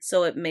 Right.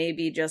 So it may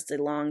be just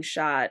a long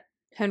shot.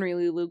 Henry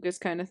Lee Lucas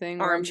kind of thing.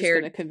 Where Armchair. I'm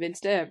just going to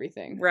convince to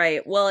everything.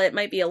 Right. Well, it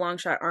might be a long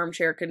shot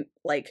armchair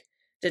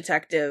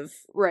detective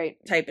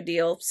type of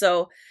deal.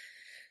 So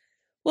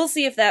we'll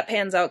see if that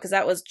pans out, because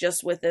that was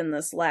just within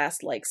this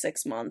last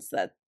 6 months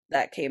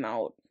that came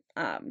out.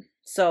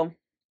 So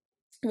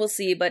we'll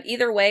see. But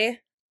either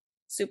way,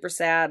 super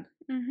sad.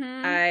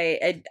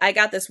 Mm-hmm. I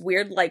got this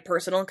weird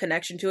personal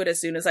connection to it as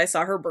soon as I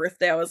saw her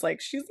birthday. I was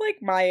like, she's like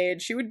my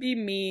age. She would be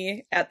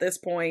me at this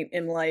point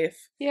in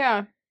life.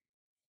 Yeah.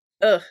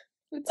 Ugh.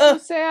 It's so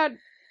sad.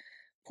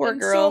 Poor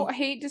girl. So I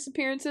hate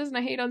disappearances and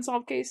I hate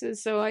unsolved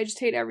cases, so I just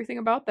hate everything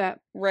about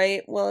that.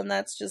 Right. Well, and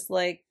that's just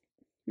my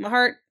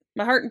heart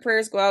and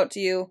prayers go out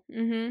to you,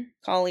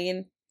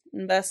 Colleen.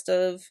 And best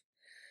of.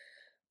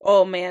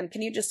 Oh man,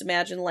 can you just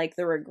imagine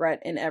the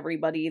regret in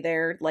everybody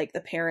there? The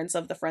parents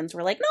of the friends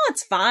were like, no,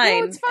 it's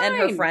fine. No, it's fine. And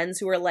her friends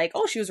who were like,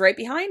 oh, she was right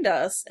behind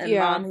us. And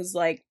mom who's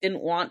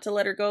didn't want to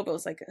let her go, but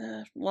was like,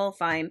 well,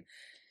 fine.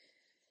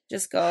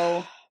 Just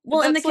go.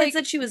 Well, and the kids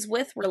that she was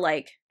with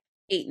were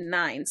 8 and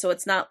 9, so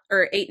it's not,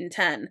 or 8 and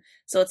 10,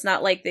 so it's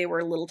not like they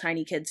were little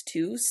tiny kids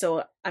too,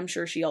 so I'm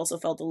sure she also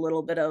felt a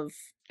little bit of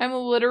I'm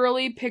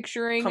literally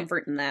picturing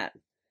comfort in that.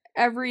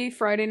 Every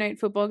Friday night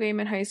football game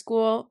in high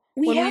school.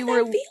 We had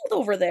that field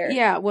over there.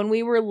 Yeah, when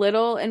we were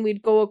little and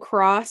we'd go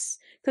across,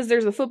 because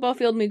there's a football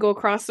field and we go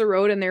across the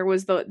road and there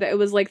was it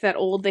was that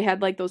old, they had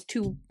those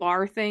 2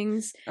 bar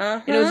things.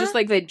 And it was just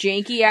that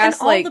janky ass,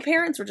 and all the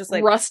parents were just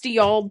rusty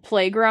old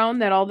playground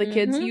that all the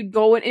kids, you'd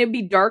go in, it'd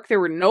be dark, there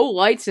were no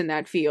lights in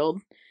that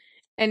field.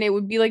 And it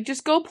would be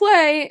just go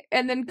play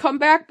and then come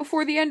back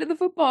before the end of the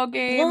football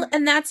game. Well,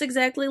 and that's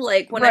exactly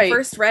when I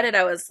first read it,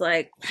 I was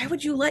like, why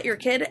would you let your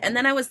kid? And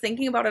then I was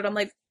thinking about it, I'm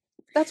like,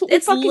 that's what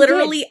it's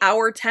literally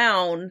our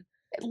town.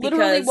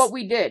 Literally what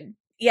we did.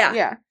 Yeah.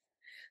 Yeah.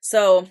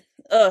 So,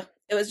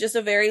 it was just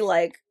a very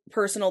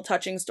personal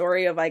touching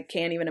story of I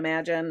can't even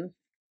imagine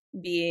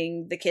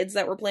being the kids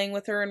that were playing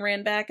with her and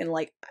ran back, and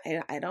like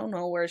I don't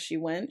know where she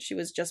went. She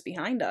was just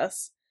behind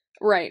us.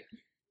 Right.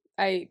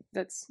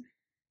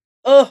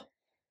 Oh,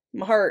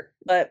 my heart.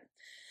 But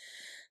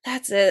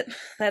that's it.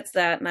 That's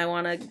that. And I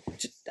want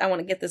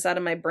to get this out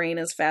of my brain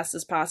as fast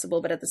as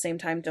possible, but at the same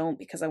time don't,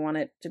 because I want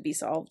it to be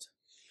solved.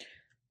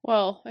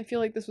 Well, I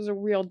feel like this was a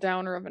real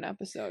downer of an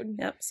episode.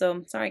 Yep.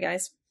 So sorry,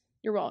 guys.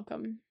 You're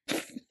welcome.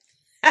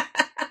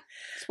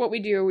 It's what we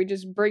do. We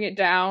just bring it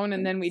down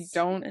and then we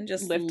don't and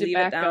just lift leave it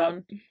back down.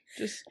 up.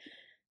 Just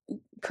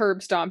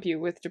curb stomp you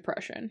with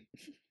depression.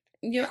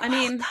 I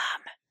mean,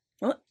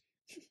 what?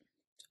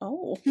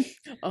 Oh.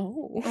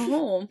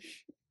 Oh.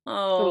 Oh.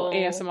 Little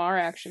ASMR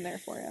action there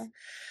for you.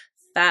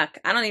 Fuck.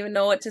 I don't even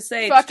know what to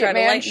say. Fuck to try it,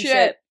 man. to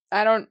shit.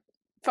 I don't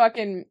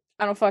fucking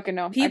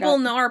know. People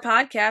know our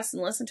podcast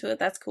and listen to it.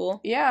 That's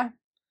cool. Yeah.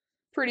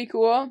 Pretty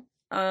cool.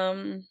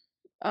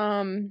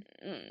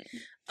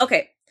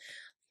 Okay.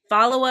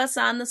 Follow us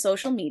on the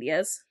social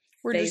medias.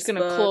 We're Facebook, just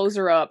gonna close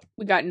her up.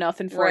 We got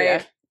nothing for you.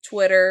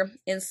 Twitter,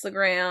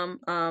 Instagram.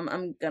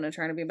 I'm gonna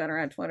try to be better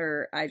on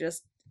Twitter. I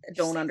just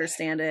don't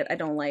understand it. I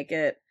don't like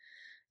it.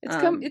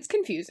 It's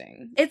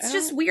confusing. It's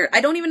just weird.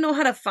 I don't even know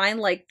how to find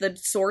like the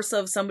source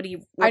of somebody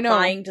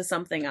replying to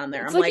something on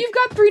there. It's I'm like you've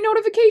got 3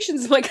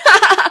 notifications. I'm like,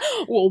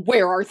 well,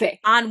 where are they?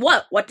 On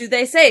what? What do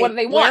they say? What do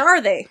they want? Where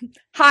are they?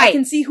 Hi. I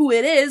can see who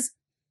it is,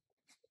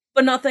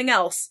 but nothing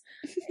else.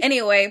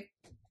 Anyway,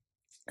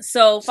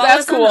 so follow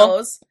us on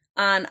those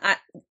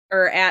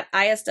or at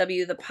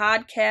ISW the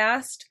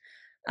podcast.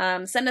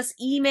 Send us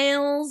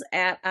emails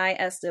at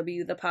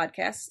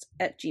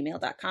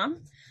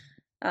iswthepodcast@gmail.com.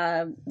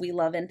 We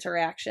love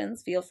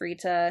interactions. Feel free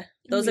to,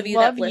 those of you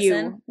that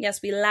listen.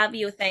 Yes, we love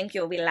you. Thank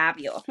you. We love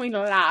you. We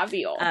love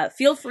you.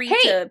 Feel free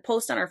to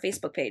post on our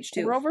Facebook page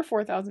too. We're over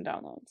 4,000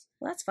 downloads.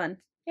 Well, that's fun.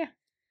 Yeah.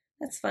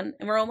 That's fun.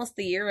 And we're almost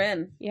the year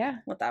in. Yeah.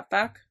 What the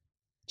fuck?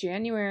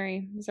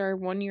 January is our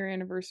 1-year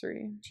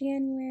anniversary.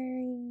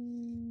 January.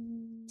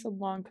 It's a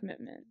long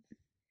commitment.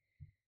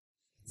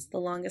 It's the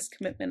longest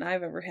commitment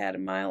I've ever had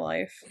in my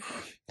life.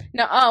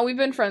 No, we've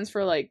been friends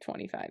for like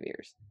 25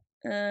 years.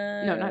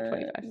 No, not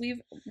 25.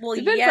 We've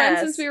been friends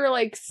since we were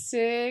like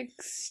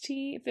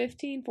 16,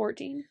 15,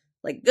 14.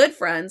 Like good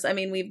friends. I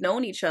mean, we've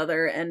known each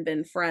other and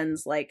been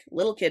friends, like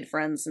little kid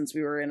friends, since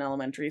we were in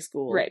elementary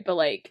school. Right, but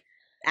like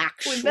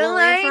actually we've been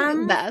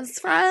like best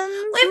friends.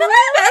 We've been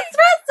like best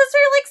friends since we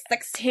were like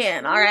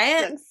 16,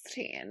 alright?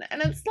 16.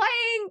 And it's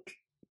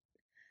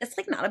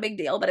like not a big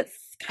deal, but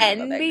it's kind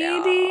NBD, of a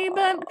big deal.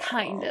 but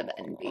kind of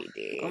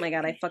NBD. Oh my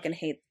god, I fucking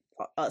hate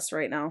us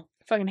right now.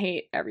 Fucking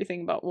hate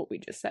everything about what we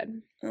just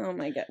said. Oh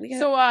my god.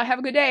 So have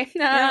a good day.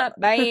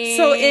 Bye.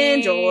 So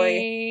enjoy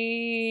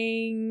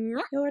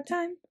your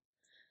time.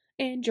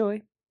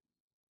 Enjoy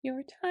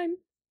your time.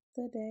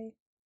 The day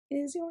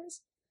is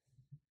yours.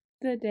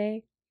 The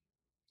day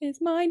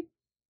is mine.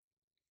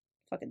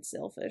 Fucking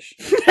selfish.